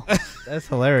unacceptable. That's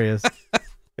hilarious.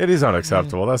 It is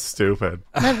unacceptable. That's stupid.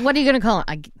 What are you going to call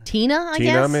it? Tina, I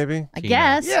Tina, guess? maybe? I Tina.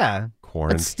 guess. Yeah. Quarantina.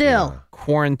 But still.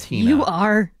 Quarantina. You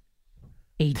are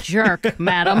a jerk,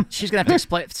 madam. She's going to have to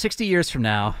explain 60 years from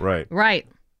now. Right. Right.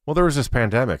 Well, there was this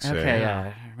pandemic. So Okay,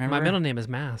 yeah. My middle name is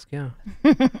Mask, yeah.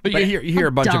 But you hear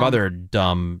a bunch of dumb. other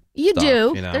dumb You stuff,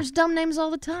 do. You know? There's dumb names all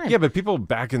the time. Yeah, but people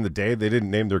back in the day, they didn't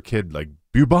name their kid like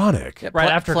bubonic. Right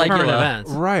after current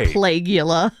events. Right.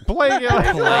 Plagueula.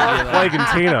 Plague and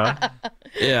Tina.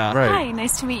 Yeah. Right. Hi,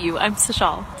 nice to meet you. I'm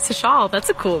Sashal. Sashal, that's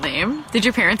a cool name. Did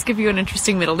your parents give you an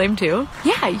interesting middle name too?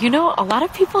 Yeah, you know, a lot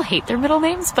of people hate their middle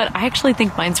names, but I actually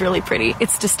think mine's really pretty.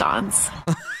 It's Distance.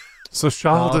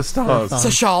 Social distance.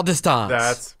 Social distance.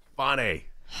 That's funny.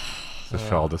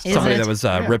 Social distance. Somebody that was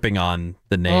ripping on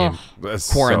the name That's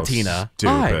Quarantina. so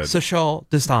Hi, stupid. social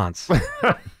distance.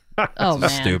 Oh, man.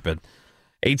 Stupid.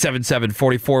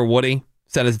 877-44-WOODY.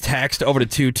 Send us a text over to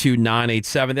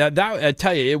 22987. I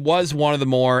tell you, it was one of the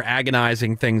more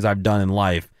agonizing things I've done in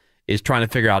life is trying to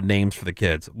figure out names for the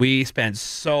kids. We spent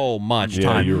so much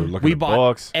time. You were looking we at bought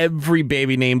books. every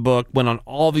baby name book, went on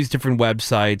all these different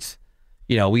websites.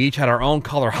 You know, we each had our own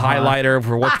color highlighter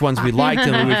for which ones we liked,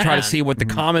 and we would try to see what the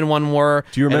common one were.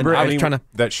 Do you remember I was any trying to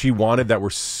that she wanted that were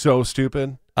so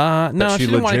stupid? No, that she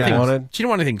didn't want legit anything. wanted? She didn't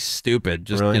want anything stupid.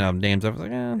 Just Really? Names. I was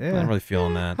like, I'm not really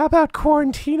feeling that. How about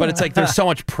Quarantina? But it's like there's so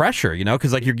much pressure,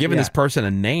 because like you're giving this person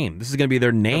a name. This is going to be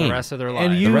their name For the rest of their life.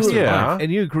 And the you, rest of their life.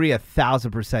 and you agree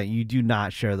 1,000%. You do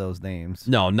not share those names.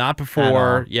 No, not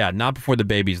before. Yeah, not before the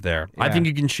baby's there. I Yeah. think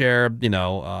you can share. It's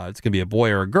going to be a boy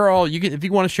or a girl. You can, if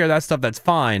you want to share that stuff, that's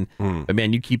fine. But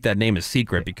man, you keep that name a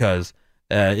secret because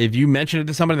if you mention it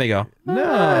to somebody, they go, No,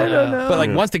 I don't know. But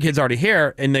like once the kid's already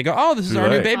here and they go, oh, this is our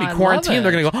new Right. baby, I love Quarantine, it.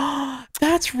 they're going to go, oh,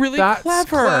 that's really That's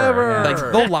clever. Like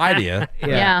they'll lie to you.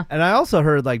 Yeah. And I also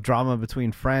heard like drama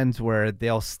between friends where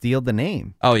they'll steal the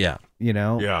name. Oh, yeah. You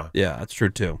know? Yeah. Yeah, that's true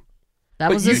too. That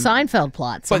But was a Seinfeld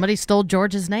plot. Somebody stole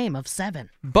George's name of 7.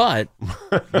 But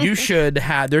you should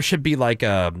have. There should be like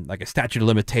a statute of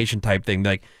limitation type thing.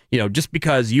 Like just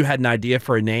because you had an idea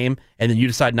for a name and then you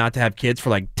decide not to have kids for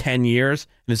like 10 years,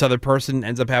 and this other person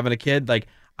ends up having a kid. Like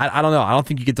I don't know. I don't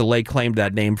think you get to lay claim to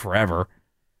that name forever.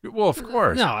 Well, of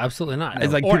course. No, absolutely not.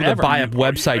 It's like Or people that ever. buy up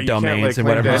website You can't lay domains and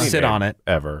claim to whatever any sit name on it.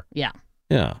 ever. Yeah.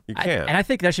 Yeah, You can't. And I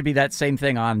think that should be that same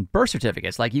thing on birth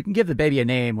certificates. Like you can give the baby a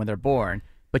name when they're born,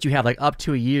 but you have like up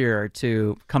to a year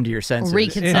to come to your senses.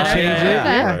 Reconsider. And change it.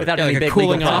 Yeah. Without Yeah, any like a big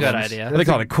cooling legal off. problems. Good idea. What they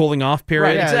call it a cooling off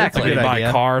period. Right, exactly. Like when you Good buy idea.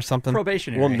 a car or something.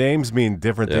 Probationary. Well, names mean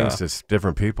different things to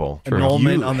different people. True.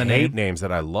 Annulment You on the hate name? names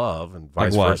that I love, and Like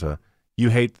vice what? versa. You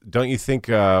hate? Don't you think?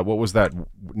 What was that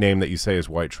name that you say is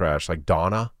white trash? Like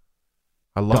Donna.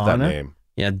 I love Donna? that name.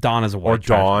 Yeah, Dawn is a Or white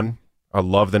trash. Dawn. I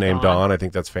love the name Dawn. Dawn. I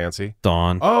think that's fancy.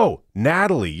 Dawn. Oh,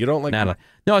 Natalie. You don't like Natalie.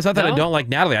 No, it's not that I No? don't like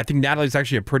Natalie. I think Natalie's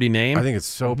actually a pretty name. I think it's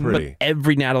so But pretty.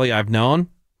 every Natalie I've known,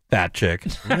 that chick.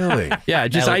 Really? Yeah,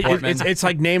 just Natalie Portman. it's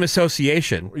like name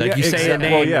association. Like Yeah, you say a exactly.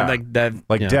 name Well, yeah. like that.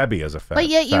 Like yeah. Debbie as a fat. But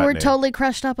yet you fat were name. totally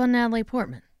crushed up on Natalie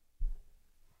Portman.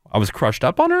 I was crushed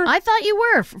up on her. I thought you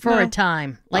were for No. a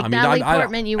time. Like I mean, Natalie I-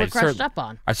 Portman, you were I crushed cer- up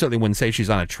on. I certainly wouldn't say she's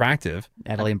unattractive.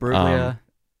 Natalie Imbruglia.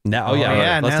 Oh yeah,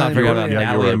 yeah, let's not Natalie forget about Imbruglia. Yeah, you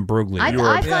Natalie were- Imbruglia. I, You were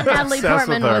I thought Natalie obsessed with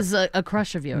Portman her. was a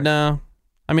crush of yours. No,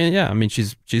 I mean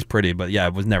she's pretty, but yeah,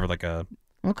 it was never like a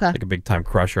Okay. big time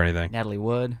crush or anything. Natalie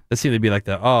Wood. That seemed to be like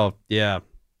the Yeah,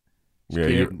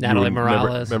 Natalie never-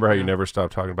 Morales. remember how you never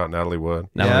stopped talking about Natalie Wood?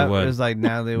 Natalie Yeah, Wood. it was like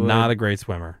Natalie Wood. Not a great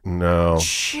swimmer. No.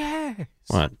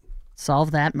 What?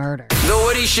 Solve that murder. The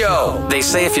Woody Show. They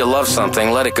say if you love something,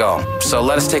 let it go. So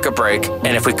let us take a break, and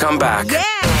if we come back,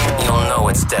 you'll know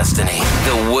it's destiny.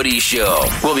 The Woody Show.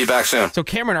 We'll be back soon. So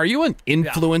Cameron, are you an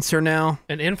influencer now?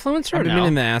 An influencer? I've been No.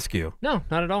 meaning to ask you No,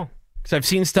 not at all. because I've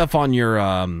seen stuff on your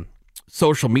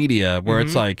social media where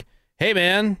it's like, "Hey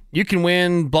man, you can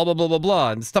win blah blah blah blah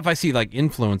blah," and stuff I see like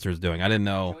influencers doing. I didn't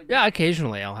know. Yeah,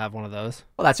 occasionally I'll have one of those.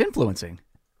 Well, that's influencing.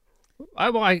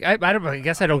 I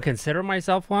guess I don't consider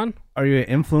myself one. Are you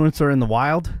an influencer in the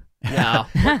wild? No.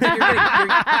 Like,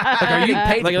 are you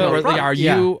paid like, to go like, front.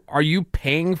 are you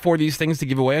paying for these things to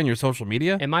give away on your social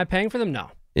media? Am I paying for them?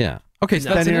 No. Yeah. Okay,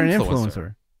 so that's an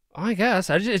influencer. I guess.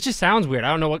 It just sounds weird. I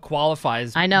don't know what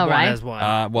qualifies I know, one right? as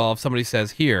one. Well, if somebody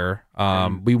says here,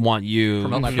 we want you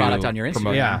Promote my to product on your Instagram.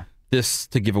 promote this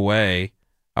to give away,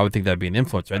 I would think that'd be an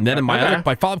influencer. And then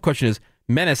my follow-up question is,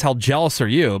 Menace, how jealous are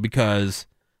you? Because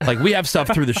like we have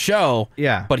stuff through the show,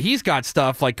 but he's got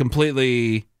stuff like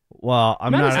completely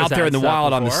I'm not out there in the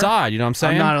wild on the side. You know what I'm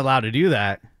saying? I'm not allowed to do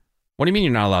that. What do you mean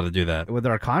you're not allowed to do that? With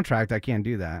our contract, I can't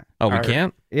do that. Oh, we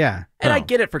can't? Yeah. And I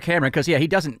get it for Cameron because, he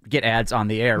doesn't get ads on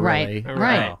the air, really.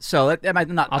 Right. So that might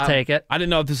not. I'll take it. I didn't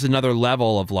know if this is another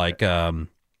level of like,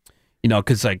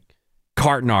 because like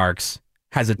Carton Arcs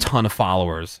has a ton of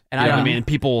followers. And you know what I mean? And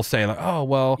people will say like, oh,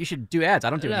 well. You should do ads.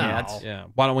 I don't do any ads. Yeah.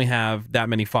 Why don't we have that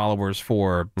many followers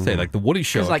for, say, like the Woody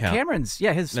Show Because like account? Cameron's,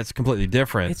 That's completely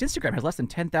different. his Instagram has less than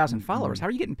 10,000 followers. How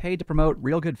are you getting paid to promote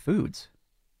real good foods?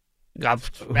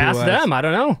 Ask them. I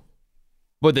don't know.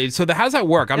 But how's that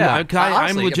work? I'm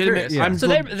honestly, legitimate. I'm I'm So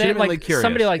they legitimately like curious.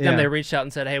 somebody like them. They reached out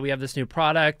and said, "Hey, we have this new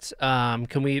product.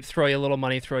 Can we throw you a little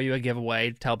money, throw you a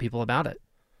giveaway, tell people about it?"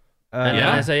 And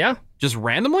I say, "Yeah." Just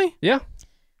randomly? Yeah.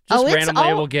 Just it's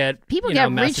randomly, we'll get people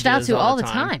get reached out to all the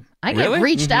time. I get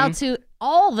reached out to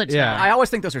all the time. Yeah. I always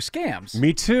think those are scams.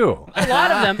 Me too. A lot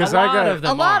of them.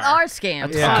 A lot are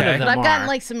scams. A ton of But them I've gotten are.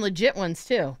 like some legit ones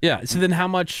too. Yeah. So then how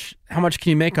much can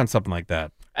you make on something like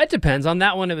that? It depends. On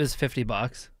that one, it was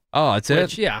 $50. Oh, that's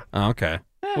Which, it? yeah. Oh, okay.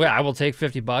 Well, I will take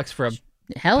 $50 for a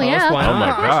Hell post. yeah. Why Oh my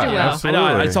not? God, I absolutely.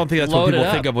 I know. I just don't think that's what Load it people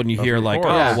up. think of when you hear like,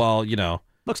 course. oh, well, you know.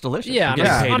 Looks delicious. Yeah,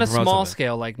 Getting paid on to a promote small something.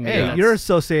 scale like me. Hey, you're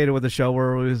associated with a show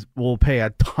where we'll pay a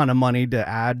ton of money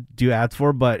to do ads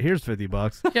for, but here's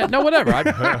 $50. Yeah, no, whatever.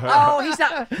 Oh, he's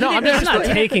not. No, I'm not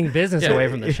taking business away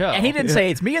from the show. And he didn't say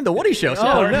it's me and the Woody Show. So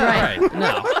Oh, no. Right.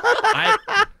 No.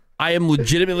 I am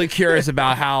legitimately curious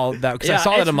about how that, because I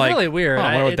saw that, it's I'm like, really weird. oh,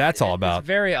 I wonder what It- that's all It's about.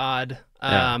 very odd.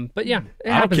 Yeah. But yeah, it I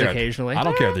don't happens care. occasionally. I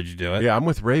don't care that you do it. Yeah, I'm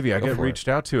with Ravy. I Go get for it. reached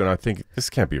out to, and I think this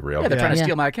can't be real. Yeah, they're trying to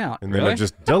steal my account. And then Really? I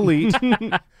just delete.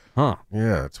 Huh.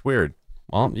 Yeah, it's weird.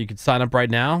 Well, you can sign up right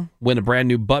now, win a brand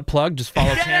new butt plug. Just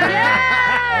follow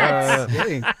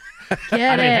Cameron.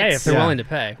 Get Hey, it. if they're willing to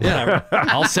pay, Yeah, whatever.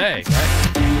 I'll say.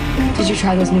 Did you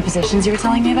try those new positions you were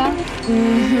telling me about?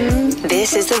 Mm-hmm.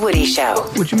 This is The Woody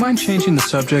Show. Would you mind changing the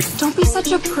subject? Don't be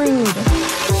such a prude.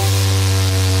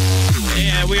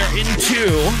 And we are into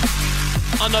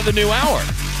another new hour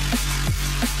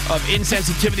of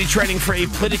insensitivity training for a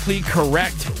politically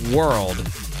correct world.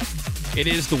 It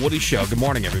is The Woody Show. Good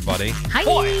morning, everybody. Hi.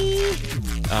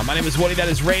 My name is Woody. That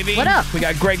is Ravy. What up? We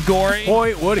got Greg Gorey.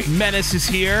 Boy, Woody. Menace is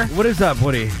here. What is up,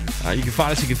 Woody? You can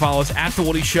find us. You can follow us at The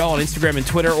Woody Show on Instagram and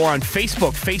Twitter, or on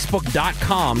Facebook,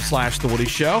 facebook.com/The Woody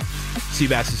Show.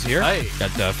 Seabass is here. Hey.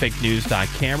 Got fake news.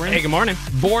 Cameron. Hey, good morning.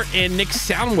 Bort and Nick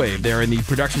Soundwave. They're in the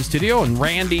production studio, and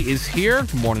Randy is here.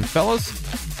 Good morning, fellas.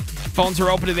 Phones are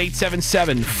open at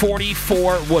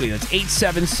 877-44-WOODY. That's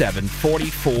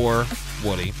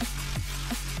 877-44-WOODY.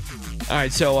 All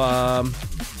right, so I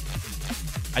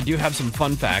do have some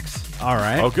fun facts. All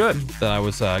right. Oh, good. That I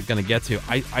was going to get to.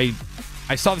 I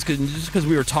saw this just because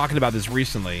we were talking about this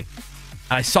recently. And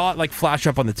I saw it like flash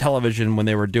up on the television when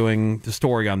they were doing the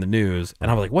story on the news, and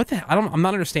I was like, "What the? I'm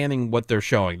not understanding what they're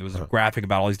showing." There was a graphic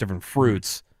about all these different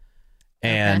fruits,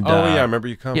 and yeah, I remember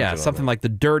you commented yeah, on something that. like the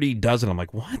Dirty Dozen. I'm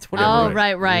like, what? Whatever. Oh,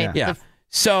 right. Yeah. The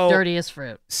So dirtiest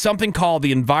fruit. something called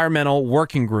the Environmental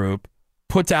Working Group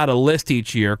puts out a list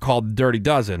each year called the Dirty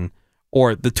Dozen,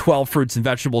 or the 12 fruits and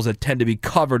vegetables that tend to be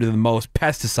covered in the most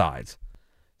pesticides.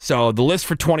 So the list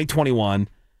for 2021,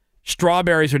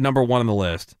 strawberries are number 1 on the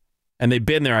list, and they've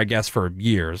been there, I guess, for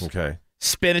years. Okay.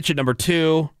 Spinach at number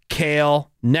 2,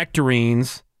 kale,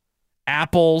 nectarines,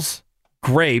 apples,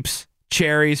 grapes,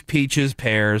 cherries, peaches,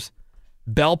 pears,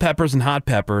 bell peppers and hot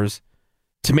peppers,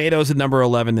 tomatoes at number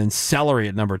 11, and celery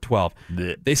at number 12.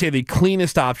 They say the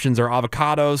cleanest options are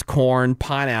avocados, corn,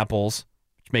 pineapples,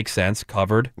 which makes sense,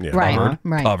 covered, Yeah. Right. covered,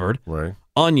 Right. covered, Right.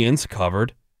 onions,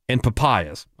 covered, and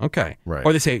papayas. Okay. Right.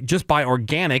 Or they say just buy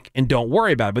organic and don't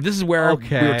worry about it. But this is where we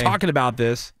were talking about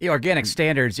this. The organic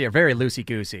standards are very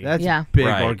loosey-goosey. That's Yeah. big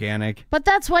Right. organic. But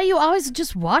that's why you always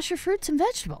just wash your fruits and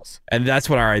vegetables. And that's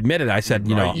what I admitted. I said,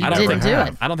 you know, Right. You I don't didn't think do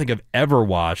it. I don't think I've ever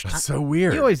washed. That's so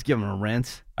weird. You always give them a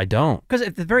rinse. I don't. Because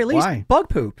at the very least, Why? bug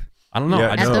poop. I don't know. Yeah,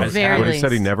 I At just, the I just very haven't. But he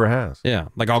said he least. never has. Yeah,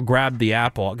 like I'll grab the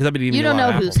apple because I've been eating. You don't a lot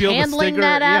know of who's apples. Peel the handling sticker,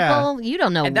 that yeah. apple. You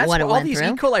don't know And that's what it all went these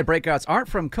through. E. coli breakouts aren't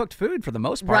from cooked food for the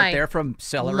most part. Right. They're from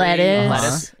celery,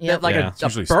 Lettuce. Yep. that like Yeah. a It's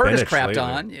usually bird is spinach crapped lately.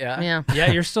 on. Yeah. Yeah.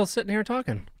 Yeah, you're still sitting here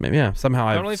talking. Maybe, yeah, somehow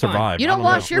I've Totally fine. survived. You I don't know.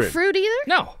 wash your Weird. fruit either?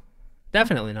 No,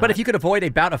 definitely not. But if you could avoid a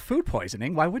bout of food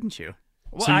poisoning, why wouldn't you?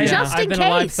 well, So you- Just I've in been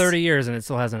alive case. 30 years and it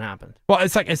still hasn't happened. Well,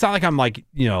 it's not like I'm like,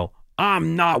 you know,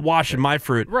 I'm not washing my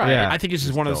fruit. Right. I think it's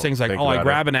just one of those things like, think I about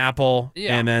grab it. an apple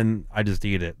Yeah. and then I just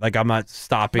eat it. Like I'm not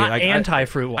stopping. Not Like,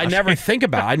 anti-fruit I washing. never think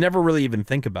about it. I never really even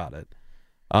think about it.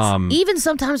 Even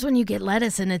sometimes when you get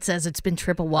lettuce and it says it's been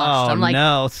triple washed, Oh I'm like,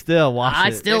 no, still wash I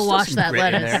it. still wash some that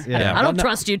grit in lettuce. there. Yeah. I don't But no-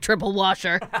 trust you, triple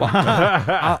washer.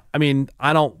 I mean,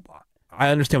 I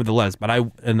understand with the lettuce, but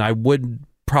I would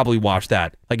probably wash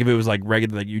that. Like if it was like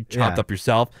regular, like you chopped Yeah. up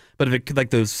yourself. But if it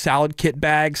like those salad kit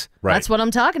bags, Right. That's what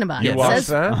I'm talking about. You It wash says-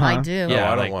 that? I Uh-huh. do. Yeah, I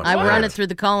don't like- want I that. run it through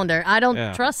the colander. I don't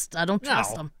Yeah. trust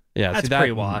them. yeah, That's see, that,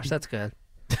 pre-wash. That's good.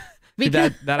 see,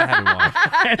 that I haven't washed.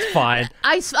 It's fine.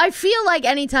 I feel like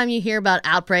anytime you hear about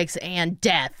outbreaks and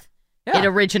death, it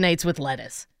originates with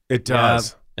lettuce. It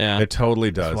does. Yeah. It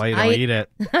totally does. That's why you don't eat it.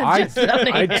 Just don't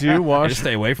eat I it. do I wash. just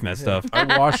stay away from that stuff.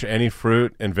 I wash any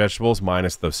fruit and vegetables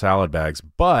minus the salad bags,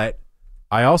 but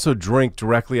I also drink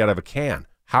directly out of a can.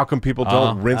 How come people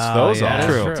don't rinse those yeah. off?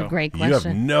 True. That's a great You have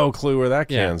question. no clue where that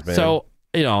can's been. So,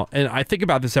 and I think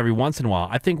about this every once in a while.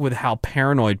 I think with how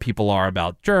paranoid people are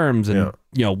about germs and,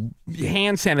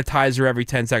 hand sanitizer every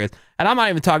 10 seconds. And I'm not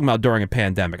even talking about during a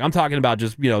pandemic. I'm talking about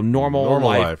just, normal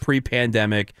life,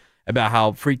 pre-pandemic, about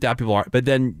how freaked out people are. But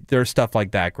then there's stuff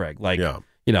like that, Greg, like,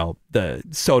 the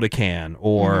soda can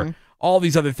or all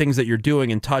these other things that you're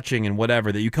doing and touching and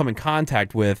whatever that you come in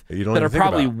contact with You don't that even are think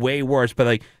probably about. way worse. But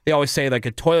like they always say, like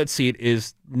a toilet seat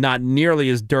is not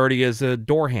nearly as dirty as a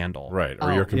door handle. Right.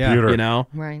 Or your yeah. computer.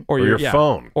 Right. Or your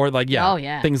phone. Or like, Oh,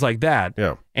 yeah. things like that.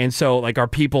 Yeah. And so like, are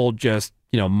people just,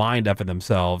 mind effing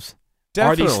themselves?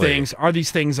 Definitely. Are these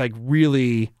things like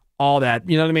really all that,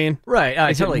 you know what I mean?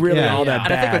 Right. Is it Totally. really all that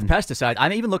And I think bad? with pesticides,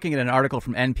 I'm even looking at an article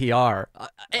from NPR.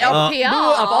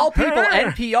 NPR? Of all people,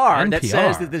 NPR, that NPR.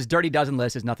 says that this dirty dozen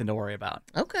list is nothing to worry about.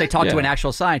 Okay. They talk to Yeah. an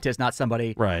actual scientist, not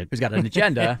somebody Right. who's got an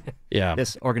agenda. Yeah.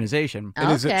 This organization.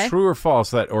 And is Okay. it true or false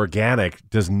that organic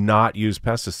does not use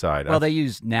pesticide? Well, they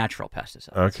use natural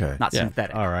pesticides. Okay. Not Yeah.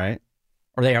 synthetic. All right.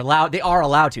 Or they are allowed to,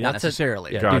 not What's a-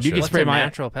 necessarily. Yeah, Gotcha. dude, you can What's spray a my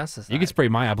natural pesticide? You can spray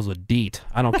my apples with DEET.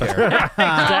 I don't care.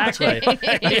 Exactly.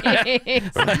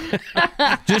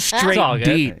 Just straight all good.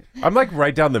 DEET. I'm like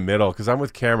right down the middle because I'm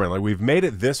with Cameron. Like we've made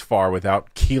it this far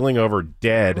without keeling over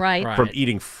dead Right. from Right.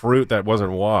 eating fruit that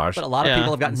wasn't washed. But a lot of Yeah.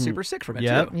 people have gotten super sick from it,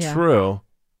 Yep. too. Yeah. True.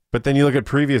 But then you look at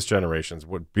previous generations,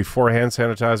 before hand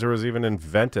sanitizer was even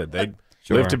invented. They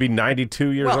lived to be 92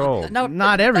 years old. No,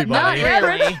 Not everybody. Not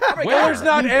really. Well, there's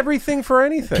not everything for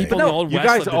anything. People in the Old you West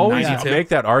guys lived in always 92. make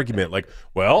that argument like,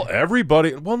 well,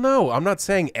 everybody. Well, no, I'm not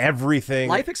saying everything.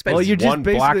 Life expectancy. Well, you just one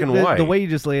black basically and white. the way you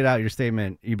just laid out your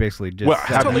statement, you basically just Well, said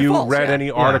have totally you false, read yeah. any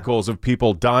articles of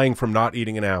people dying from not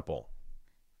eating an apple?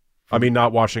 I mean,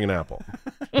 not washing an apple.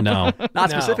 No. Not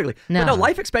specifically. No. But no,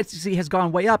 life expectancy has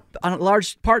gone way up on a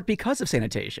large part because of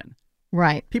sanitation.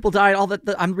 Right. People died all that.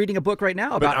 I'm reading a book right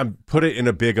now But about. put it in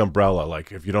a big umbrella.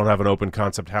 Like if you don't have an open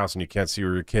concept house and you can't see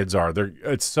where your kids are,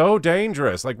 it's so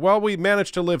dangerous. Like, well, we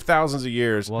managed to live thousands of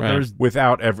years Well, there's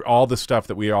without all the stuff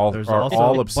that we all there's are also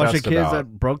all a obsessed bunch of kids about.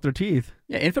 that broke their teeth.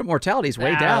 Yeah, infant mortality is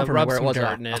way Ah, down from rub where it some was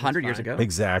dirt in it, 100 it's years fine. ago.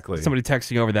 Exactly. Somebody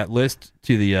texting over that list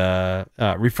to the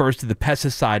refers to the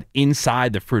pesticide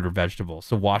inside the fruit or vegetable.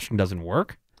 So washing doesn't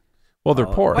work. Well, they're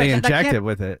poor. They that inject can't- it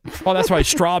with it. Well, that's why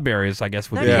strawberries, I guess,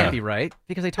 would That be. Yeah. can't be right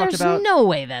because they talked There's about. no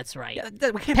way that's right. We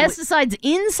can't believe- Pesticides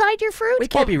inside your fruit? we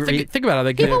can't be. Think about it.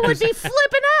 Like, People would because- be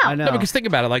flipping out. I know. No, because think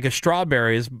about it. Like a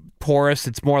strawberry is porous.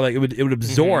 It's more like it would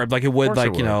absorb, like it would, course it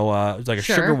like would. it's like a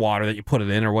Sure. sugar water that you put it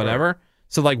in or whatever.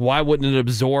 So like, why wouldn't it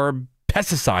absorb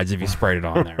pesticides if you sprayed it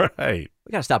on there? Right.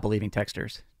 We gotta stop believing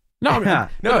texters. No, I mean, Yeah.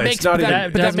 No, but it it's makes, not but even- that,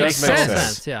 That but does that make makes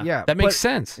sense. Yeah. Yeah, That makes but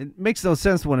sense. It makes no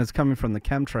sense when it's coming from the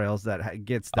chemtrails that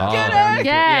gets that. Oh,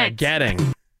 yeah, Get.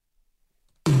 getting.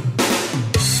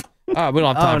 Oh, we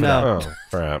don't have time Oh, for no. Oh,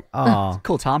 crap. Oh,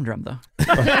 Cool tom drum though.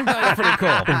 that. That's pretty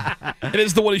cool. It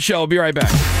is the Woody Show. I'll be right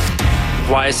back.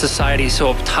 Why is society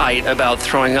so uptight about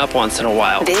throwing up once in a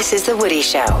while? This is The Woody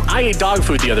Show. I ate dog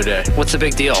food the other day. What's the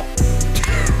big deal?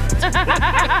 That's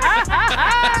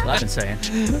what I've been saying.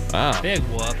 Wow. Big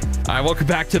whoop. All right, welcome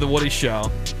back to the Woody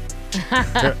Show.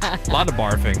 A lot of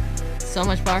barfing. So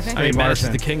much barfing. I mean, Menace is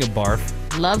barfing. the king of barf.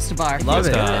 Loves to barf. love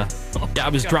it. Yeah, I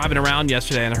was driving around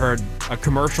yesterday and heard a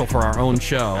commercial for our own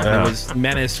show. And Yeah. it was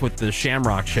Menace with the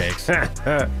Shamrock Shakes.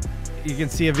 You can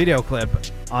see a video clip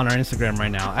on our Instagram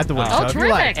right now at the Woody Oh, Show. If you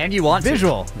terrific. like And you want to.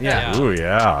 visual, yeah. Ooh,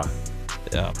 yeah.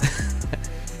 Yeah.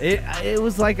 It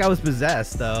was like I was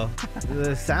possessed though.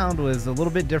 The sound was a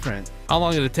little bit different. How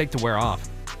long did it take to wear off?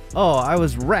 Oh, I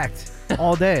was wrecked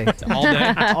all day. All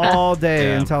day? all day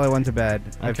Yeah. until I went to bed.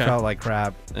 I Okay. felt like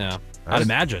crap. Yeah. I'd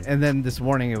imagine. And then this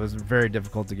morning it was very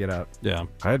difficult to get up. Yeah.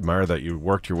 I admire that you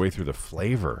worked your way through the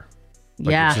flavor.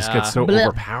 Like, Yeah. It just gets so Blech.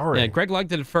 overpowering. Yeah, Greg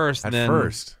liked it at first. At and then,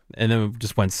 first. and then it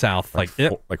just went south. Like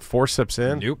like 4 sips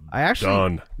in. Nope. I actually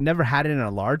Done. never had it in a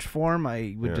large form.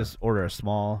 I would just order a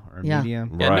small or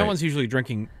medium. Yeah, no one's usually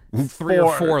drinking 3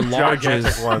 or 4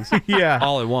 larges ones.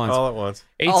 all at once. All at once.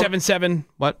 877.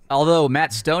 What? Although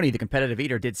Matt Stoney, the competitive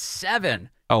eater, did 7.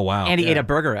 Oh, wow. And he ate a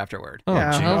burger afterward. Oh,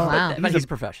 geez. But he's a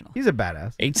professional. He's a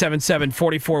badass.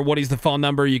 877-44 Woody's the phone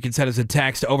number. You can send us a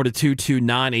text over to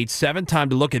 22987. Time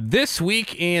to look at This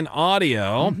Week in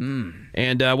Audio.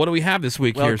 And what do we have this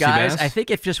week Well, here, guys, Seabass? I think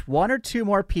if just 1 or 2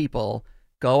 more people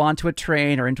go onto a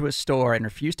train or into a store and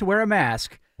refuse to wear a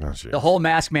mask, the whole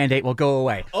mask mandate will go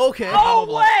away. Okay. Oh,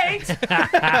 wait!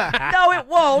 No, it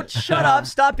won't. Shut up.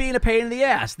 Stop being a pain in the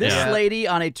ass. This lady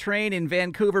on a train in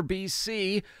Vancouver,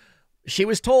 BC, she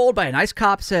was told by a nice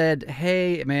cop, said,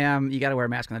 hey, ma'am, you got to wear a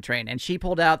mask on the train. And she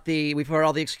pulled out we've heard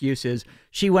all the excuses.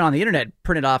 She went on the internet,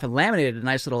 printed off and laminated a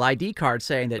nice little ID card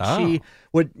saying that she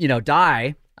would,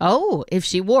 die. Oh, if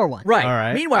she wore one. Right. All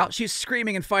right. Meanwhile, she's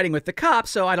screaming and fighting with the cop,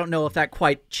 so I don't know if that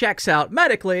quite checks out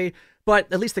medically,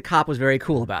 but at least the cop was very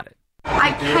cool about it.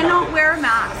 I cannot wear a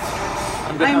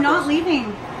mask. I'm not leaving.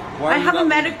 I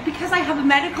have because I have a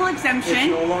medical exemption.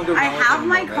 I have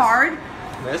my card.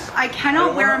 Miss, I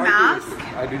cannot wear a mask.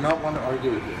 I do not want to argue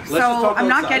with you. So I'm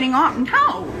not getting off.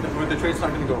 No. The train's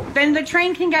not going to go. Then the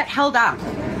train can get held up.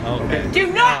 Okay.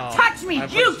 Do not touch me.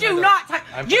 You do not touch.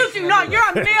 You do not. You're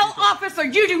a male officer.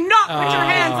 You do not put your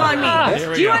hands on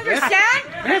me. Do you understand?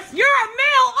 You're a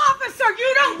male officer.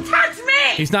 You don't touch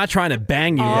me. He's not trying to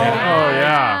bang you.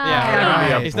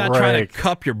 Yeah. He's not trying to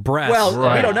cup your breast.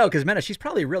 Well, we don't know because Mena, she's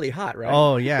probably really hot, right?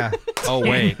 Oh, yeah. Oh,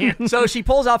 wait. So she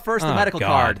pulls out first the medical God.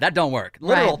 card. That don't work.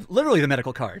 Literally the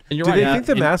medical card. And you're Do right. they think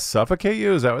the masks suffocate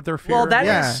you? Is that what they're fearing?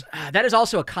 Well, that is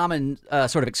also a common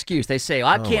sort of excuse. They say,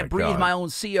 I can't breathe my own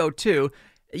CO2.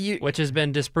 Which has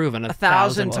been disproven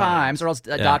 1,000 times, or else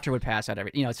a doctor would pass out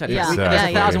every. There's Exactly.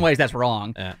 1,000 ways that's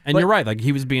wrong. Yeah. And you're right. Like,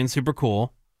 he was being super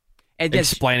cool, and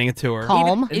explaining it to her.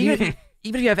 Calm. Even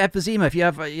if you have emphysema, if you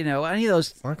have any of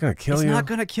those, it's not going to kill it's you. not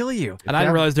going to kill you. And I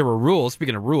didn't realize there were rules.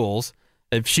 Speaking of rules,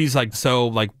 if she's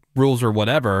rules or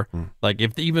whatever,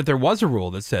 even if there was a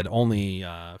rule that said only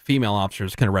female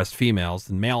officers can arrest females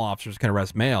and male officers can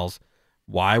arrest males,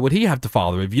 why would he have to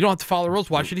follow them? If you don't have to follow the rules,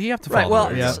 why should he have to follow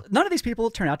Right. the Well, rules? none of these people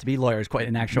turn out to be lawyers, quite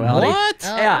in actuality. What?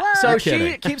 Yeah. So You're she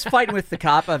kidding. keeps fighting with the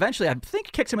cop. Eventually, I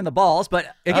think kicks him in the balls.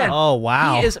 But again,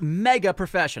 he is mega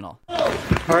professional. All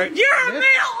right. You're a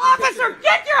male officer.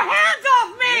 Get your hands off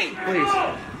me. Please.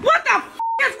 What the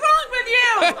is wrong with you?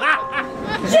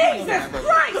 Jesus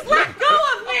Christ! Let go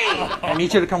of me. I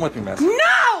need you to come with me, miss.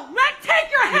 No! Take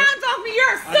your hands off me!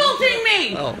 You're assaulting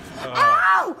me!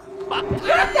 Ow!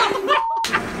 Get the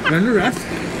You're under arrest.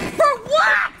 For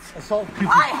what? Assault.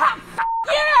 I have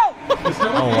you!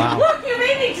 Oh, wow. Look, you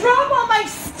made me drop all my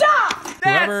stuff!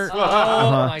 Whoever,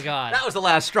 Oh my God. That was the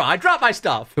last straw. I dropped my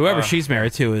stuff. whoever she's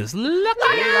married to is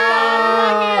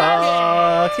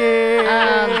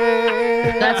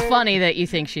That's funny that you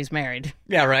think she's married.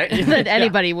 Yeah, right. That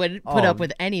anybody would put up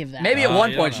with any of that. Maybe at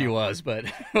one point she was, but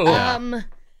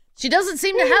she doesn't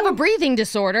seem to have a breathing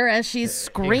disorder as she's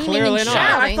screaming clearly and not.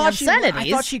 shouting I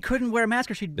obscenities. thought she couldn't wear a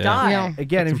mask or she'd die. Yeah.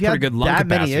 Again, Some if you have pretty good lung that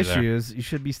many capacity there. issues, you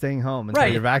should be staying home until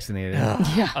Right. you're vaccinated.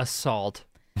 Assault.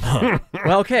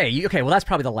 Well, okay. Well, that's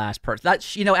probably the last person. That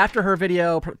after her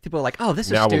video, people are like, "Oh, this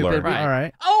is Now we'll stupid." learn. All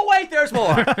right. Oh, wait, there's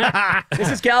more. This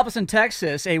is Galveston,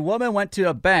 Texas. A woman went to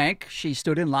a bank. She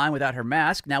stood in line without her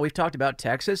mask. Now we've talked about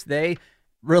Texas. They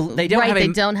don't have they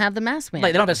don't have the mask mandate.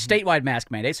 Like, they don't have a statewide mask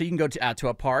mandate, so you can go to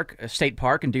a park, a state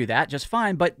park, and do that just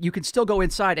fine. But you can still go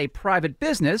inside a private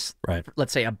business, Right.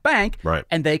 let's say a bank, Right.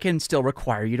 and they can still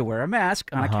require you to wear a mask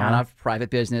on account of private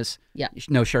business. Yeah.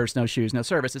 No shirts, no shoes, no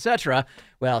service, etc.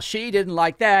 Well, she didn't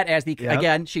like that.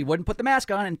 Again, she wouldn't put the mask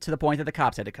on, and to the point that the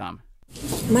cops had to come.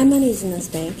 My money's in this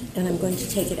bank, and I'm going to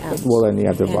take it out. Well, then you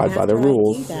have to And abide by the after I do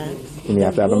rules, that, and you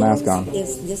have to have a mask rules on.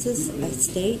 This is a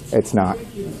state. It's not.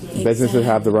 Businesses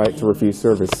have the right to refuse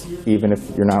service, even if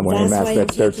you're not wearing a mask.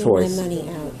 That's their choice. My money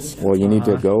out. Well, you need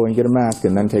to go and get a mask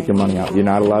and then take your money out. You're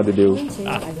not allowed to do,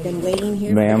 I've been waiting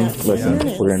here. ma'am, for about 10 listen,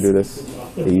 minutes. we're going to do this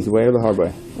the easy way or the hard way.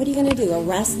 What are you going to do?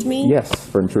 Arrest me? Yes,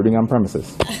 for intruding on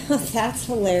premises. That's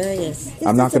hilarious. This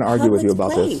I'm not is a going to argue with you public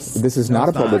about place. this. This is not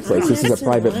a public place. This is a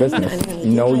private business.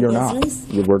 No, you're not.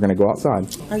 We're going to go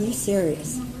outside. Are you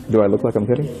serious? Do I look like I'm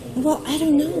kidding? Well, I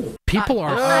don't know. People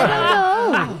are.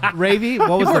 Ravy, what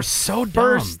was People the are so dumb.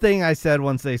 first thing I said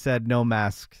once they said no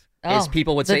masks? is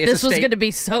people would that say it's this a was state. going to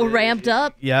be so ramped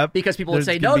up. Yep. Because people would There's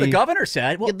say, gonna no, the be- governor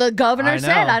said. Well, The governor I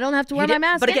said know. I don't have to wear my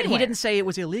mask But again, anywhere. he didn't say it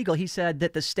was illegal. He said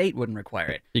that the state wouldn't require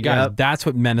it. You guys, that's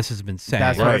what Menace has been saying.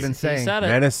 That's what I've been saying.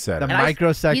 Menace said The it.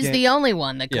 microsecond. He's the only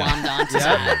one that glommed onto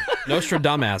Yeah.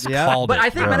 Nostradamus called But it. I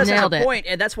think Menace has Nailed a it. point,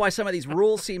 and that's why some of these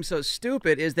rules seem so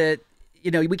stupid, is that,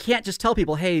 we can't just tell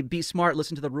people, hey, be smart,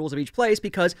 listen to the rules of each place,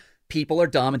 because people are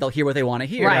dumb and they'll hear what they want to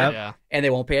hear. Right. Yeah. And they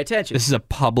won't pay attention. This is a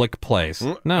public place.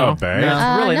 No. Oh, babe.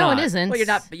 It's really no, not. it isn't. Well, you're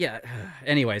not. Yeah.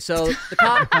 Anyway, so the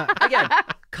cop again,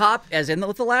 cop as in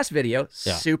with the last video,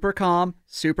 Yeah. super calm,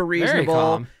 super Very reasonable.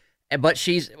 calm. But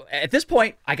she's at this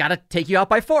point. I gotta take you out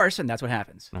by force, and that's what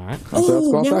happens. All right. Let's go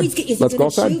Oh, now outside. is he Let's go going to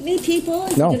outside. shoot me, people?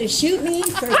 Is No. he going to shoot me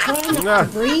for trying not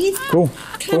to breathe? Cool.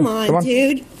 Come on,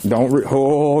 dude.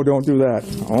 Don't do that.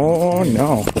 Oh,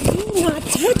 no. Do not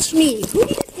touch me. Who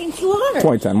do you think you are?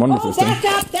 2010, one Oh, resisting.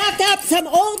 back up. Some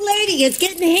old lady is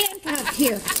getting handcuffed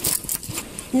here.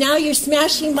 Now you're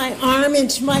smashing my arm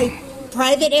into my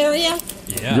private area?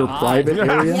 Yeah. Your private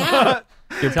area?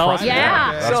 Yeah. Tell us.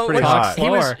 Yeah. That's So pretty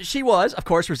hot. she was, of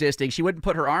course, resisting. She wouldn't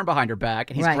put her arm behind her back,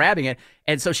 and he's Right. grabbing it,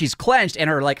 and so she's clenched, and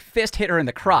her fist hit her in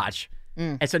the crotch.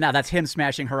 And so now that's him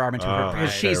smashing her arm into her Oh,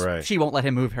 because okay, right. she won't let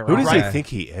him move her Who arm. does he think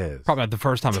he is? Probably not the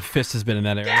first time a fist has been in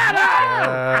that area.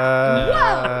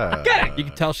 Get You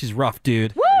can tell she's rough,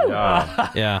 dude.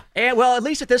 Yeah. And well, at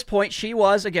least at this point, she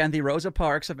was again the Rosa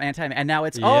Parks of anti. And now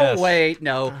it's Yes. oh wait,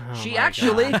 no, she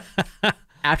actually.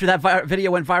 After that video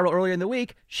went viral earlier in the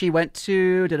week, she went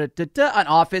to an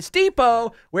Office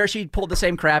Depot where she pulled the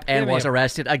same crap and was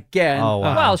arrested again. Oh,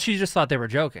 wow. Well, she just thought they were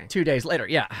joking. 2 days later.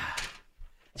 Yeah.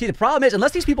 See, the problem is,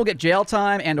 unless these people get jail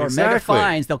time and or mega Exactly.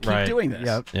 fines, they'll keep Right. doing this.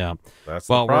 Yep. Yeah. That's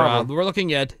the Well, problem. we're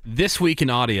looking at This Week in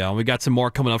Audio, and we got some more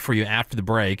coming up for you after the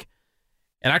break.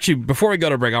 And actually, before we go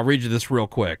to break, I'll read you this real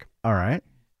quick. All right.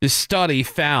 This study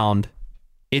found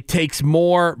it takes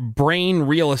more brain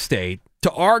real estate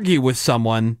to argue with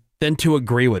someone than to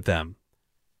agree with them.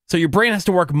 So your brain has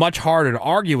to work much harder to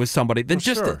argue with somebody than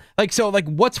just sure.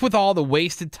 what's with all the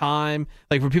wasted time?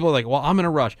 Like when people are like, well, I'm in a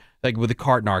rush, like with the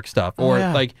Cartnark stuff, or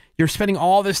yeah. like you're spending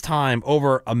all this time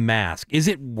over a mask. Is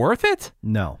it worth it?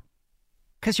 No.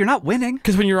 Because you're not winning.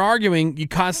 Because when you're arguing, you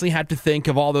constantly have to think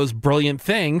of all those brilliant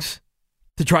things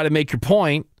to try to make your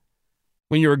point.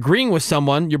 When you're agreeing with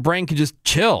someone, your brain can just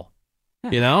chill,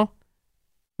 you know?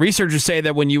 Researchers say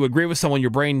that when you agree with someone, your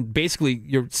brain basically,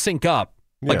 you sync up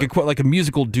like a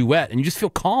musical duet, and you just feel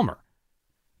calmer.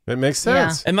 It makes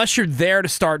sense. Unless you're there to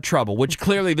start trouble, which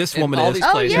clearly this woman all is. these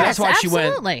Oh, places. yes, That's why she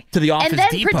absolutely. went to the Office and then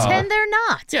Depot. pretend they're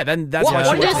not. Yeah, then that's What- why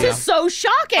what she is went. This is so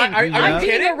shocking. Are you I'm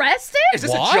being kidding? arrested? Is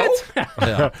this What? a joke?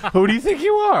 Yeah. Who do you think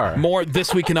you are? More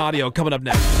This Week in Audio coming up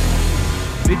next.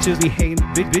 Bitches be hating.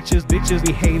 Bitches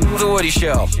be hating. The Woody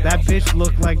Show. That bitch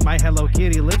looked like my Hello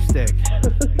Kitty lipstick.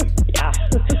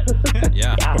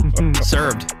 Yeah.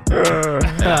 Served.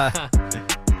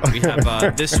 We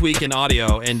have This Week in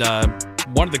Audio, and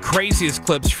one of the craziest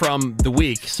clips from the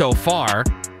week so far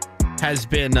has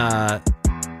been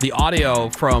the audio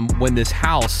from when this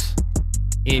house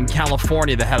in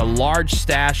California that had a large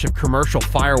stash of commercial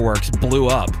fireworks blew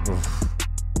up.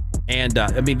 And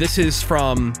I mean, this is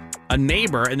from a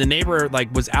neighbor, and the neighbor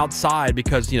was outside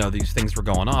because these things were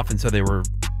going off, and so they were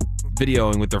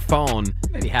videoing with their phone,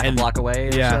 Maybe half a block away.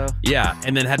 Or so. yeah,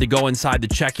 and then had to go inside to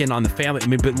check in on the family. I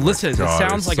mean, but listen, God, it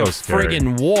sounds it's like a so scary.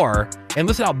 friggin' war, and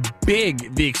listen how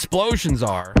big the explosions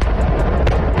are.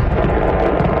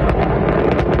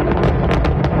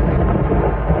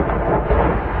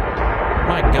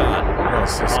 My God. Oh,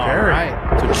 so scary. All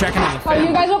right, so checking on the Are family.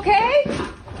 you guys okay?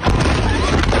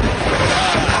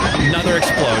 Another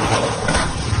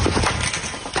explosion.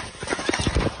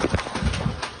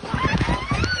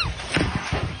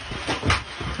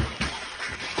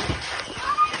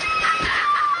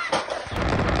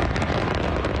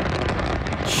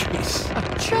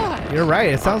 Jeez. You're right.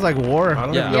 It sounds like war. I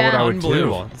don't even know what I would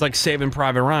unbelievable. do. It's like Saving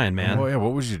Private Ryan, man. Oh, yeah.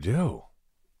 What would you do?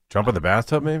 Jump in the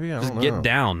bathtub, maybe? I Just don't know. get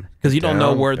down, because you don't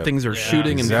know where Get- things are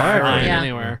shooting and exactly. firing. Yeah.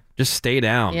 Anywhere. Just stay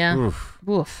down. Yeah. Oof.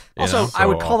 Oof. You Also, know? I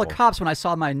would So call the awful. cops when I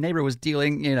saw my neighbor was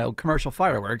dealing, commercial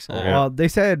fireworks Well, they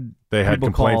said They had people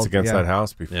complaints called, against yeah. that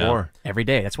house before. every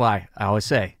day. That's why I always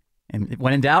say, and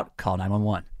when in doubt, call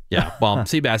 911. Yeah, well,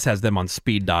 Seabass has them on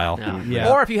speed dial. Yeah.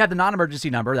 Or if you had the non-emergency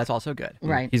number, that's also good.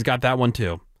 Right. He's got that one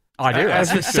too. Oh, I do.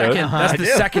 That's the second. That's the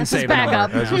second saving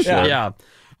backup. number. As you should. Yeah.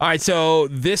 All right, so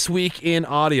this week in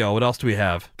audio, what else do we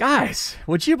have? Guys,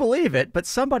 would you believe it? But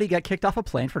somebody got kicked off a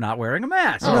plane for not wearing a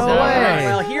mask. No way.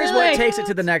 Well, here's what takes it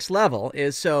to the next level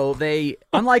is so they,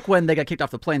 unlike when they got kicked off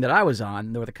the plane that I was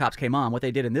on, where the cops came on, what they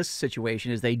did in this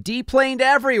situation is they deplaned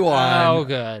everyone. Oh,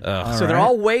 good. So they're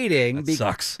all waiting.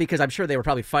 Sucks. Because I'm sure they were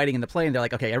probably fighting in the plane. They're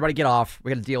like, okay, everybody get off. We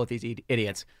got to deal with these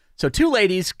idiots. So two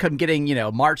ladies come getting,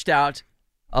 marched out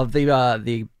of the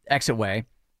exitway.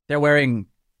 They're wearing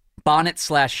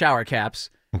bonnet/shower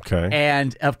caps. Okay.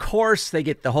 And of course they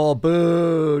get the whole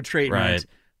boo treatment. Right.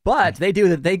 But they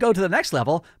go to the next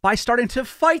level by starting to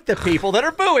fight the people that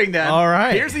are booing them. All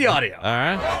right. Here's the audio. All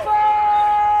right.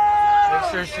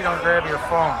 Make sure she don't grab your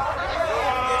phone.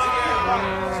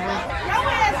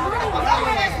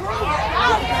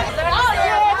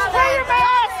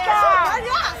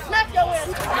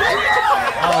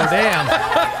 Oh, damn.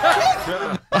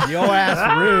 Your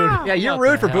ass rude. Yeah, you're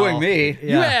rude for booing me.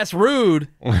 You ass rude.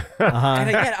 And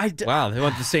again, Wow, they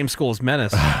went to the same school as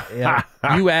Menace. Yeah.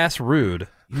 You ass rude.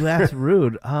 You ass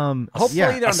rude. Hopefully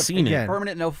yeah, they're on seen the it.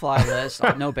 permanent no-fly list,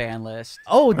 no ban list.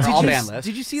 Oh, Or all ban list.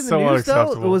 did you see in the So news, though? It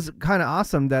unacceptable. was kind of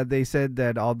awesome that they said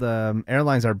that all the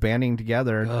airlines are banding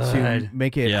together to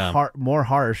make it more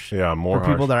harsh Yeah, more for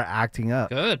people harsh. that are acting up.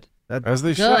 Good. As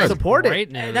they Good. should. Support it.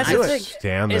 Great news. That's I the can't thing.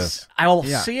 stand It's- this. I will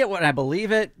Yeah. see it when I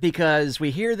believe it because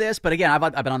we hear this. But again,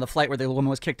 I've been on the flight where the woman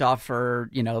was kicked off for,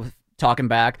 talking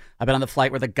back. I've been on the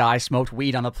flight where the guy smoked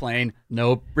weed on the plane.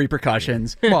 No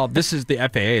repercussions. Well, this is the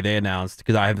FAA. They announced,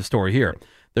 because I have the story here,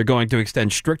 they're going to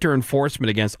extend stricter enforcement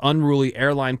against unruly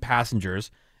airline passengers.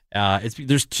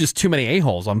 There's just too many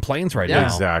a-holes on planes right now.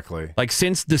 Exactly. Like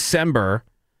since December,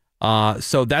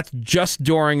 so that's just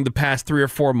during the past 3 or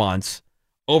 4 months,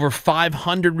 over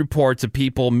 500 reports of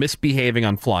people misbehaving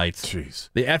on flights. Jeez.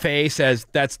 The FAA says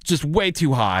that's just way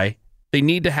too high. They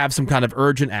need to have some kind of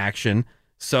urgent action.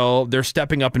 So they're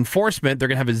stepping up enforcement. They're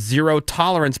going to have a zero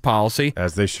tolerance policy.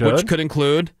 As they should. Which could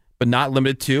include, but not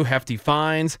limited to, hefty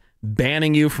fines,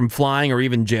 banning you from flying, or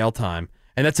even jail time.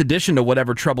 And that's addition to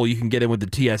whatever trouble you can get in with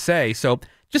the TSA. So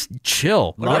just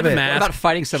chill. What about, Wear the what mask. about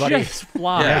fighting somebody? Just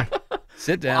fly. Yeah.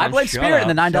 Sit down. I blame shut Spirit up.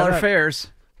 in the $9 Shut up. fares.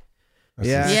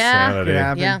 Yeah. Insanity. Could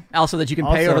happen. Yeah. Also, that you can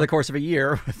pay Also- over the course of a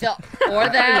year. So, or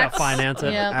that. finance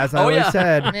it. Yeah. As I always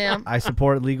said, Yeah. I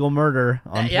support legal murder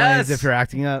on planes Yes. if you're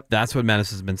acting up. That's what Menace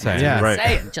has been saying. Yeah. Right.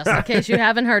 Say it. Just in case you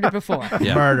haven't heard it before.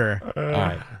 Yeah. Murder. All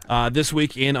right. This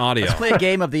week in audio. Let's play a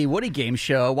game of the Woody Game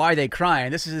Show. Why Are They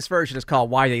Crying? This is this version. It's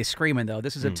called Why Are They Screaming, though.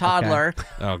 This is a toddler. Oh,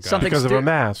 God. Something Because of a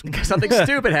mask. Something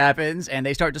stupid happens, and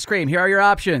they start to scream. Here are your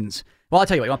options. Well, I'll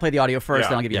tell you what. You want to play the audio first, Yeah.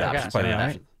 then I'll give you Yeah, the just options. play the All right.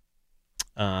 options.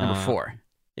 Number 4.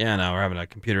 Yeah, no, we're having a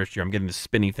computer issue. I'm getting the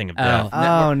spinny thing of Oh, death.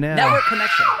 Oh, no. Network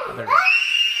connection. Oh, there it is.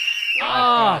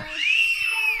 Oh,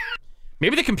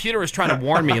 Maybe the computer is trying to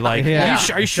warn me. Like, Yeah.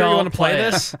 are you sure you Don't want to play play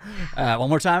it. this? One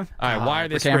more time. All right. Why are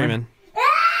they for Cameron. screaming?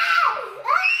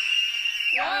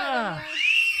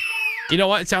 You know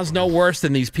what? It sounds no worse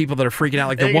than these people that are freaking out,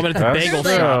 like the woman at the That's bagel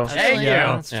true. shop. Thank yeah,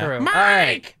 you. that's Yeah. true.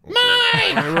 Mike!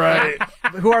 Right.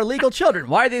 Who are legal children?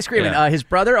 Why are they screaming? Yeah. His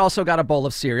brother also got a bowl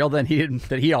of cereal that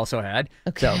he also had.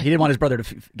 So he didn't want his brother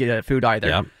to get food either.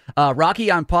 Yep.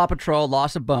 Rocky on Paw Patrol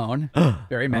lost a bone.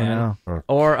 Very mad. no.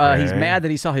 Or he's Okay. mad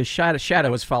that he saw his shadow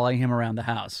was following him around the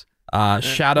house.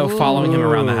 Shadow following him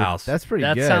around the house. That's pretty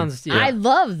That good. sounds. Yeah. I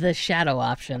love the shadow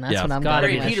option. That's Yeah. what I'm Gotta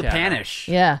going be with. Peter shadow. Panish.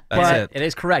 Yeah. That's But it. it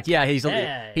is correct. Yeah,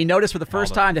 he noticed for the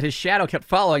first time that his shadow kept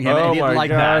following him, and Oh he didn't my like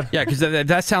God. that. Yeah, because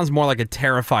that sounds more like a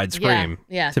terrified scream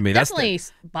Yeah. to me. Definitely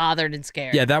bothered and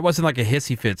scared. Yeah, that wasn't like a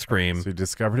hissy fit scream. So he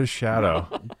discovered his shadow.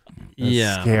 That's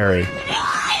Yeah. scary.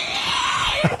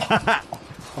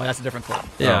 Oh, that's a different clip.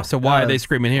 Yeah, so why are they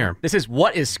screaming here? This is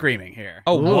what is screaming here.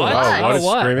 Oh, what? Oh, what is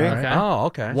what? screaming? Okay. Oh,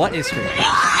 okay. What is screaming?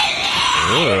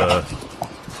 Ugh.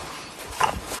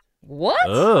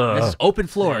 What? This is open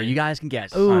floor. You guys can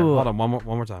guess. All right, hold on, one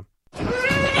more time.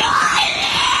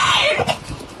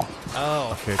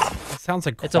 Oh, Okay. It sounds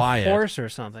like it's quiet. a horse or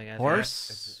something. I think.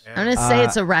 Horse? I'm going to say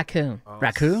it's a raccoon.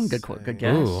 Raccoon? Good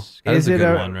guess. Ooh, that Is is a it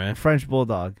good a one, right? French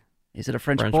bulldog? Is it a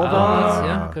French, French bulldog?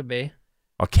 Yeah, could be.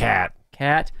 A cat.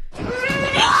 Cat?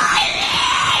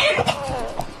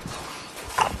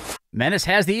 Menace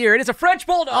has the ear. It is a French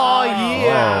bulldog. Oh, Oh,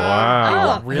 yeah.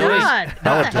 wow. Oh, God.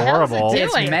 How What the hell is it adorable.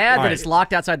 It's doing? mad All that right. it's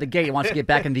locked outside the gate. It wants to get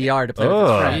back in the yard to play with its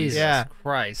Ugh. friends. Jesus Yeah.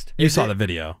 Christ. You saw the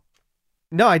video.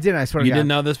 No, I didn't. I swear to You God. didn't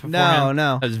know this beforehand?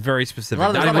 No. That was very specific. A lot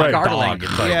of- Not there's even a a lot of dog. gargling.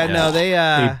 It's like, Yeah, no, they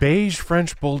A beige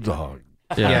French bulldog.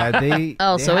 yeah, they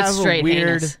Oh, they so it's have a straight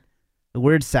weird heinous.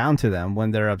 weird sound to them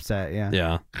when they're upset. Yeah.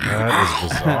 Yeah. That is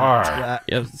bizarre.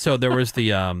 Yeah. So there was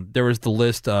the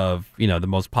list of, the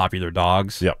most popular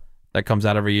dogs. Yep. that comes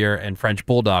out every year, and French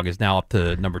Bulldog is now up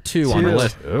to number 2 on the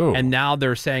list. Ooh. And now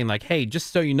they're saying, like, hey,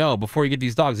 just so you know, before you get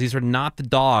these dogs, these are not the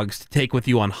dogs to take with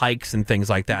you on hikes and things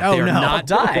like that. Oh, they are no. not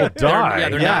Die.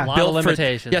 They're not A lot built of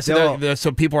limitations. For,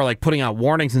 so people are like putting out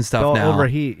warnings and stuff They'll now.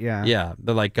 overheat, yeah. Yeah,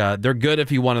 they're like they're good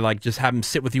if you want to like just have them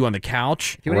sit with you on the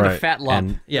couch. If you want to eat a fat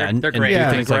lump, and they're do great.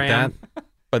 things like that.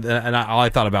 But all I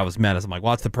thought about was Menace. I'm like,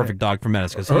 well, that's the perfect dog for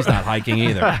Menace because he's not hiking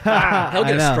either. He'll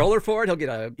get a stroller for it. He'll get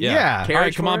a All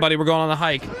right, come on, buddy. We're going on a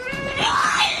hike.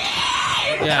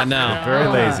 Yeah, no. Very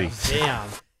lazy. Damn.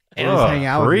 And just hang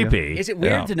out with you. Creepy. Is it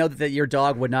weird to know that your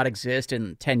dog would not exist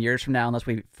in 10 years from now unless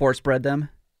we force bred them?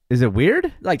 Is it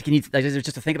weird? Like, can you is it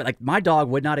just to think about? Like, my dog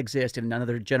would not exist in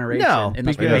another generation. No,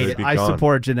 unless we because made it. I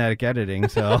support genetic editing,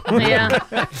 so. Yeah.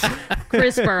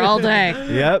 CRISPR all day.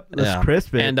 Yep, let's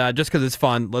crisp it. And just because it's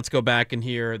fun, let's go back and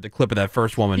hear the clip of that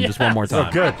first woman just one more time.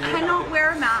 Oh, good. I cannot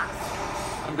wear a mask.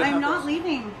 I'm not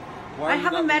leaving. I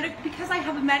have a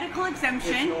medical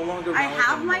exemption. I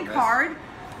have my card.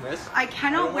 Miss, I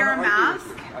cannot wear a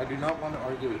mask. I do not want to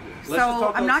argue with you.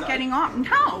 So I'm not getting off.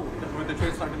 No. The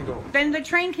train's not going to go. Then the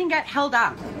train can get held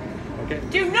up. Okay.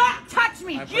 Do not touch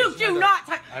me. You do not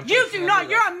touch. You do not.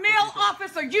 You're a male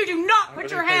officer. You do not put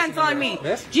your hands on me.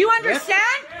 Do you understand?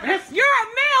 You're a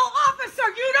male officer.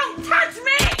 You don't touch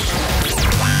me.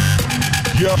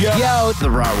 Yo. The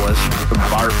Raw was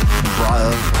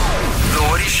The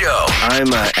Woody Show.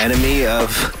 I'm an enemy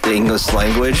of the English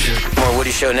language. More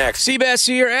Woody Show next. Seabass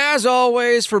here, as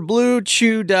always, for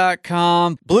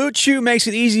BlueChew.com. Blue Chew makes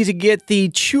it easy to get the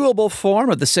chewable form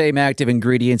of the same active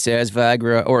ingredients as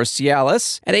Viagra or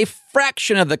Cialis at a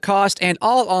fraction of the cost and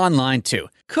all online, too.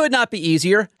 Could not be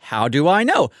easier. How do I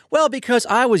know? Well, because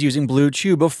I was using Blue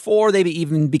Chew before they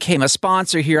even became a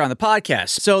sponsor here on the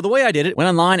podcast. So the way I did it, went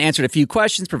online, answered a few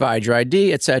questions, provided your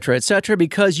ID, etc.,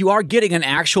 because you are getting an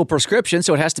actual prescription,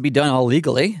 so it has to be done all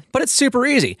legally. But it's super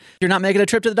easy. You're not making a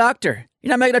trip to the doctor. You're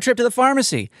not making a trip to the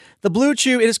pharmacy. The Blue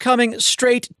Chew, it is coming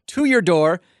straight to your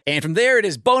door. And from there, it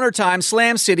is boner time,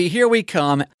 Slam City. Here we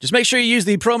come. Just make sure you use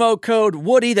the promo code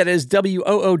Woody, that is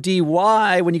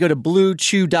WOODY, when you go to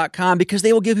BlueChew.com, because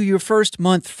they will give you your first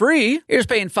month free. You're just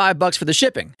paying $5 for the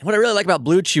shipping. And what I really like about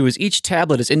Blue Chew is each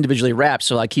tablet is individually wrapped,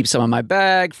 so I keep some in my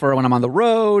bag for when I'm on the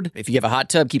road. If you have a hot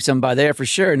tub, keep some by there for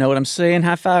sure. Know what I'm saying?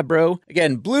 High five, bro.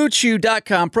 Again,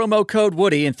 BlueChew.com, promo code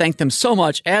Woody, and thank them so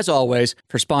much, as always,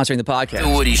 for sponsoring the podcast. The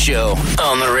Woody Show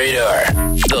on the radar.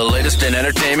 The latest in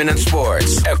entertainment and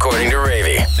sports, according to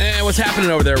Ravy. And what's happening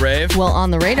over there, Rave? Well,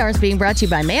 On the Radar is being brought to you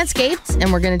by Manscaped,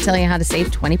 and we're going to tell you how to save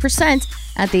 20%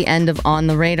 at the end of On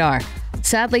the Radar.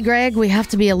 Sadly, Greg, we have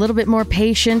to be a little bit more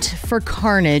patient for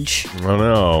Carnage. Oh,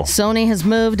 no. Sony has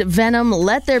moved Venom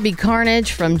Let There Be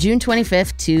Carnage from June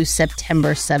 25th to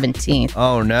September 17th.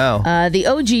 Oh, no. The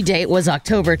OG date was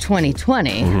October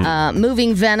 2020.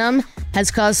 Moving Venom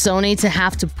has caused Sony to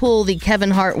have to pull the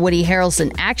Kevin Hart, Woody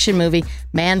Harrelson action movie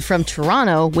Man from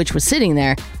Toronto, which was sitting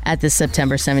there at the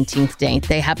September 17th date.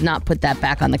 They have not put that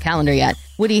back on the calendar yet.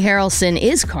 Woody Harrelson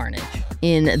is Carnage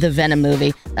in the Venom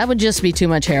movie. That would just be too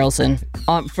much Harrelson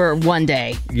for one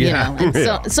day. Yeah. You know? And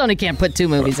Sony can't put two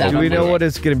movies out. Do we know what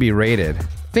it's going to be rated?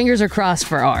 Fingers are crossed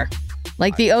for R.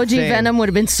 Like the OG Venom would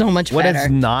have been so much What better. it's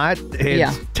not,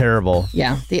 it's terrible.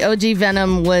 Yeah, the OG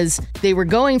Venom they were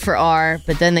going for R,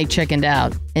 but then they chickened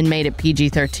out and made it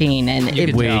PG-13, and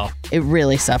it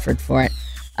really suffered for it.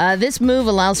 This move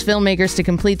allows filmmakers to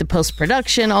complete the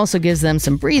post-production, also gives them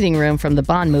some breathing room from the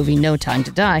Bond movie No Time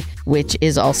to Die, which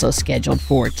is also scheduled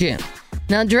for June.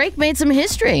 Now, Drake made some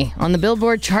history on the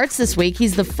Billboard charts this week.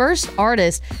 He's the first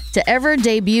artist to ever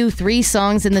debut 3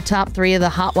 songs in the top 3 of the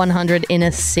Hot 100 in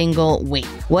a single week.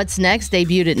 What's Next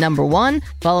debuted at number 1,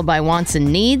 followed by Wants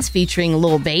and Needs featuring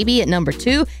Lil Baby at number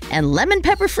 2, and Lemon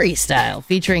Pepper Freestyle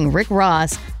featuring Rick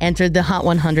Ross entered the Hot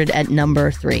 100 at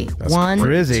number 3. That's 1,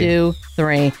 crazy. 2,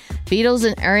 3. Beatles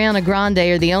and Ariana Grande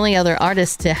are the only other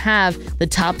artists to have the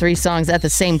top 3 songs at the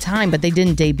same time, but they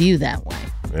didn't debut that way.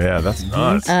 Yeah, that's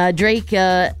nuts. Drake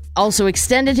also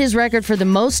extended his record for the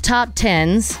most top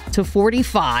 10s to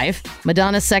 45.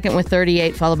 Madonna's second with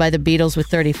 38, followed by the Beatles with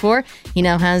 34. He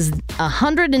now has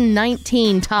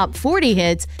 119 top 40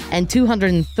 hits and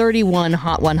 231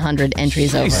 Hot 100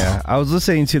 entries overall. Yeah, I was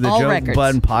listening to the All Joe records.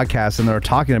 Budden podcast, and they were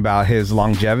talking about his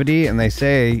longevity, and they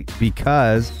say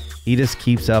because he just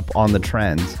keeps up on the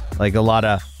trends. Like a lot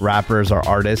of rappers or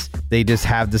artists, they just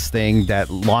have this thing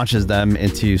that launches them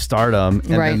into stardom,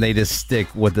 and then they just stick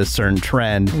with a certain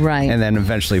trend, and then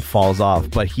eventually falls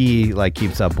off. But he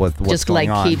keeps up with what's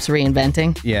going on. Keeps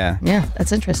reinventing. Yeah. Yeah,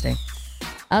 that's interesting.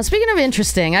 Speaking of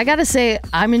interesting, I gotta say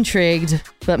I'm intrigued,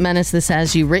 but Menace, this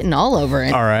has you written all over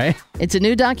it. All right. It's a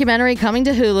new documentary coming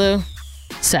to Hulu.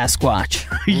 Sasquatch.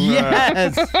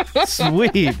 Yes.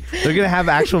 Sweet. They're going to have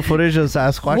actual footage of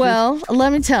Sasquatch? Well,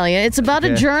 let me tell you, it's about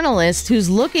a journalist who's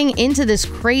looking into this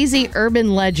crazy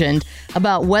urban legend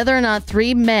about whether or not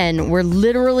 3 men were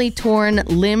literally torn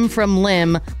limb from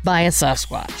limb by a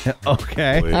Sasquatch.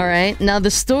 Okay. All right. Now,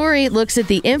 the story looks at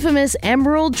the infamous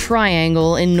Emerald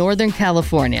Triangle in Northern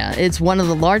California. It's one of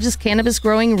the largest cannabis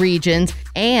growing regions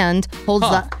and holds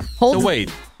So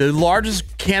wait, the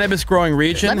largest cannabis growing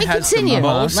region Let me has continue. the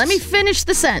most? Let me finish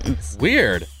the sentence.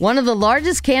 Weird. One of the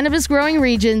largest cannabis growing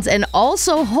regions and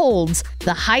also holds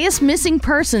the highest missing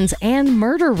persons and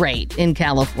murder rate in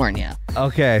California.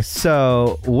 Okay,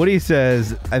 so Woody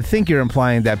says, I think you're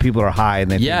implying that people are high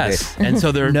and they Yes, think and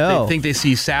so they no. think they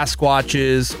see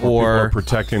Sasquatches or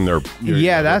protecting their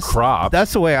that's crop.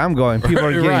 That's the way I'm going. People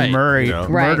are getting Right.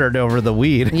 murdered over the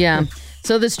weed. Yeah.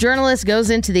 So this journalist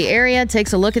goes into the area,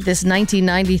 takes a look at this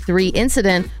 1993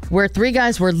 incident where 3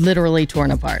 guys were literally torn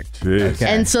apart. Okay.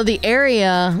 And so the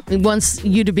area wants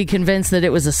you to be convinced that it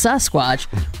was a Sasquatch,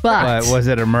 but was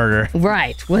it a murder?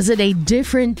 Right. Was it a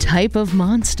different type of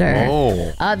monster?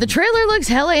 Oh. The trailer looks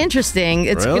hella interesting.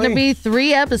 It's Really? going to be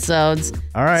 3 episodes.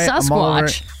 All right, I'm all over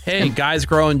Sasquatch. it. Hey, guys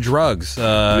growing drugs. You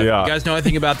guys know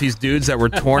anything about these dudes that were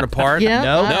torn apart? Yeah.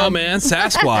 No, man.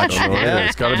 Sasquatch. Yeah,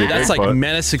 it's gotta be That's like Bigfoot.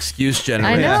 menace excuse I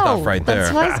generating know. stuff right there.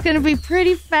 That's why it's going to be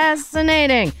pretty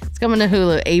fascinating. It's coming to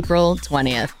Hulu April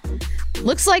 20th.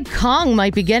 Looks like Kong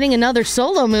might be getting another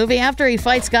solo movie after he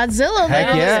fights Godzilla Heck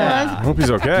later this yeah. month. I hope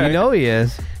he's okay. You know he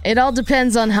is. It all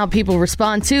depends on how people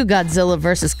respond to Godzilla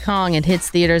vs. Kong. It hits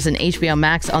theaters and HBO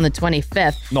Max on the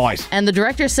 25th. Nice. And the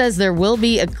director says there will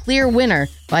be a clear winner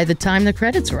by the time the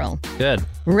credits roll. Good.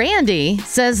 Randy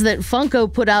says that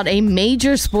Funko put out a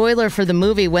major spoiler for the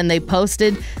movie when they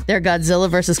posted their Godzilla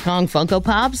vs. Kong Funko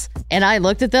Pops. And I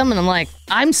looked at them and I'm like,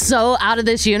 I'm so out of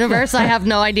this universe. I have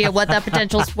no idea what that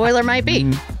potential spoiler might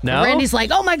be. No? Randy's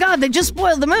like, oh my God, they just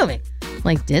spoiled the movie. I'm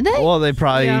like, did they? Well, they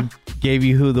probably gave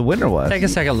you who the winner was. Take a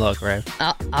second look, Ray.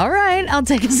 All right, I'll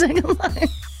take a second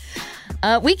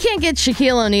look. We can't get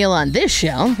Shaquille O'Neal on this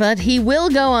show, but he will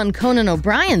go on Conan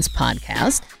O'Brien's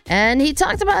podcast. And he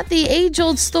talked about the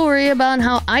age-old story about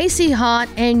how icy hot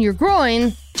and your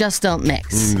groin just don't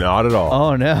mix. Not at all.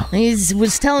 Oh, no. He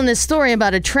was telling this story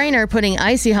about a trainer putting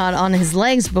icy hot on his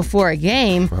legs before a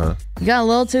game. He got a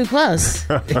little too close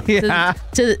to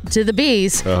the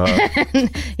bees.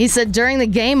 And he said, during the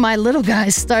game, my little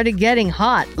guys started getting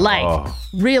hot, like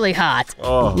really hot.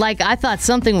 Like I thought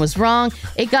something was wrong.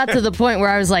 It got to the point where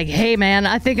I was like, hey, man,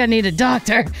 I think I need a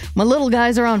doctor. My little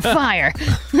guys are on fire.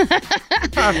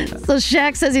 So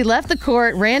Shaq says he left the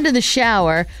court, ran to the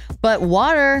shower, but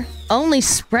water only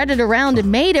spread it around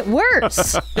and made it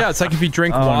worse. Yeah, it's like if you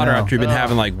drink water after you've been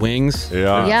having like wings.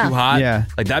 Yeah. Too hot. Yeah.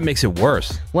 Like that makes it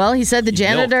worse. Well, he said the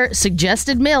janitor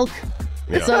suggested milk.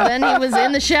 So then he was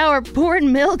in the shower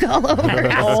pouring milk all over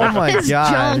Oh my his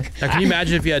God. junk. Now, can you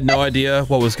imagine if you had no idea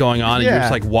what was going on and you're Yeah.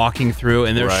 just like walking through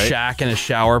and there's Right. Shaq in a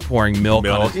shower pouring milk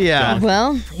on his Yeah. junk?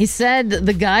 Well, he said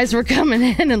the guys were coming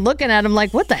in and looking at him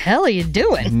like, what the hell are you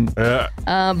doing?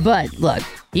 But look,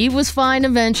 he was fine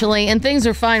eventually, and things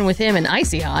are fine with him and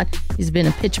Icy Hot. He's been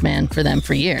a pitchman for them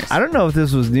for years. I don't know if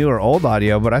this was new or old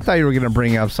audio, but I thought you were going to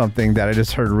bring up something that I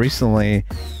just heard recently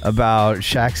about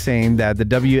Shaq saying that the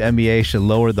WNBA should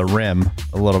lower the rim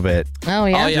a little bit. Oh,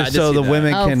 yeah? Oh, yeah, I Just did so see the that.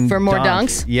 women Oh, can for more dunk.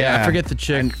 dunks? Yeah. I forget the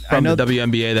chick I from know- the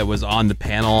WNBA that was on the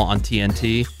panel on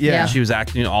TNT. Yeah. She was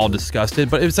acting all disgusted,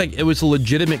 but it was like it was a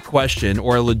legitimate question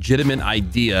or a legitimate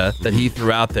idea that he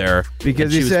threw out there. Because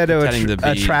and he she was said it would pretending to be-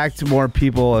 attract more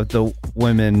people if the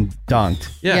women dunked.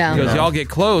 Yeah, he goes, y'all get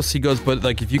close. He goes, but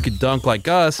like if you could dunk like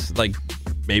us, like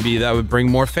maybe that would bring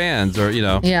more fans, or you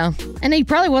know. Yeah. And he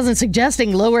probably wasn't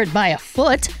suggesting lower it by a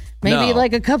foot, maybe No.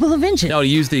 like a couple of inches. No, to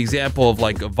use the example of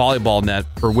like a volleyball net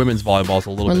for women's volleyball is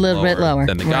a little bit lower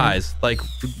than the right. guys. Like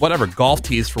whatever, golf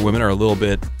tees for women are a little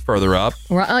bit further up.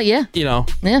 Right, oh, yeah. You know.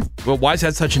 Yeah. But why is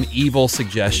that such an evil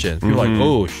suggestion? You're like,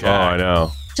 oh, Shaq. Oh, I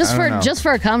know. Just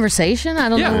for a conversation? I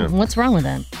don't know what's wrong with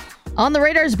that. On the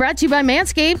Radar is brought to you by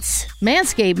Manscaped.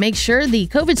 Manscaped makes sure the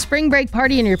COVID spring break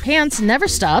party in your pants never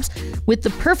stops with the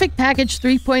Perfect Package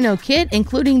 3.0 kit,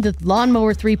 including the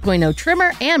Lawnmower 3.0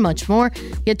 trimmer and much more.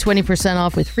 Get 20%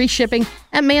 off with free shipping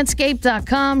at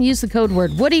manscaped.com. Use the code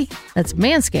word Woody. That's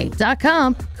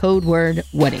manscaped.com, code word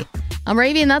Woody. I'm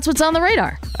Ravy, and that's what's on the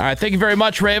radar. All right, thank you very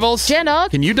much, Ravels. Jan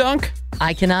Dog. Can you dunk?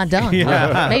 I cannot dunk.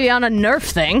 Yeah. Maybe on a Nerf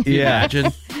thing. Can you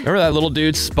imagine? Remember that little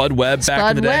dude, Spud Webb,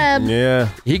 back in the day? Spud Webb. Yeah.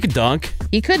 He could dunk.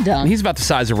 He could dunk. He's about the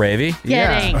size of Ravy.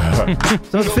 Kidding.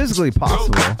 So it's physically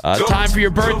possible. Time for your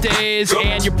birthdays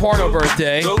and your porno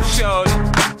birthday.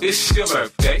 it's your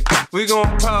birthday. We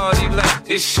gon' party like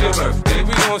it's your birthday.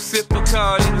 We gon' sip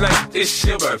Bacardi like it's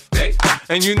your birthday.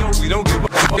 And you know we don't give a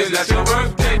fuck, it's not your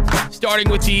birthday. Starting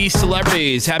with the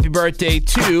celebrities, happy birthday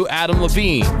to Adam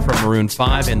Levine from Maroon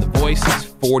 5 and The Voice. He's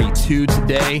 42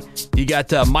 today. You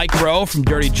got Mike Rowe from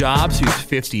Dirty Jobs, who's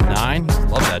 59.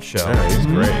 Love that show. Yeah, he's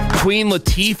great. Queen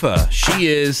Latifah, she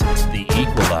is the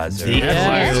Equalizer.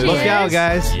 Look out,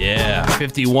 guys. Yeah,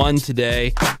 51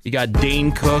 today. You got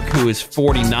Dane Cook, who is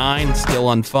 49, still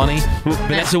unfunny.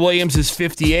 Vanessa Williams is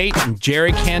 58, and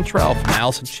Jerry Cantrell from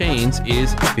Alice in Chains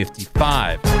is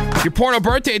 55. Your porno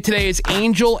birthday today is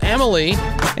Angel Emily,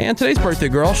 and today's birthday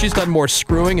girl, she's done more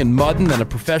screwing and mudding than a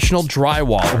professional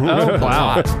drywaller. Oh,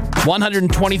 wow.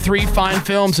 123 fine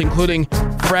films, including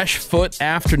Fresh Foot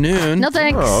Afternoon. No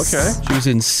thanks. Oh, okay. She was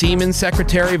in Seaman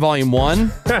Secretary Volume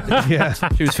 1. Yeah.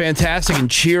 She was fantastic in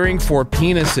Cheering for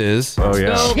Penises. Oh,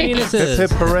 yeah. Go penises. Hip,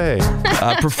 hip, hooray.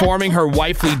 Performing her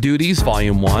wifely duties,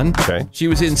 Volume 1. Okay. She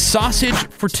was in Sausage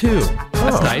for Two.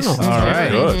 That's nice. All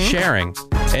right. Good. Sharing.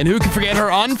 And who can forget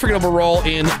her unforgettable role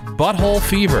in Butthole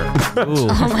Fever? Ooh.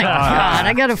 Oh my God,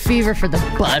 I got a fever for the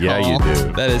butthole. Yeah, you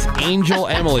do. That is Angel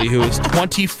Emily, who is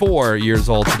 24 years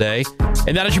old today.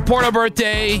 And that is your porno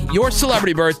birthday, your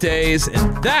celebrity birthdays,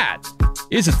 and that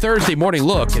is a Thursday morning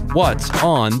look at what's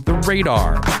on the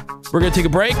radar. We're going to take a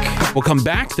break. We'll come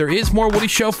back. There is more Woody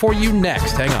Show for you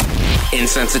next. Hang on.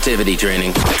 Insensitivity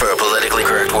training for a politically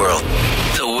correct world.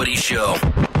 The Woody Show.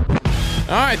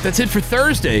 All right, that's it for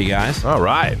Thursday, you guys. All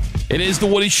right. It is The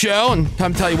Woody Show, and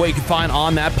time to tell you what you can find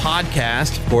on that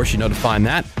podcast. Of course, you know to find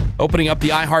that. Opening up the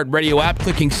iHeartRadio app,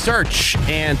 clicking search,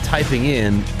 and typing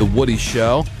in The Woody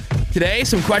Show. Today,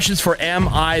 some questions for Am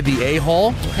I the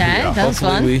A-Hole? Okay, that was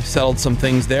Hopefully fun. we settled some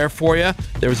things there for you.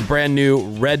 There was a brand new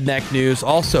Redneck news.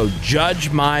 Also,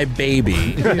 Judge My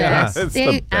Baby. That's it's the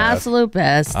the best. absolute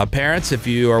best. Parents, if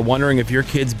you are wondering if your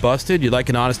kid's busted, you'd like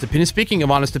an honest opinion. Speaking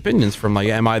of honest opinions from like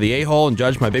Am I the A-Hole and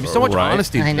Judge My Baby, so much Right.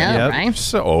 honesty. I know, today. right?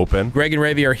 So open. Greg and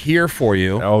Ravi are here for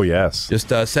you. Oh, yes. Just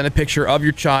send a picture of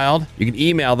your child. You can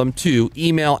email them to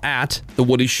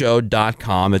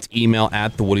email@thewoodyshow.com. That's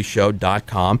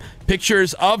email@thewoodyshow.com.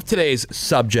 Pictures of today's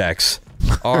subjects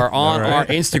are on our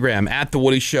Instagram at The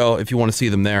Woody Show if you want to see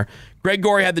them there. Greg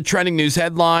Gorey had the trending news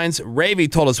headlines. Ravi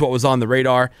told us what was on the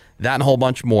radar. That and a whole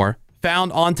bunch more.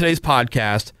 Found on today's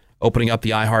podcast, opening up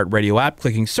the iHeartRadio app,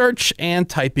 clicking search, and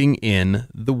typing in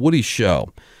The Woody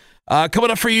Show.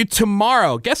 Coming up for you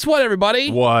tomorrow. Guess what,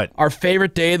 everybody? What? Our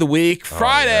favorite day of the week,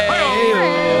 Friday.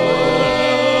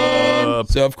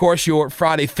 So, of course, your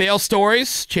Friday fail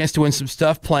stories. Chance to win some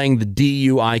stuff playing the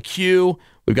DUIQ.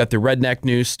 We've got the Redneck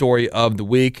news story of the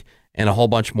week and a whole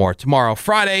bunch more. Tomorrow,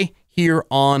 Friday, here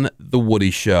on The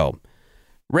Woody Show.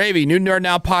 Ravi, new Nerd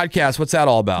Now podcast. What's that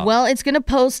all about? Well, it's going to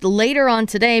post later on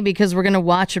today because we're going to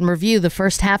watch and review the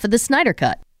first half of the Snyder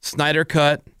Cut. Snyder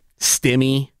Cut,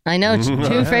 Stimmy. I know,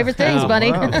 two favorite things, buddy.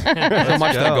 So much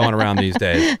of that going around these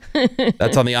days.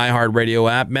 That's on the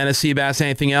iHeartRadio app. Menace Seabass,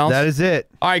 anything else? That is it.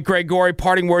 All right, Greg Gorey,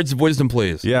 parting words of wisdom,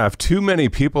 please. Yeah, if too many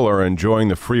people are enjoying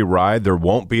the free ride, there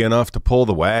won't be enough to pull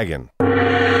the wagon.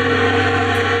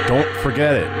 Don't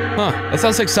forget it. Huh. That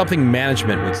sounds like something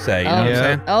management would say. You know what I'm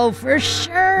saying? Oh, for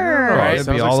sure. Right? It'd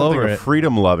Sounds be like all something over a it.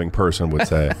 freedom-loving person would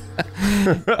say.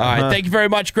 All right. Thank you very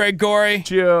much, Greg Gorey.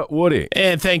 Cheer, Woody.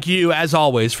 And thank you, as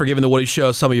always, for giving the Woody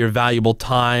Show some of your valuable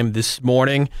time this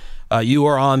morning. You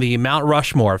are on the Mount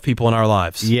Rushmore of people in our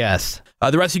lives. Yes.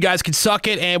 The rest of you guys can suck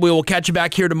it, and we will catch you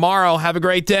back here tomorrow. Have a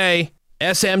great day.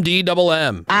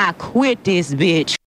 SMDMM. I quit this bitch.